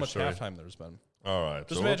up That's with how your much story. halftime there's been. all right.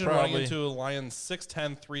 Just so imagine we're running probably, into a Lions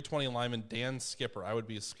 6'10", 320 lineman, Dan Skipper. I would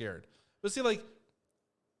be scared. But see, like,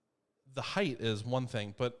 the height is one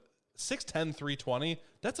thing, but 6'10", 320,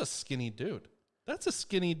 that's a skinny dude. That's a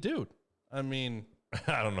skinny dude. I mean,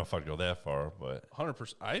 I don't know if I'd go that far, but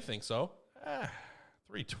 100%. I think so.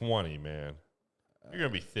 320, man. You're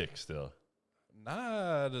going to be thick still.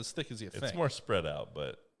 Not as thick as you think. It's more spread out,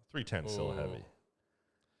 but 310 is still heavy.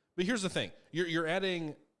 But here's the thing. You're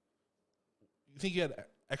adding, you think you had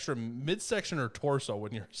extra midsection or torso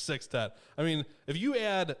when you're 6'10"? I mean, if you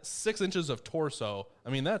add 6 inches of torso, I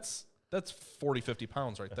mean, that's 40, 50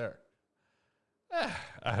 pounds right there.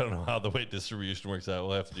 I don't know how the weight distribution works out.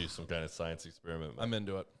 We'll have to do some kind of science experiment. I'm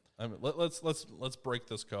into it. Let's break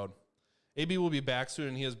this code. AB will be back soon,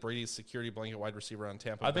 and he has Brady's security blanket wide receiver on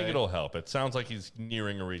Tampa Bay. I think it'll help. It sounds like he's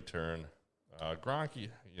nearing a return. Gronk,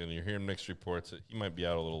 you're hearing mixed reports that he might be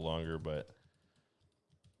out a little longer, but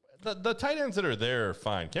the tight ends that are there are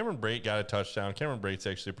fine. Cameron Brate got a touchdown. Cameron Brate's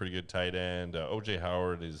actually a pretty good tight end. O.J.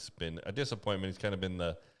 Howard has been a disappointment. He's kind of been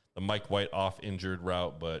the Mike White off injured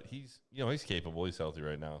route, but he's capable. He's healthy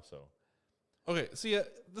right now. So, okay, see,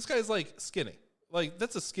 this guy's like skinny. Like,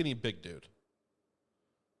 that's a skinny big dude.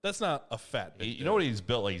 That's not a fat big dude. You know what he's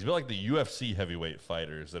built like? He's built like the UFC heavyweight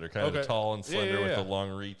fighters that are kind of tall and slender with the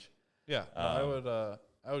long reach. Yeah, I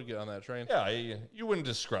would get on that train. Yeah, you wouldn't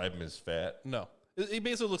describe him as fat. No, he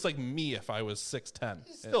basically looks like me if I was 6'10".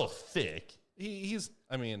 He's still thick. He's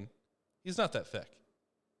not that thick.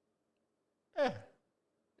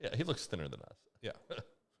 Yeah, he looks thinner than us. Yeah.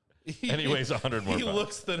 And he weighs 100 more He pounds.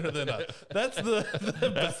 looks thinner than us. That's the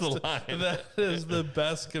That's the line. That is the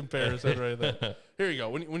best comparison right there. Here you go.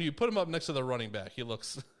 When you put him up next to the running back, he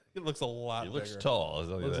looks a lot bigger. He looks tall.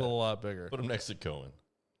 Looks a lot bigger. Put him next to Cohen.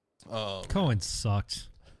 Cohen sucked.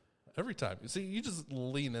 Every time. See, you just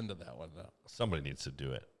lean into that one now. Somebody needs to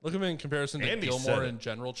do it. Look at him in comparison to Andy said Gilmore it. in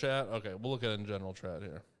general chat. Okay, we'll look at it in general chat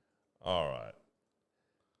here. All right.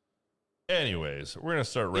 Anyways, we're going to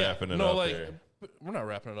start wrapping it up here. We're not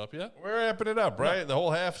wrapping it up yet. We're wrapping it up, right? The whole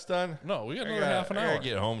half's done? No, we got another half an I hour. gotta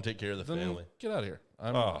get home, take care of the Then family. get out of here.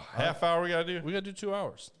 Half hour we got to do? We got to do 2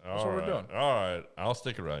 hours. That's All what right. we're doing. All right. I'll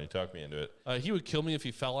stick around. You talk me into it. He would kill me if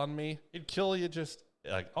he fell on me. He'd kill you just,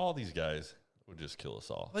 like, all these guys would just kill us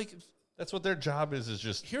all. Like, That's what their job is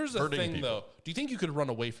just here's the hurting thing, people. though. Do you think you could run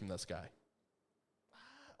away from this guy?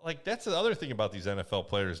 Like, that's the other thing about these NFL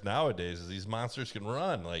players nowadays is these monsters can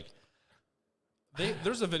run. Like,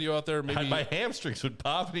 There's a video out there. Maybe my hamstrings would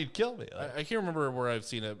pop and he'd kill me. Like, I can't remember where I've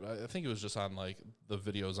seen it. I think it was just on like the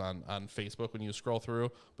videos on Facebook when you scroll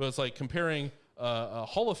through. But it's like comparing a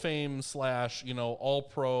Hall of Fame / All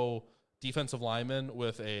Pro defensive lineman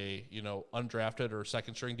with a undrafted or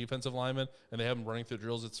second string defensive lineman, and they have them running through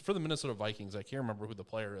drills. It's for the Minnesota Vikings. I can't remember who the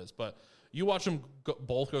player is, but you watch them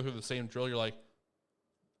both go through the same drill. You're like,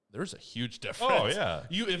 there's a huge difference. Oh, yeah.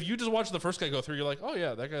 If you just watch the first guy go through, you're like, oh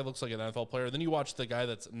yeah, that guy looks like an NFL player. Then you watch the guy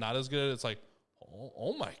that's not as good. It's like,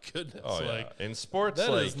 oh my goodness. oh, Like, yeah. In sports,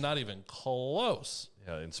 that like, is not even close.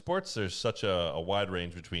 yeah, in sports, there's such a wide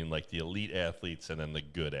range between, like, the elite athletes and then the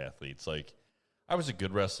good athletes. Like, I was a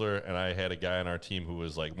good wrestler, and I had a guy on our team who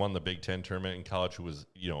was, like, won the Big Ten tournament in college who was,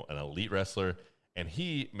 an elite wrestler, and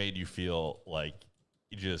he made you feel like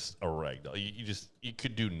you just a ragdoll. You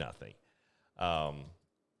could do nothing.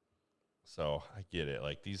 So I get it.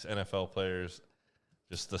 Like, these NFL players,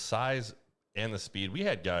 just the size and the speed. We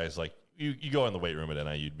had guys like you go in the weight room at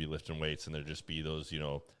NIU, you'd be lifting weights, and there'd just be those,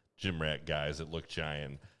 gym rat guys that look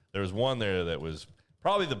giant. There was one there that was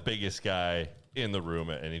probably the biggest guy in the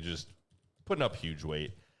room, and he just putting up huge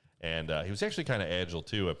weight. And he was actually kind of agile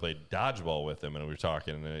too. I played dodgeball with him, and we were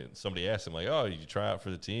talking, and somebody asked him, like, "Oh, did you try out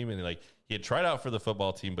for the team?" And he had tried out for the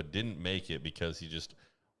football team, but didn't make it because he just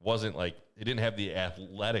wasn't he didn't have the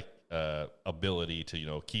athletic ability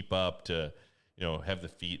to keep up, to have the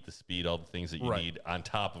feet, the speed, all the things that you need on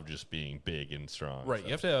top of just being big and strong. Right.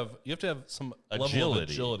 So. You have to have some Agility, level of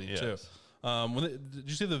agility yes. too. Did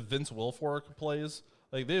you see the Vince Wilfork plays?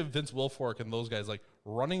 Like, they have Vince Wilfork and those guys like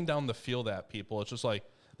running down the field at people. It's just like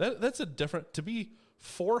that's a different, to be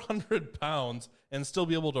 400 pounds and still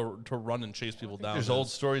be able to run and chase people down. There's old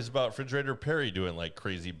stories about Refrigerator Perry doing like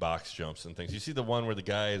crazy box jumps and things. You see the one where the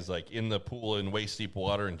guy is like in the pool in waist deep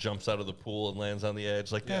water and jumps out of the pool and lands on the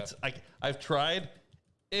edge. Like, that's I've tried.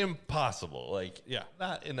 Impossible. Like, Yeah.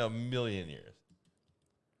 not in a million years.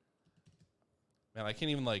 Man, I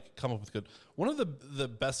can't even like come up with good. One of the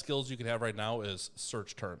best skills you can have right now is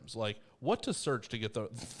search terms. Like what to search to get the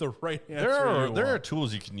right answer. There are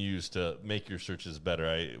tools you can use to make your searches better.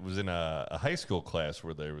 I was in a high school class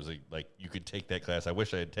where there was like you could take that class. I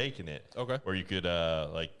wish I had taken it. Okay. Where you could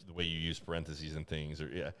like the way you use parentheses and things,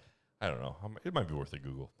 or I don't know. It might be worth a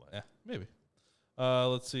Google. But. Yeah, maybe.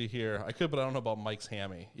 Let's see here. I could, but I don't know about Mike's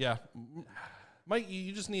hammy. Yeah, Mike,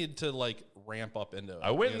 you just need to like ramp up into it.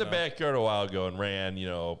 I went in the backyard a while ago and ran,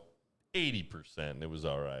 80%. It was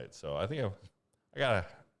all right. So I think I gotta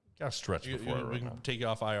stretch before we can take you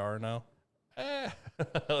off IR now.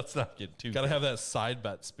 Let's not get too. Gotta have that side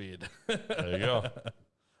bet speed. There you go.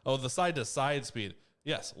 Oh, the side to side speed.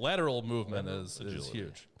 Yes, lateral movement is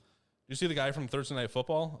huge. Do you see the guy from Thursday Night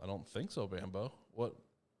Football? I don't think so, Bambo.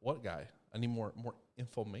 What guy? I need more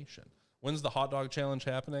information. When's the hot dog challenge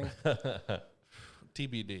happening?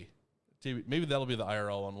 TBD. Maybe that'll be the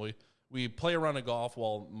IRL one. We play around a golf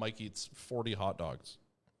while Mike eats 40 hot dogs.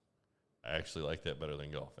 I actually like that better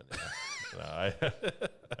than golfing.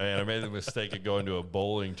 I made the mistake of going to a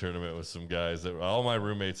bowling tournament with some guys. All my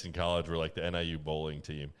roommates in college were like the NIU bowling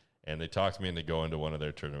team, and they talked me into going to one of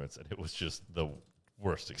their tournaments, and it was just the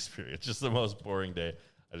worst experience, just the most boring day.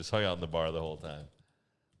 I just hung out in the bar the whole time.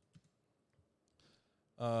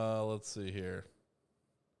 Let's see here.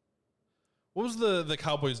 What was the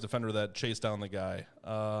Cowboys defender that chased down the guy?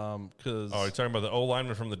 You're talking about the O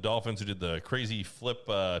lineman from the Dolphins who did the crazy flip,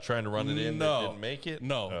 trying to run it in, that didn't make it.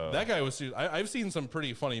 No, that guy was. I've seen some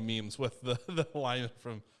pretty funny memes with the lineman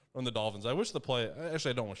from the Dolphins. I wish the play.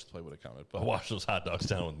 Actually, I don't wish the play would have counted. But wash those hot dogs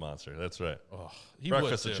down with Monster. That's right. Oh,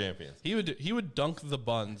 Breakfast of champions. He would dunk the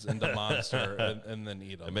buns into Monster and then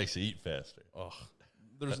eat them. It makes you eat faster. Oh,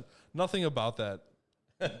 there's nothing about that.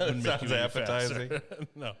 It sounds appetizing.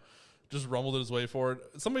 No. Just rumbled his way forward.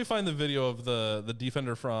 Somebody find the video of the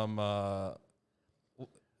defender from. All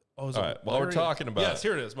right. While we're talking about, yes,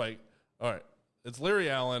 here it is, Mike. All right, it's Larry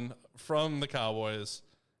Allen from the Cowboys.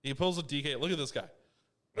 He pulls a DK. Look at this guy.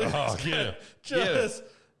 Oh, get him.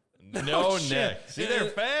 No neck. See, they're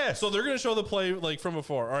fast. So they're going to show the play like from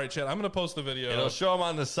before. All right, Chad, I'm going to post the video. It'll show him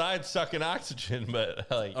on the side sucking oxygen,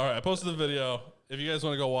 but like. All right, I posted the video. If you guys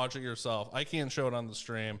want to go watch it yourself, I can't show it on the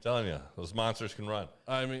stream. I'm telling you, those monsters can run.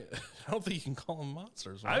 I mean, I don't think you can call them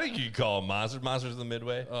monsters. I think you can call them monsters. Monsters in the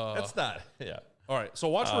midway. That's not. Yeah. All right, so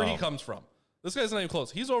watch where he comes from. This guy's not even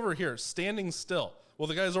close. He's over here, standing still. Well,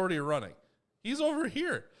 the guy's already running. He's over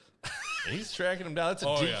here. He's tracking him down. That's a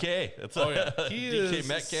DK. Yeah. That's He DK is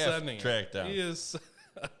Metcalf track down. He is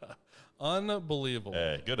unbelievable.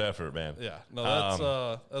 Hey, good effort, man. Yeah. No,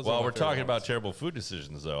 that's well, we're talking about terrible food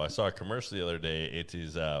decisions, though. I saw a commercial the other day. It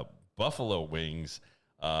is buffalo wings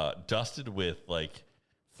dusted with like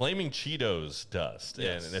flaming Cheetos dust,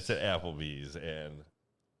 and it's at Applebee's, and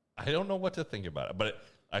I don't know what to think about it, but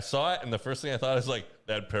I saw it, and the first thing I thought is like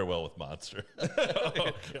that'd pair well with Monster.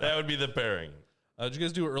 That would be the pairing. Did you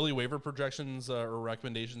guys do early waiver projections or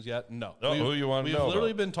recommendations yet? No. Who you want to know? We've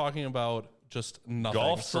literally been talking about just nothing.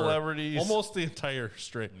 Golf celebrities. Almost the entire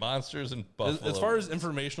stream. Monsters and buffalo. As far as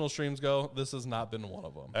informational streams go, this has not been one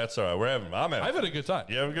of them. That's all right. I've had a good time.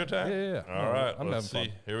 You have a good time? Yeah. All right. I'm let's having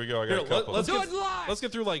see. fun. Here we go. I got a couple. Let's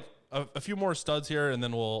get through like a few more studs here, and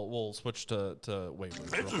then we'll switch to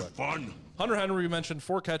waivers. This is fun. Hunter Henry, we mentioned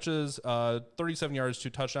 4 catches, 37 yards, 2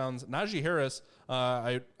 touchdowns. Najee Harris,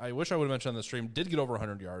 I wish I would have mentioned on the stream, did get over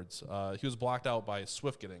 100 yards. He was blocked out by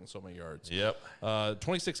Swift getting so many yards. Yep.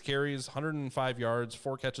 26 carries, 105 yards,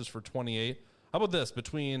 4 catches for 28. How about this?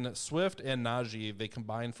 Between Swift and Najee, they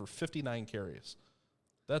combined for 59 carries.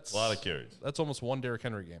 That's a lot of carries. That's almost one Derrick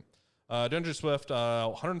Henry game. DeAndre Swift,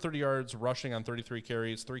 130 yards rushing on 33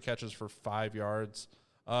 carries, 3 catches for 5 yards.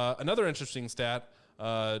 Another interesting stat,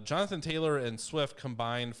 Jonathan Taylor and Swift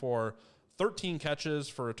combined for 13 catches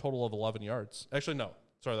for a total of 11 yards. Actually, no.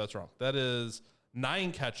 Sorry, that's wrong. That is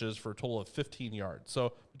 9 catches for a total of 15 yards.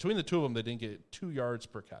 So between the two of them, they didn't get 2 yards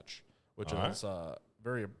per catch, which is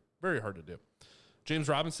very, very hard to do. James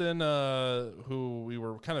Robinson, who we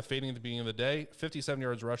were kind of fading at the beginning of the day, 57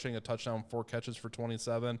 yards rushing, a touchdown, 4 catches for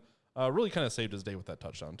 27. Really kind of saved his day with that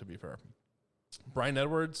touchdown, to be fair. Brian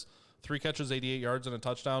Edwards, 3 catches, 88 yards, and a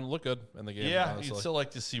touchdown. Looked good in the game. Yeah, honestly. you'd still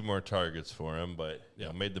like to see more targets for him, but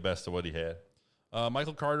made the best of what he had.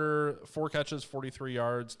 Michael Carter, 4 catches, 43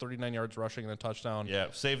 yards, 39 yards rushing, and a touchdown. Yeah,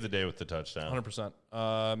 saved the day with the touchdown.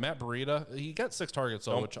 100%. Matt Breida, he got 6 targets,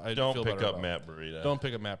 though, which I don't feel pick better up about. Matt Breida. Don't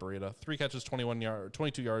pick up Matt Breida. 3 catches,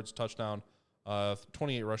 22 yards, touchdown.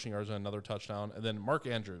 28 rushing yards and another touchdown. And then Mark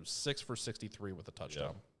Andrews, 6 for 63 with a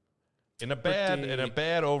touchdown. in a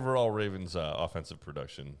bad overall Ravens offensive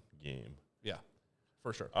production game. Yeah,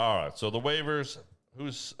 for sure. All right, so the waivers,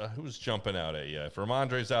 who's jumping out at you? If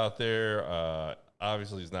Ramondre's out there,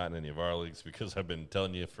 obviously he's not in any of our leagues because I've been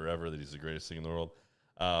telling you forever that he's the greatest thing in the world.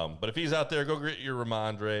 But if he's out there, go get your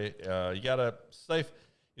Ramondre. You gotta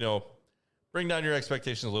bring down your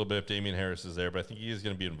expectations a little bit if Damian Harris is there, but I think he is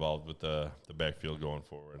going to be involved with the backfield going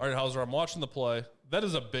forward. All right, Hauser, I'm watching the play. That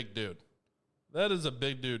is a big dude. That is a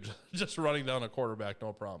big dude just running down a quarterback,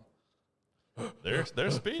 no problem.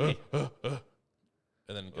 They're speedy. And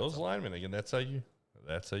then those linemen again. That's how you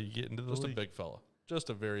get into the just league. A big fella. Just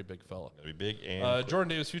a very big fella. Gotta be big and Jordan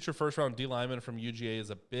Davis, future first round D lineman from UGA, is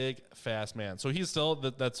a big, fast man. So he's still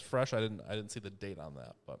that's fresh. I didn't see the date on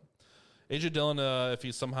that, but. AJ Dillon, if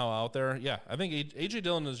he's somehow out there, yeah, I think AJ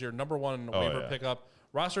Dillon is your number one waiver pickup,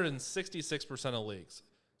 rostered in 66% of leagues.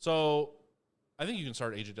 So I think you can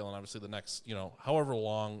start AJ Dillon, obviously, the next, however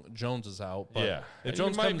long Jones is out. But if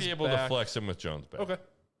Jones might be able to flex him with Jones back. Okay,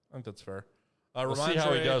 I think that's fair. We'll see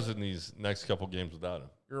how he does in these next couple games without him.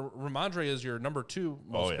 Ramondre is your number 2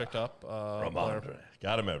 most picked up. Ramondre.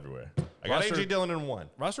 Got him everywhere. I got AJ Dillon in 1.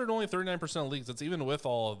 Rostered only 39% of leagues. That's even with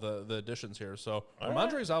all of the additions here. So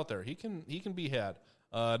Ramondre's out there. He can be had.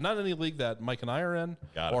 Not any league that Mike and I are in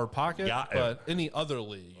or Pocket, but any other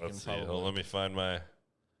league. Let's see. Let me find my.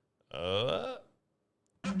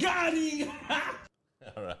 Got him!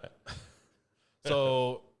 All right.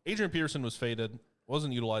 So Adrian Peterson was faded.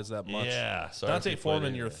 Wasn't utilized that much. Yeah. Dante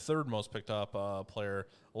Foreman, your third most picked up player.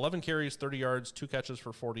 11 carries, 30 yards, 2 catches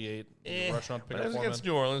for 48. Restaurant pick up against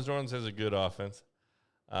New Orleans. New Orleans has a good offense.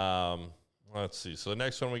 Let's see. So the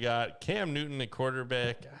next one we got Cam Newton at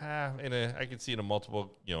quarterback. I could see in a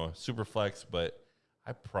multiple, super flex, but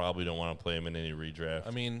I probably don't want to play him in any redraft.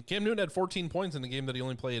 I mean, Cam Newton had 14 points in the game that he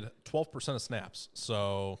only played 12% of snaps.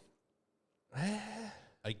 So I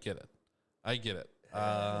get it.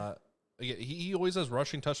 He always has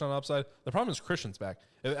rushing touchdown upside. The problem is Christian's back.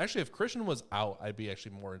 If Christian was out, I'd be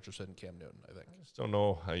actually more interested in Cam Newton, I think. I just don't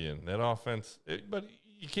know. Again, that offense, but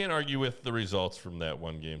you can't argue with the results from that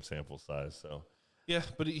one game sample size. So yeah,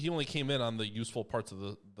 but he only came in on the useful parts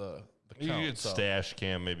of the you count. could stash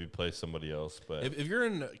Cam, maybe play somebody else. But if you're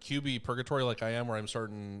in QB purgatory like I am, where I'm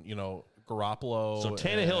starting, Garoppolo, so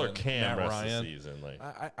Tannehill or Cam Matt rest Ryan, of the season,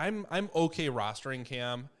 I'm okay rostering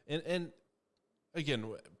Cam, and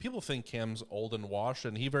again, people think Cam's old and washed,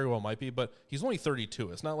 and he very well might be, but he's only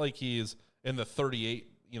 32. It's not like he's in the 38,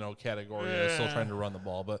 category and still trying to run the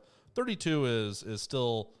ball. But 32 is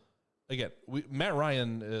still, again, Matt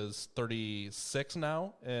Ryan is 36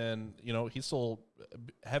 now, and he's still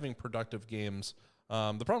having productive games.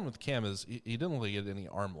 The problem with Cam is he didn't really get any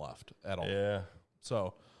arm left at all. Yeah.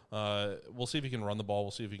 So we'll see if he can run the ball.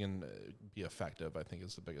 We'll see if he can be effective, I think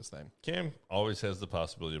is the biggest thing. Cam always has the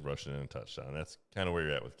possibility of rushing in a touchdown. That's kind of where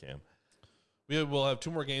you're at with Cam. We'll have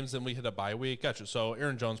 2 more games, then we hit a bye week. Gotcha. So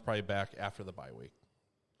Aaron Jones probably back after the bye week.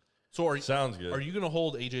 So sounds good. Are you going to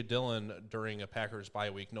hold A.J. Dillon during a Packers bye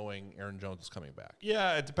week knowing Aaron Jones is coming back?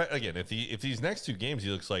 Yeah, it depends. Again, if these next 2 games he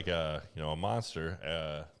looks like a monster,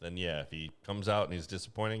 then yeah. If he comes out and he's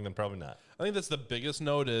disappointing, then probably not. I think that's the biggest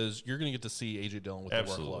note is you're going to get to see A.J. Dillon with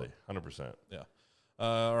absolutely the workload. 100%. Yeah.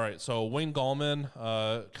 All right. So Wayne Gallman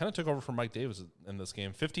kind of took over from Mike Davis in this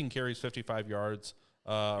game. 15 carries, 55 yards.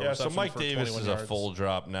 So Mike Davis is a full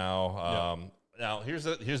drop now. Now here's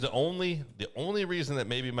the only reason that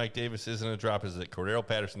maybe Mike Davis isn't a drop is that Cordero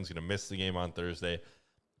Patterson's going to miss the game on Thursday.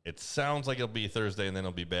 It sounds like it'll be Thursday and then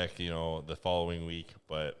he'll be back, the following week.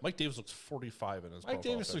 But Mike Davis looks 45 in his. Mike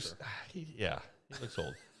Davis looks, he looks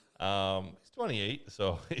old. He's 28,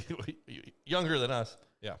 so younger than us.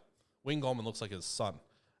 Yeah, Wayne Gallman looks like his son.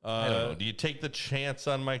 I don't know. Do you take the chance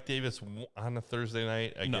on Mike Davis on a Thursday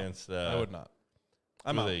night against? No, I would not.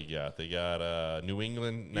 They got New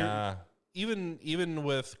England. Nah. Even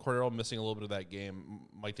with Cordero missing a little bit of that game,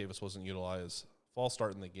 Mike Davis wasn't utilized. False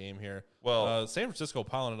start in the game here. Well, San Francisco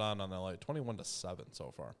piling it on LA, 21-7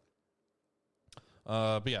 so far.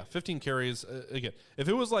 But yeah, 15 carries. Again, if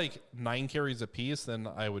it was like 9 carries apiece, then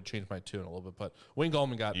I would change my tune a little bit. But Wayne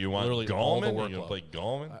Gallman got literally all the workload. You want to play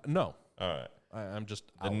Gallman? No. All right. I'm just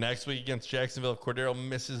the out. Next week against Jacksonville, if Cordero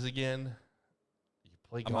misses again, you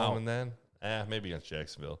play Gallman then? Maybe against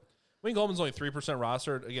Jacksonville. Wayne Gallman's only 3%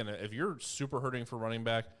 rostered. Again, if you're super hurting for running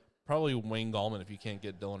back, probably Wayne Gallman if you can't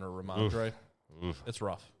get Dillon or Ramondre. Oof. It's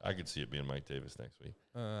rough. I could see it being Mike Davis next week.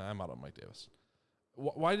 I'm out on Mike Davis.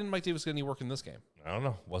 Why didn't Mike Davis get any work in this game? I don't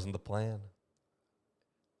know. Wasn't the plan.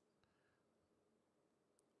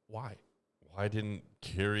 Why? Why didn't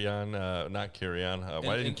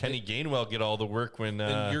why didn't Kenny Gainwell get all the work when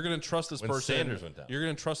you're going to trust this person? Sanders went down. You're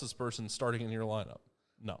going to trust this person starting in your lineup?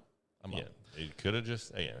 No. I'm Yeah, up. it could have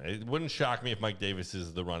just. Again, it wouldn't shock me if Mike Davis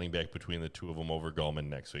is the running back between the two of them over Gallman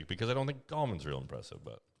next week because I don't think Gallman's real impressive.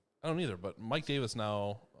 But I don't either, but Mike Davis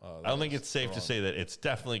now. I don't think it's safe to say that it's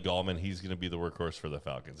definitely Gallman. He's going to be the workhorse for the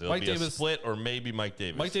Falcons. It'll Mike be Davis, a split or maybe Mike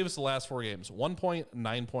Davis. Mike Davis, the last 4 games: 1 point,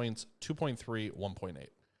 9 points, 2.3, 1.8.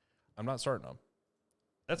 I'm not starting him.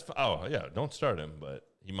 That's oh yeah, don't start him, but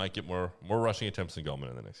he might get more rushing attempts than Gallman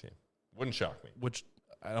in the next game. Wouldn't shock me. Which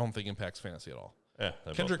I don't think impacts fantasy at all. Yeah,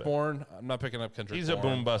 Kendrick Bourne, I'm not picking up Kendrick. He's Bourne. a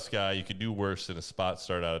boom bust guy. You could do worse in a spot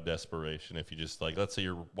start out of desperation if you just like. Let's say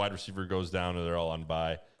your wide receiver goes down and they're all on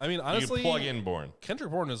bye. I mean, honestly, you can plug in Bourne.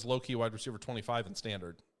 Kendrick Bourne is low key wide receiver 25 in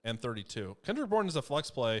standard and 32. Kendrick Bourne is a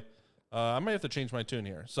flex play. I might have to change my tune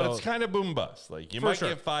here. So it's kind of boom bust. Like you might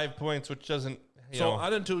get 5 points, which doesn't. So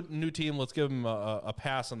on into a new team. Let's give him a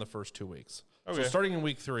pass on the first 2 weeks. Okay. So starting in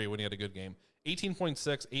week 3 when he had a good game, 18.6,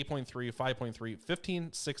 8.3, 5.3,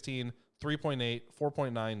 15, 16, 3.8,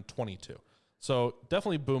 4.9, 22. So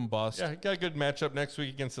definitely boom bust. Yeah, got a good matchup next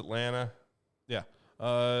week against Atlanta. Yeah.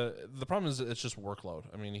 The problem is it's just workload.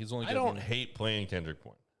 I mean, he's only. I don't hate playing Kendrick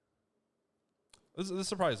Bourne. This is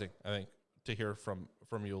surprising, I think, to hear from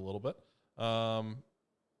you a little bit.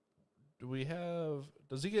 Do we have?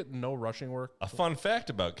 Does he get no rushing work? A fun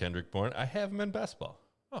fact about Kendrick Bourne: I have him in best ball.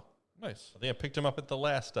 Oh, nice. I think I picked him up at the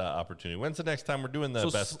last opportunity. When's the next time we're doing the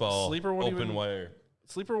So best ball Sleeper won't open even- wire?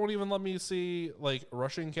 Sleeper won't even let me see like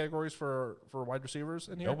rushing categories for wide receivers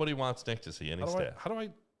in here. Nobody wants Nick to see any stats.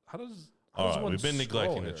 How does All right, one we've been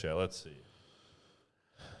neglecting the scroll chat. Let's see.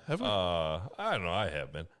 Have we? I don't know. I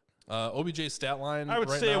have been. OBJ stat line. I would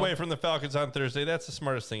right stay now. away from the Falcons on Thursday. That's the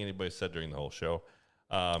smartest thing anybody said during the whole show.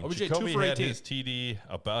 OBJ 2 Jacoby for had 18. his TD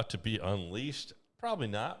about to be unleashed. Probably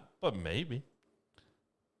not, but maybe.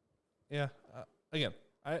 Yeah. Again,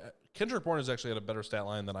 Kendrick Bourne has actually had a better stat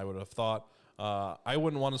line than I would have thought. I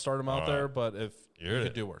wouldn't want to start him out there, but if you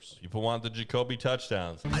could do worse. People want the Jacoby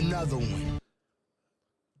touchdowns. Another one.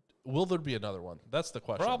 Will there be another one? That's the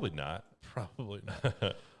question. Probably not. Probably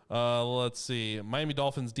not. Let's see. Miami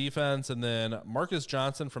Dolphins defense, and then Marcus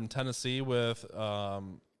Johnson from Tennessee with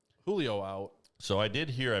Julio out. So I did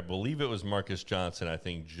hear, I believe it was Marcus Johnson, I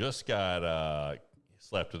think just got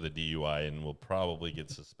slapped with a DUI and will probably get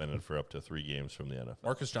suspended for up to 3 games from the NFL.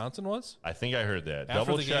 Marcus Johnson was? I think I heard that. After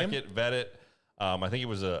Double the check game? it, vet it. I think it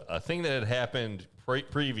was a thing that had happened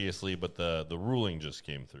previously, but the ruling just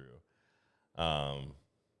came through.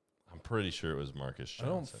 I'm pretty sure it was Marcus Johnson. I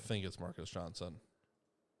don't think it's Marcus Johnson.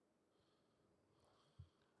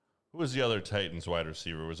 Who was the other Titans wide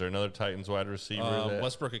receiver? Was there another Titans wide receiver?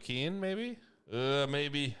 Westbrook Akeen, maybe?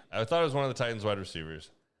 Maybe. I thought it was one of the Titans wide receivers.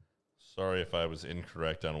 Sorry if I was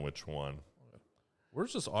incorrect on which one.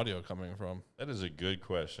 Where's this audio coming from? That is a good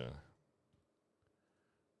question.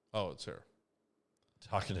 Oh, it's here.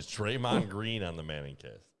 Talking to Draymond Green on the Manning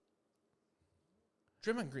cast.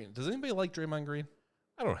 Draymond Green. Does anybody like Draymond Green?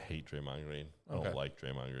 I don't hate Draymond Green. I Okay. don't like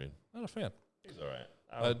Draymond Green. Not a fan. He's all right.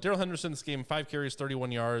 Daryl Henderson this game, 5 carries,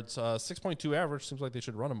 31 yards, 6.2 average. Seems like they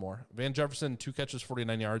should run him more. Van Jefferson, 2 catches,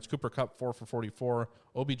 49 yards. Cooper Kupp, 4 for 44.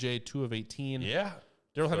 OBJ, 2 of 18. Yeah.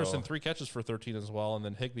 Daryl Henderson, 3 catches for 13 as well. And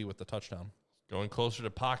then Higbee with the touchdown. Going closer to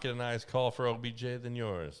pocket and eyes call for OBJ than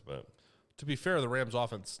yours. But To be fair, the Rams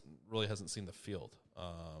offense really hasn't seen the field.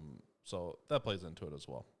 So that plays into it as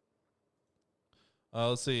well.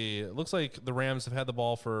 Let's see. It looks like the Rams have had the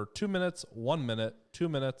ball for 2 minutes, 1 minute, 2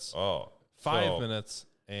 minutes, 5 minutes.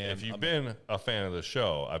 And if you've been a fan of the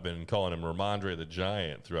show, I've been calling him Ramondre the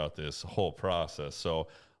Giant throughout this whole process. So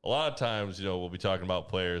a lot of times, we'll be talking about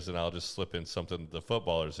players and I'll just slip in something the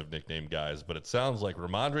footballers have nicknamed guys. But it sounds like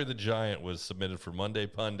Ramondre the Giant was submitted for Monday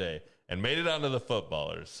Punday and made it onto the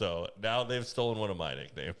footballers. So now they've stolen one of my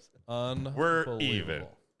nicknames. We're even.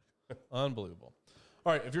 Unbelievable.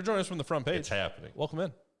 All right, if you're joining us from the front page, It's happening. welcome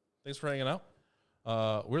in. Thanks for hanging out.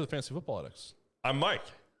 We're the Fantasy Football Addicts. I'm Mike.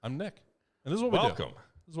 I'm Nick. And this is what we do. Welcome.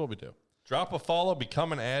 This is what we do. Drop a follow,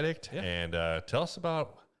 become an addict, Yeah. and tell us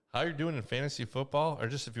about how you're doing in fantasy football, or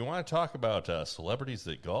just if you want to talk about celebrities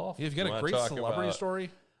that golf. If you got a wanna great talk celebrity about, story,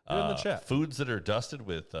 put it in the chat. Foods that are dusted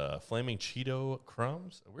with flaming Cheeto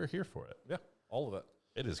crumbs, we're here for it. Yeah, all of it.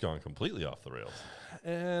 It has gone completely off the rails,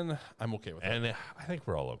 And I'm okay with it. and I think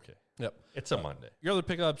we're all okay. Yep. It's a Monday. Your other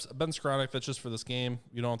pickups, Ben Skronik, that's just for this game.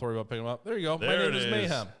 You don't have to worry about picking them up. There you go. My There name it is is.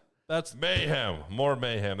 Mayhem. That's Mayhem, more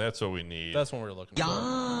mayhem. That's what we need. what we were looking for.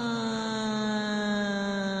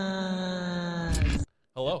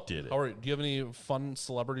 Hello. You did it. How are you? Do you have any fun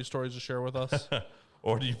celebrity stories to share with us?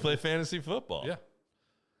 Or do you play fantasy football? Yeah.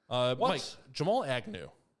 Mike, What's- Jamal Agnew.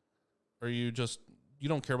 Are you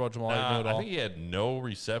don't care about Jamal Agnew at I all? think he had no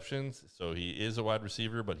receptions, so he is a wide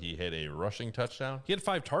receiver, but he had a rushing touchdown. He had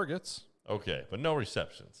 5 targets. Okay, but no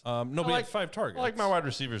receptions. No, but he had 5 targets. I like my wide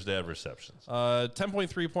receivers to have receptions.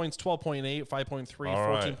 10.3 points, 12.8, 5.3, All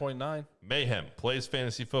right. 14.9. Mayhem plays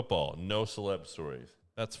fantasy football. No celeb stories.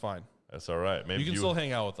 That's fine. That's all right. Maybe You can still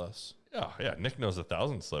hang out with us. Yeah. Nick knows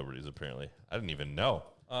 1,000 celebrities. Apparently, I didn't even know.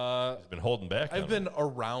 He's been holding back. I've been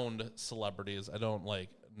around celebrities. I don't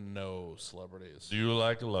know celebrities. Do you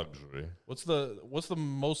like luxury? What's the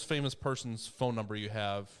most famous person's phone number you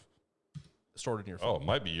have stored in your phone? Oh, it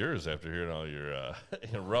might be yours after hearing all your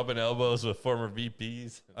rubbing elbows with former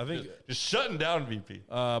VPs. I think just shutting down VP.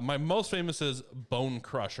 My most famous is Bone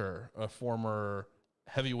Crusher, a former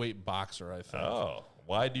heavyweight boxer. I think. Oh,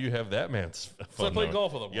 why do you have that man's phone So I played number?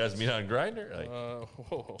 golf with him. You guys meet on Grindr?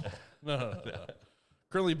 No.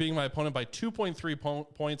 Currently beating my opponent by 2.3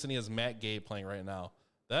 points, and he has Matt Gay playing right now.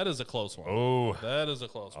 That is a close one. Oh, that is a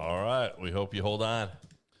close one. All right, we hope you hold on.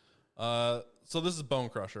 So this is Bone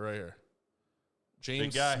Crusher right here.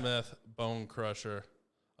 James Smith, Bone Crusher.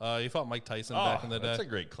 He fought Mike Tyson back in the day. That's a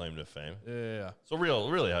great claim to fame. Yeah. So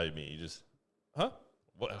really, how you meet? You just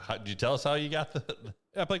did you tell us how you got the?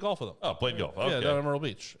 Yeah, I played golf with him. Oh, played golf. Okay. Yeah, down in Myrtle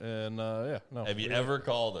Beach, and no. Have you ever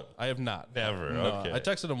called him? I have not. Never. No, Okay. I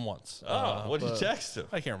texted him once. What did you text him?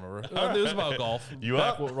 I can't remember. It was about golf. You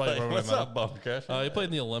back up? Right when What's I met up, him. Bum Crash? He played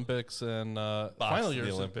in the Olympics and final year.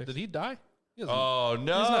 the Olympics. Did he die? He Oh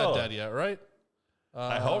no, he's not dead yet, right?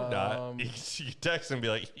 I hope not. You text him and be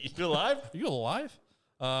like, "You alive? You alive?"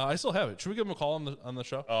 I still have it. Should we give him a call on the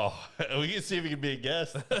show? Oh, we can see if he can be a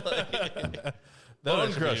guest. That Bone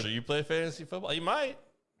would Crusher, be- you play fantasy football? You might.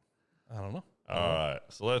 I don't know. All right,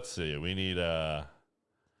 so let's see. We need no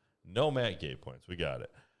Matt Gay points. We got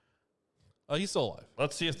it. He's still alive.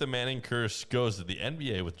 Let's see if the Manning curse goes to the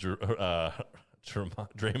NBA with Draymond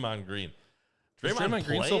Green. Is Draymond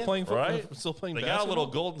Green still playing football? Right? Still playing They basketball? got a little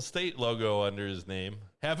Golden State logo under his name.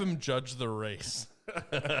 Have him judge the race.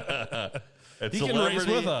 He can race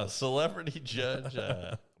with us. Celebrity judge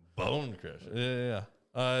Bone Crusher. Yeah.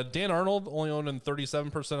 Dan Arnold only owned in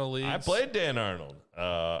 37% of leagues. I played Dan Arnold.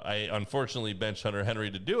 I unfortunately benched Hunter Henry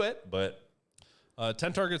to do it, but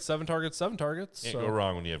 10 targets, 7 targets, 7 targets. can't go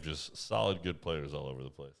wrong when you have just solid, good players all over the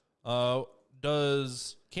place.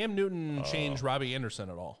 Does Cam Newton change Robbie Anderson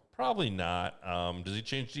at all? Probably not. Does he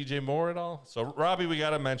change DJ Moore at all? So Robbie, we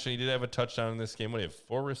got to mention, he did have a touchdown in this game. What do you have?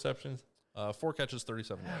 4 receptions? 4 catches,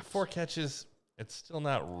 37 yards. 4 catches. It's still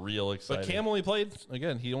not real exciting. But Cam only played,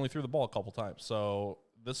 again, he only threw the ball a couple times. So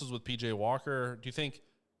this is with PJ Walker. Do you think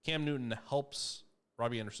Cam Newton helps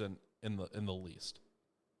Robbie Anderson in the least?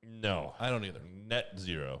 No. I don't either. Net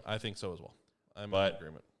 0. I think so as well. I'm in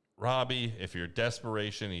agreement. Robbie, if you're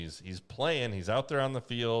desperation, he's playing. He's out there on the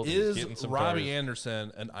field. Is he's getting some Robbie targets.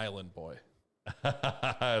 Anderson an island boy?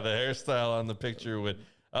 The hairstyle on the picture with.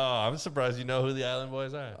 Oh, I'm surprised you know who the Island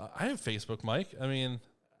Boys are. I have Facebook, Mike. I mean,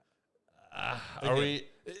 Are we?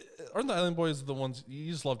 aren't the Island Boys the ones you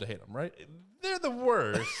just love to hate them, right? They're the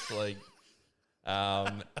worst. Like,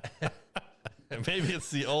 maybe it's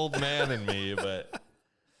the old man in me, but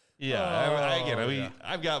yeah.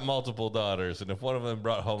 I've got multiple daughters, and if one of them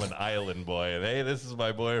brought home an Island Boy, and hey, this is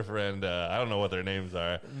my boyfriend. I don't know what their names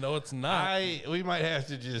are. No, it's not. We might have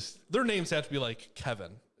to just Their names have to be like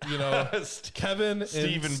Kevin. You know, Kevin and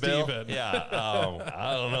Steven Bill. Steven. Yeah.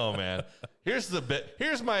 I don't know, man. Here's the bit.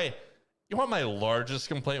 You want my largest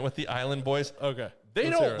complaint with the Island Boys? Okay. They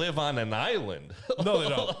Let's hear don't it. live on an island. No, they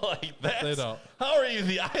don't. Like that's, They don't. How are you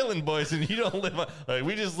the Island Boys and you don't live on? Like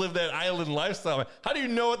we just live that island lifestyle. How do you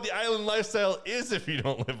know what the island lifestyle is if you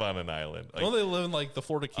don't live on an island? Like, Don't they live in like the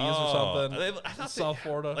Florida Keys or something? I thought South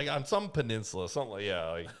Florida, like on some peninsula, something like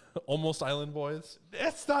like almost Island Boys.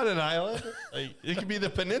 that's not an island. Like, it could be the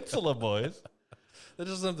Peninsula Boys. That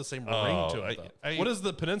doesn't have the same ring Oh, to it. Though. What does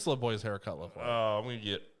the Peninsula Boys haircut look like? I'm gonna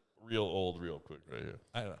get real old real quick right here.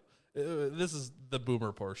 I don't know. This is the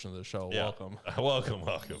boomer portion of the show. Yeah. Welcome.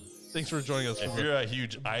 welcome. Thanks for joining us. If you're a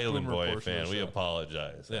huge Island boomer Boy portion of fan, the we show.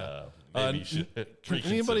 apologize. Yeah. Maybe you should Can reconsider.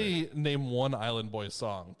 anybody name one Island Boys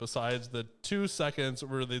song besides the 2 seconds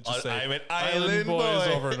where they just say I'm an Island Boys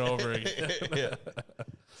over and over again? Yeah.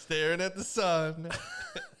 Staring at the sun.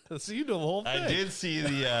 So you know the whole thing. I did see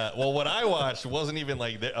the what I watched wasn't even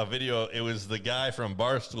like a video. It was the guy from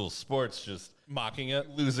Barstool Sports just mocking it,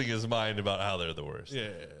 losing his mind about how they're the worst.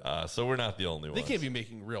 Yeah. So we're not the only ones. They can't be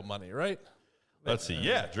making real money, right? Let's see.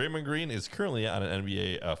 Yeah, Draymond Green is currently on an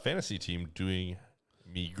NBA fantasy team doing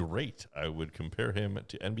me great. I would compare him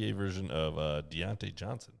to NBA version of Deontay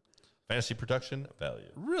Johnson. Fantasy production value.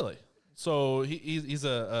 Really? So he's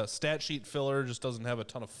a stat sheet filler, just doesn't have a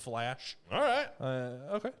ton of flash. All right.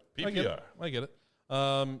 Okay. PPR. I get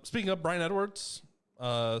it. Speaking of Brian Edwards,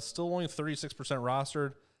 still only 36%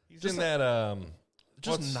 rostered. He's in that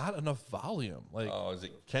Just not enough volume. Like, oh, is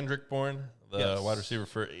it Kendrick Bourne, the Yes. wide receiver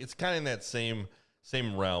for? It's kind of in that same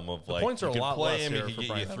realm of The like points are you a could lot play less him, here he for could get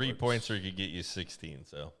you Bryan 3 Edwards. points or he could get you 16.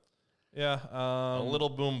 So yeah, a little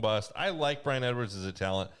boom bust. I like Bryan Edwards as a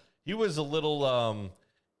talent. He was a little. I'm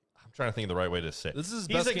trying to think of the right way to say it. This is his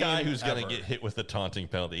He's best a guy game who's going to ever. get hit with a taunting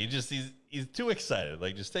penalty. He's too excited.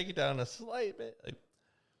 Like just take it down a slight bit. Like,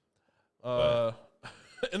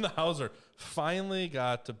 in the Hauser finally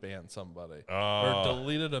got to ban somebody or Oh.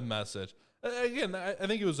 deleted a message. Again, I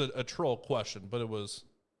think it was a troll question, but it was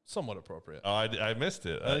somewhat appropriate. oh, I missed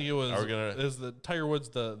it. I think it was. Are we gonna? Is the Tiger Woods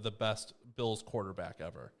the best Bills quarterback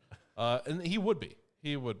ever? And he would be.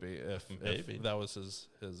 He would be if Maybe. that was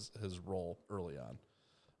his role early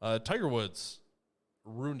on. Tiger Woods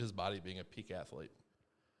ruined his body being a peak athlete.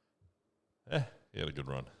 He had a good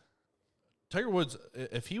run. Tiger Woods,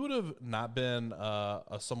 if he would have not been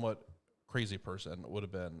a somewhat crazy person,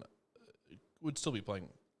 would still be playing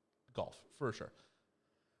golf for sure.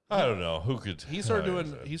 I don't know who could. He started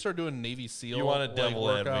doing Navy SEAL. You want to devil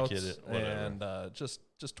workouts advocate it, whatever. and just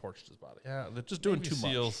torched his body. Yeah, just doing Navy too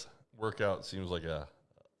much. SEALs workout seems like a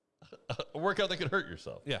workout that could hurt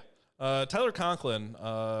yourself. Yeah. Tyler Conklin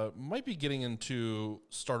might be getting into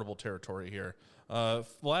startable territory here. The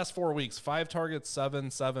last 4 weeks, 5 targets,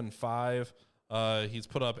 7, 7, 5. He's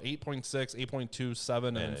put up 8.6, 8.2,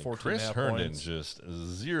 7, and 14 Chris half Herndon points. just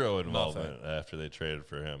zero involvement after they traded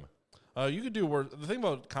for him. You could do worse. The thing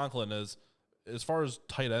about Conklin is, as far as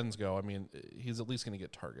tight ends go, I mean, he's at least going to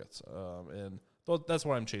get targets. And that's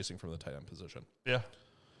what I'm chasing from the tight end position. Yeah.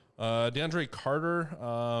 DeAndre Carter,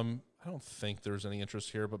 I don't think there's any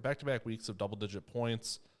interest here, but back-to-back weeks of double-digit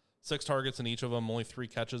points, 6 targets in each of them, only 3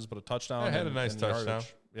 catches, but a touchdown. Yeah, had a and- nice and touchdown.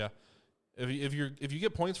 yardage. Yeah. If you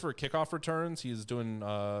get points for kickoff returns, he's doing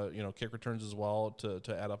kick returns as well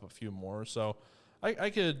to add up a few more. So I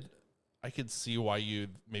could see why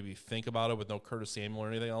you'd maybe think about it with no Curtis Samuel or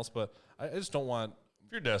anything else, but I just don't want.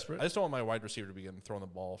 If you're desperate. I just don't want my wide receiver to be getting thrown the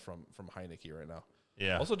ball from Heineke right now.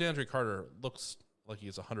 Yeah. Also, DeAndre Carter looks like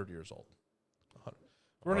he's 100 years old. 100.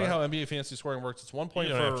 Learning how NBA fantasy scoring works. It's 1 point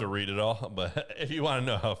you don't for have to read it all, but if you want to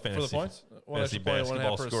know how for fantasy the points. fantasy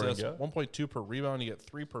basketball scoring go. 1.2 per rebound. You get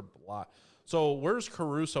 3 per block. So where's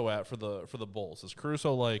Caruso at for the Bulls? Is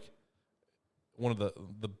Caruso like one of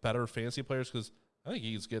the better fantasy players? Because I think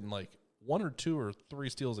he's getting like 1 or 2 or 3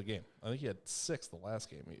 steals a game. I think he had 6 the last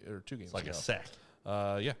game or 2 games. It's like ago. a sack.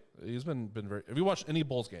 Yeah, he's been very. Have you watched any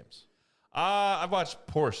Bulls games? I've watched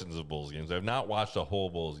portions of Bulls games. I've not watched a whole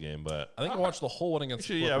Bulls game, but I think I watched the whole one against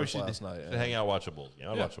the we Clippers should last night. should hang out, watch a Bulls game.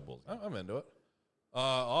 I'll watch a Bulls game. I'm into it.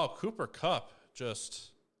 Cooper Cup,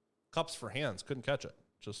 just cups for hands. Couldn't catch it.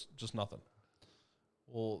 Just nothing.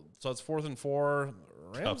 Well, so it's 4th and 4.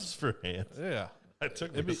 Rams? Cups for hands. Yeah. It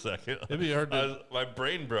took me a second. It'd be hard to. My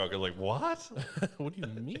brain broke. I was like, what? What do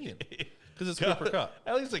you mean? Because it's Cooper Cup.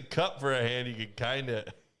 At least a cup for a hand, you can kind of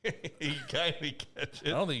catch I it.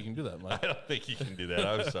 don't think you can do that, Mike. I don't think you can do that.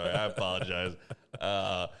 I'm sorry. I apologize.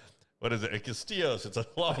 What is it? A Castillos. It's a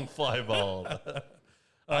long fly ball.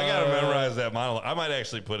 I got to memorize that monologue. I might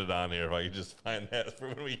actually put it on here if I could just find that for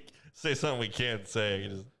when we say something we can't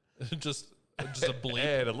say. just a bleep.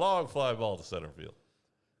 And a long fly ball to center field.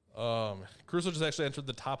 Caruso just actually entered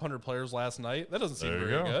the top 100 players last night. That doesn't seem There you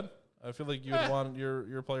very go. good. I feel like you would want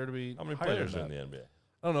your player to be How many higher players than are in that. the NBA?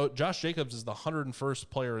 I don't know. Josh Jacobs is the 101st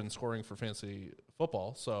player in scoring for fantasy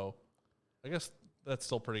football, so I guess that's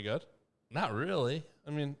still pretty good. Not really.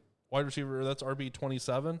 I mean, wide receiver, that's RB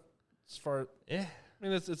 27. As far, Yeah. I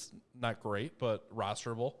mean, it's not great, but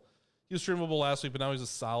rosterable. He was streamable last week, but now he's a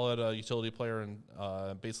solid utility player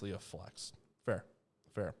and basically a flex.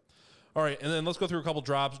 Fair. All right, and then let's go through a couple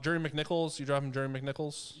drops. Jerry McNichols, you dropping Jerry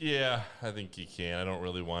McNichols? Yeah, I think you can. I don't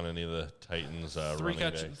really want any of the Titans running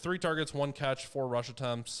backs. 3 targets, 1 catch, 4 rush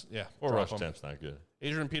attempts. Yeah, Or drop rush him. attempts, not good.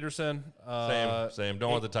 Adrian Peterson. Same.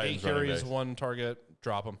 Don't want the Titans 8 running carries, backs. 1 target.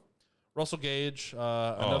 Drop him. Russell Gage,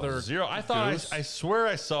 Oh, another 0. I thought goose. I swear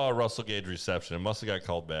I saw a Russell Gage reception. It must have got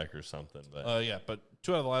called back or something. But yeah, but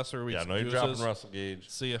 2 out of the last 3 weeks. yeah, no, you're gooses. dropping Russell Gage.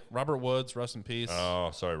 See ya. Robert Woods, rest in peace. Oh,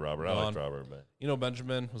 sorry, Robert. I like Gone. Robert, but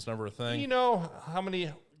Benjamin was never a thing. you know how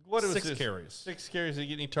many? What was 6 this? carries. 6 carries. Did you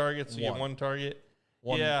get any targets? You get 1. 1 target.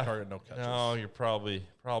 1 yeah. target, no catches. No, you're probably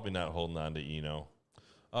not holding on to Eno.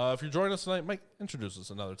 If you're joining us tonight, Mike, introduce us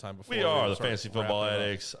another time before We are the start Fantasy Football wrapping it up.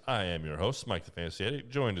 Addicts. I am your host, Mike the Fantasy Addict,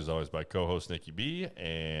 joined as always by co-host Nikki B.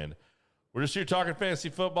 And we're just here talking fantasy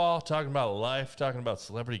football, talking about life, talking about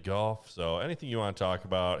celebrity golf. So anything you want to talk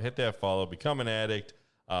about, hit that follow, become an addict.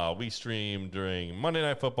 We stream during Monday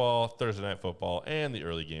Night Football, Thursday Night Football, and the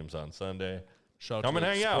early games on Sunday. Shout out Come to and the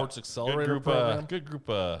hang out. Sports Accelerator good program. group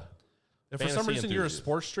of If for some fantasy reason you're a enthusiast.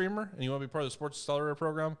 sports streamer and you want to be part of the Sports Accelerator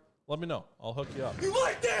program, let me know. I'll hook you up. You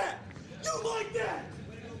like that? You like that?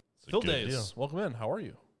 It's a Phil good Days, deal. welcome in. How are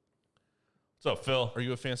you? What's up, Phil? Are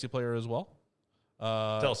you a fantasy player as well?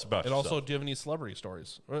 Tell us about And also, yourself. do you have any celebrity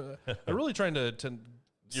stories? We're really trying to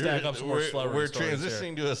You're- stack up some more celebrity We're stories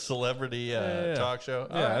transitioning here. to a celebrity talk show.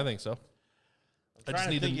 Yeah, All right. I think so. I just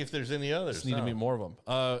need to think if there's any others. Just need to meet more of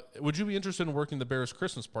them. Would you be interested in working the Bears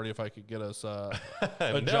Christmas party if I could get us a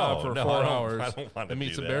job for 4 I hours don't want to and meet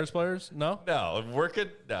do some that. Bears players? No? No, working?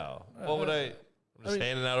 No. What would I? Just mean-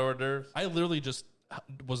 handing out hors d'oeuvres? I literally just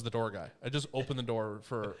was the door guy. I just opened the door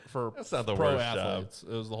for That's not the pro worst job. athletes.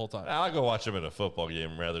 It was the whole time. I'll go watch them at a football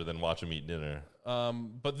game rather than watch them eat dinner.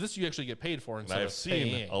 But this you actually get paid for And instead I've of seen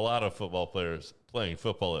paying. a lot of football players playing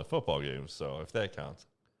football at football games, so if that counts.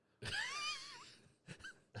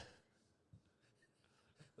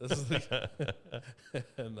 This is the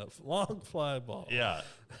and the long fly ball. Yeah.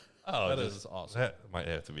 Oh, That is awesome. That might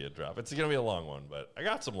have to be a drop. It's going to be a long one, but I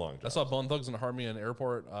got some long I drops. saw Bone Thugs and Harmony in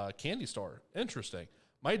Airport candy store. Interesting.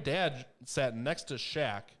 My dad sat next to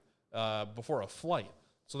Shaq before a flight.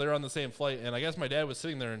 So they were on the same flight. And I guess my dad was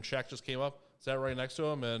sitting there and Shaq just came up, sat right next to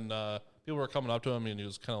him. And people were coming up to him and he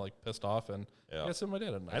was kind of like pissed off. And Yeah. I guess my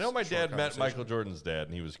dad had a nice I know my short dad met conversation. Michael Jordan's dad,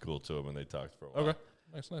 and he was cool to him, and they talked for a while. Okay.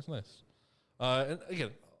 Nice. And again,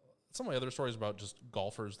 some of my other stories about just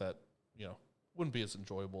golfers that, wouldn't be as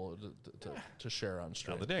enjoyable to share on No,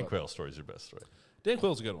 stream. the Dan but Quayle story is your best story. Dan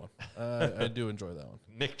Quayle's a good one. I do enjoy that one.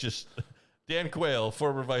 Nick Dan Quayle,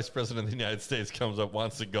 former vice president of the United States, comes up,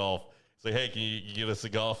 wants to golf. Say, hey, can you get us a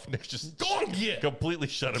golf? Nick just completely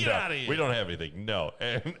shut him Get down. outta here. We don't have anything. No.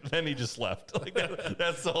 And then he just left. Like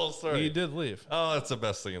that's the whole story. He did leave. Oh, that's the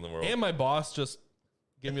best thing in the world. And my boss just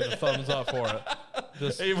gave me the thumbs up for it.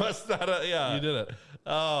 Just, He must not have, yeah. you did it.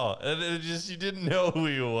 Oh, and it just, you didn't know who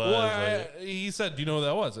he was. Well, he said, do you know who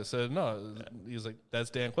that was? I said, no. He's like, that's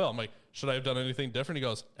Dan Quayle. I'm like, should I have done anything different? He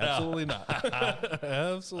goes, absolutely not.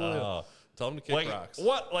 Absolutely not. Tell him to kick like, rocks.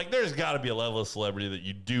 what? Like, there's got to be a level of celebrity that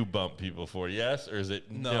you do bump people for, yes? Or is it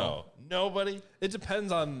no? Nobody? It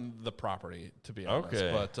depends on the property, to be honest.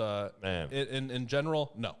 Okay. But Man. in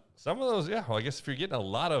general, no. Some of those, yeah. Well, I guess if you're getting a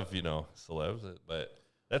lot of, celebs, but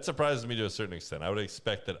that surprises me to a certain extent. I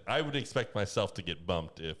would expect myself to get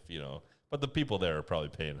bumped if, but the people there are probably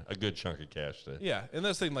paying a good chunk of cash to. Yeah, and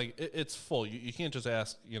that's the thing, like, it's full. You can't just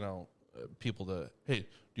ask, people to, hey, do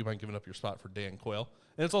you mind giving up your spot for Dan Quayle?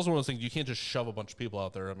 And it's also one of those things, you can't just shove a bunch of people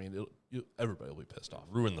out there. I mean, everybody will be pissed off.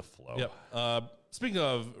 Ruin the flow. Yep. Speaking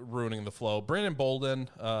of ruining the flow, Brandon Bolden,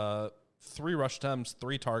 3 rush attempts,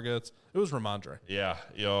 3 targets. It was Ramondre. Yeah,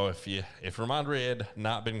 if Ramondre had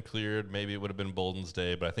not been cleared, maybe it would have been Bolden's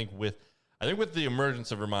day. But I think with the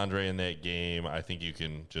emergence of Ramondre in that game, I think you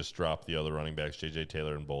can just drop the other running backs, J.J.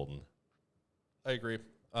 Taylor and Bolden. I agree.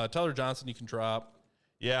 Tyler Johnson, you can drop.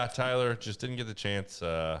 Yeah, Tyler just didn't get the chance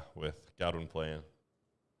with Godwin playing.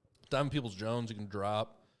 Diamond Peoples-Jones, you can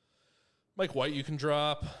drop. Mike White, you can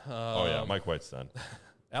drop. Mike White's done.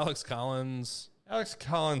 Alex Collins. Alex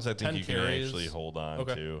Collins, I think 10 you can carries. actually hold on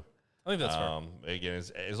Okay. to. I think that's fair. Again,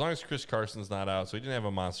 as long as Chris Carson's not out, so he didn't have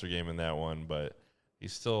a monster game in that one, but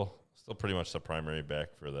he's still pretty much the primary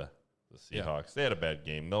back for the Seahawks. Yeah. They had a bad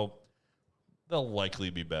game. They'll likely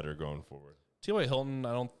be better going forward. T.Y. Hilton,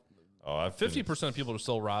 I don't. Oh, I've 50% of people are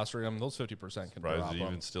still rostering him. Those 50% can drop surprised he's him.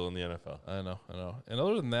 even still in the NFL. I know. And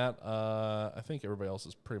other than that, I think everybody else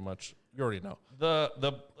is pretty much. You already know.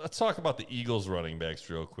 Let's talk about the Eagles running backs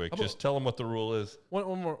real quick. Just tell them what the rule is. One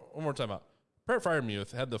more time out. Parrot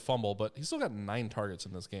Freiermuth had the fumble, but he still got 9 targets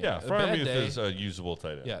in this game. Yeah, A bad Freiermuth day. is a usable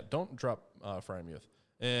tight end. Yeah, don't drop Freiermuth.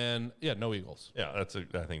 And yeah, no Eagles. Yeah, I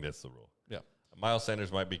think that's the rule. Yeah. Miles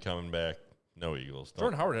Sanders might be coming back. No Eagles.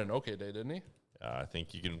 Jordan Howard had an okay day, didn't he? I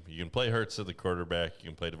think you can play Hurts at the quarterback. You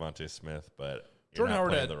can play Devontae Smith, but Jordan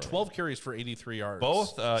Howard had 12 carries for 83 yards.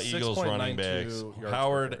 Both Eagles running 6.92 backs, yards per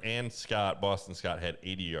Howard carry. and Boston Scott, had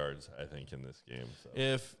 80 yards, I think, in this game.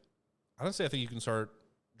 So. Honestly, I think you can start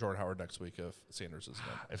Jordan Howard next week if Sanders is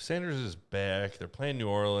in. If Sanders is back, they're playing New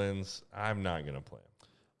Orleans, I'm not going to play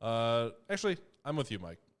him. Actually, I'm with you,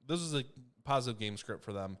 Mike. This is a positive game script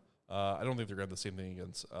for them. I don't think they're going to have the same thing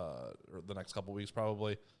against the next couple weeks,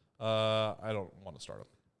 probably. I don't want to start them.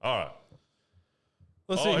 All right.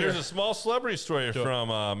 Let's see. Here's Here. a small celebrity story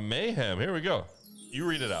from Mayhem. Here we go. You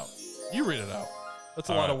read it out. You read it out. That's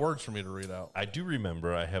a lot of words for me to read out. I do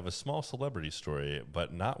remember I have a small celebrity story,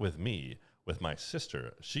 but not with me, with my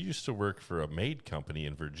sister. She used to work for a maid company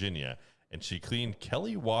in Virginia, and she cleaned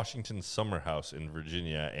Kelly Washington's summer house in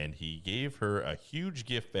Virginia, and he gave her a huge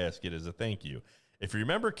gift basket as a thank you. If you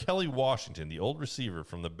remember Kelly Washington, the old receiver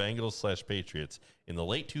from the Bengals/Patriots in the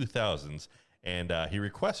late 2000s, and he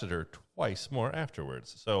requested her twice more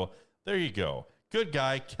afterwards. So there you go. Good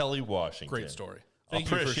guy, Kelly Washington. Great story. Thank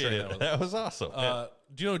you for Appreciate sharing it. that. That was awesome.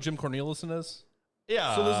 Do you know who Jim Cornelison is?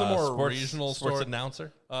 Yeah. So this is a more sports, regional sports story.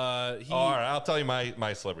 announcer. All right, I'll tell you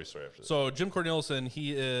my celebrity story after this. So Jim Cornelison,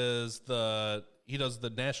 he does the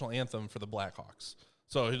national anthem for the Blackhawks.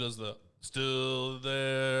 So he does the "Still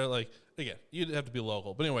There." Like, again, you'd have to be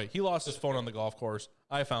local, but anyway, he lost his phone on the golf course.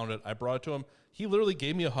 I found it. I brought it to him. He literally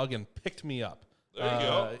gave me a hug and picked me up. There you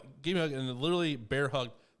go. Gave me a hug and literally bear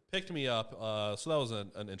hugged, picked me up. So that was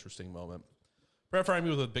an interesting moment. Brett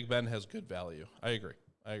Freiermuth with Big Ben has good value. I agree.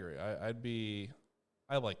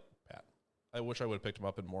 I like Pat. I wish I would have picked him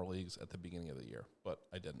up in more leagues at the beginning of the year, but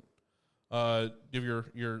I didn't. Give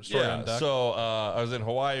your story on deck. So I was in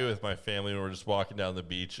Hawaii with my family, and we were just walking down the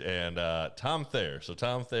beach, and Tom Thayer. So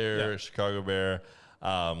Tom Thayer, Chicago Bear,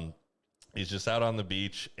 he's just out on the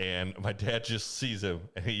beach, and my dad just sees him,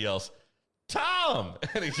 and he yells, "Tom!"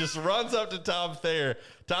 And he just runs up to Tom Thayer.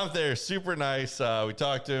 Tom Thayer, super nice. We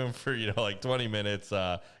talked to him for, like 20 minutes.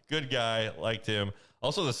 Good guy, liked him.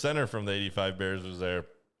 Also, the center from the 85 Bears was there.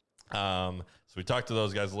 So we talked to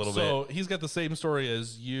those guys a little bit. So he's got the same story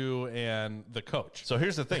as you and the coach. So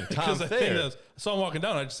here's the thing. Tom Thayer. I saw him walking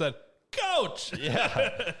down. I just said, "Coach!"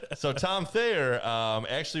 Yeah. So Tom Thayer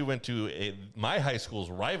actually went to my high school's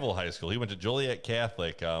rival high school. He went to Joliet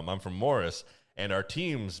Catholic. I'm from Morris. And our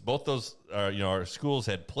teams, both those, our schools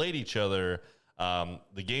had played each other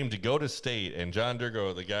the game to go to state. And John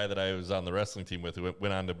Durgo, the guy that I was on the wrestling team with, who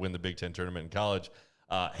went on to win the Big Ten tournament in college,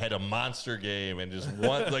 had a monster game and just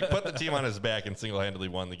won, put the team on his back and single-handedly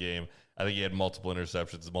won the game. I think he had multiple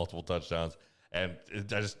interceptions, multiple touchdowns. And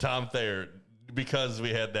Tom Thayer, because we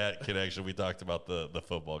had that connection, we talked about the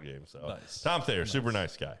football game. So Nice. Tom Thayer, super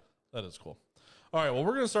nice guy. That is cool. All right, well,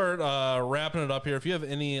 we're going to start wrapping it up here. If you have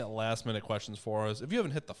any last-minute questions for us, if you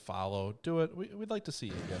haven't hit the follow, do it. We'd like to see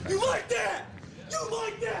you again. You like that? You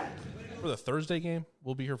like that? For the Thursday game,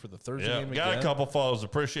 we'll be here for the Thursday Yeah, game got again. a couple follows.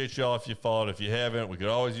 Appreciate y'all if you followed. If you haven't, we could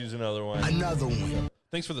always use another one. Another one.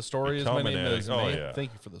 Thanks for the stories. My Coming name in. is Oh, Nate. yeah.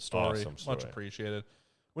 Thank you for the story. Awesome story. Much appreciated.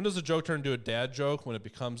 When does a joke turn into a dad joke? When it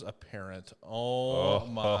becomes apparent. Oh,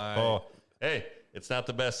 my. Hey, it's not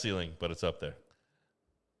the best ceiling, but it's up there.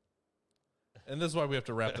 And this is why we have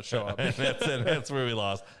to wrap the show up. And that's where we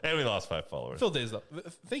lost. And we lost 5 followers. Phil Days, though,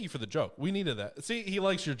 thank you for the joke. We needed that. See, he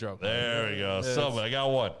likes your joke. There we go. I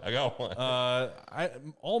got one.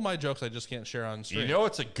 All my jokes I just can't share on stream. You know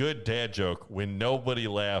it's a good dad joke when nobody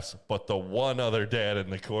laughs, but the one other dad in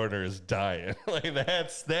the corner is dying. Like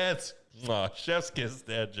that's chef's kiss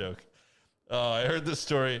dad joke. I heard this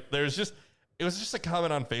story. It was just a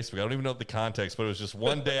comment on Facebook. I don't even know the context, but it was just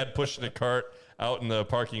one dad pushing a cart out in the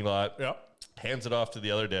parking lot. Yeah. Hands it off to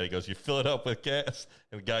the other dad. He goes, "You fill it up with gas."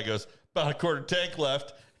 And the guy goes, "About a quarter tank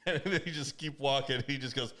left." And then he just keep walking. He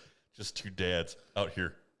just goes, "Just 2 dads out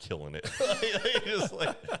here killing it." Just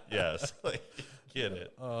like, yes. Like, get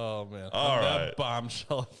it. Oh, man. All On right. that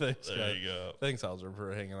bombshell. Thanks, There guys. you go. Thanks, Hauser,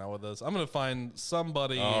 for hanging out with us. I'm going to find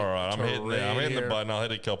somebody. All right. I'm hitting the here. button. I'll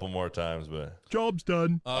hit it a couple more times, but Job's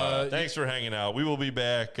done. thanks for hanging out. We will be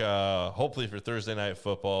back hopefully for Thursday Night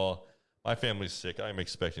Football. My family's sick. I'm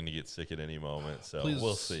expecting to get sick at any moment, so Please-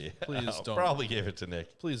 we'll see. please I'll don't. probably give it to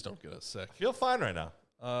Nick. Please don't get us sick. I feel fine right now.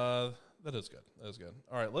 That is good. That is good.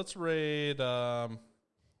 All right, let's raid. All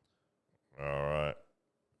right.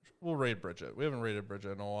 We'll raid Bridget. We haven't raided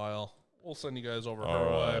Bridget in a while. We'll send you guys over All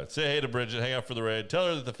her way. right. Say hey to Bridget. Hang out for the raid. Tell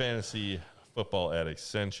her that the Fantasy Football Addict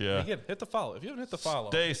sent you. Again, hit the follow. If you haven't hit the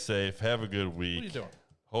follow, Stay safe. Have a good week. what are you doing?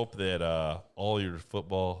 Hope that all your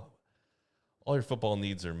football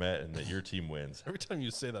needs are met and that your team wins. Every time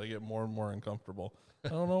you say that, I get more and more uncomfortable. I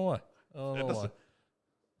don't know why. Oh,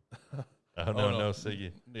 no,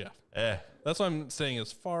 Siggy. Yeah. That's why I'm staying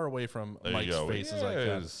as far away from There Mike's you go. face as I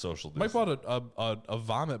can. Social Mike distance. bought a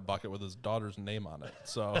vomit bucket with his daughter's name on it.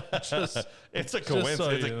 So just It's a just coincidence. so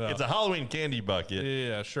it's, you know. it's a Halloween candy bucket.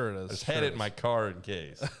 yeah, sure it is. I just Sure had it it in is. my car in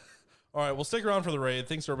case. All right, well, stick around for the raid.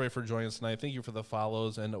 Thanks everybody for joining us tonight. Thank you for the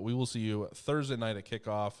follows, and we will see you Thursday night at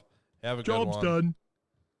kickoff. Have a good one. Job's done.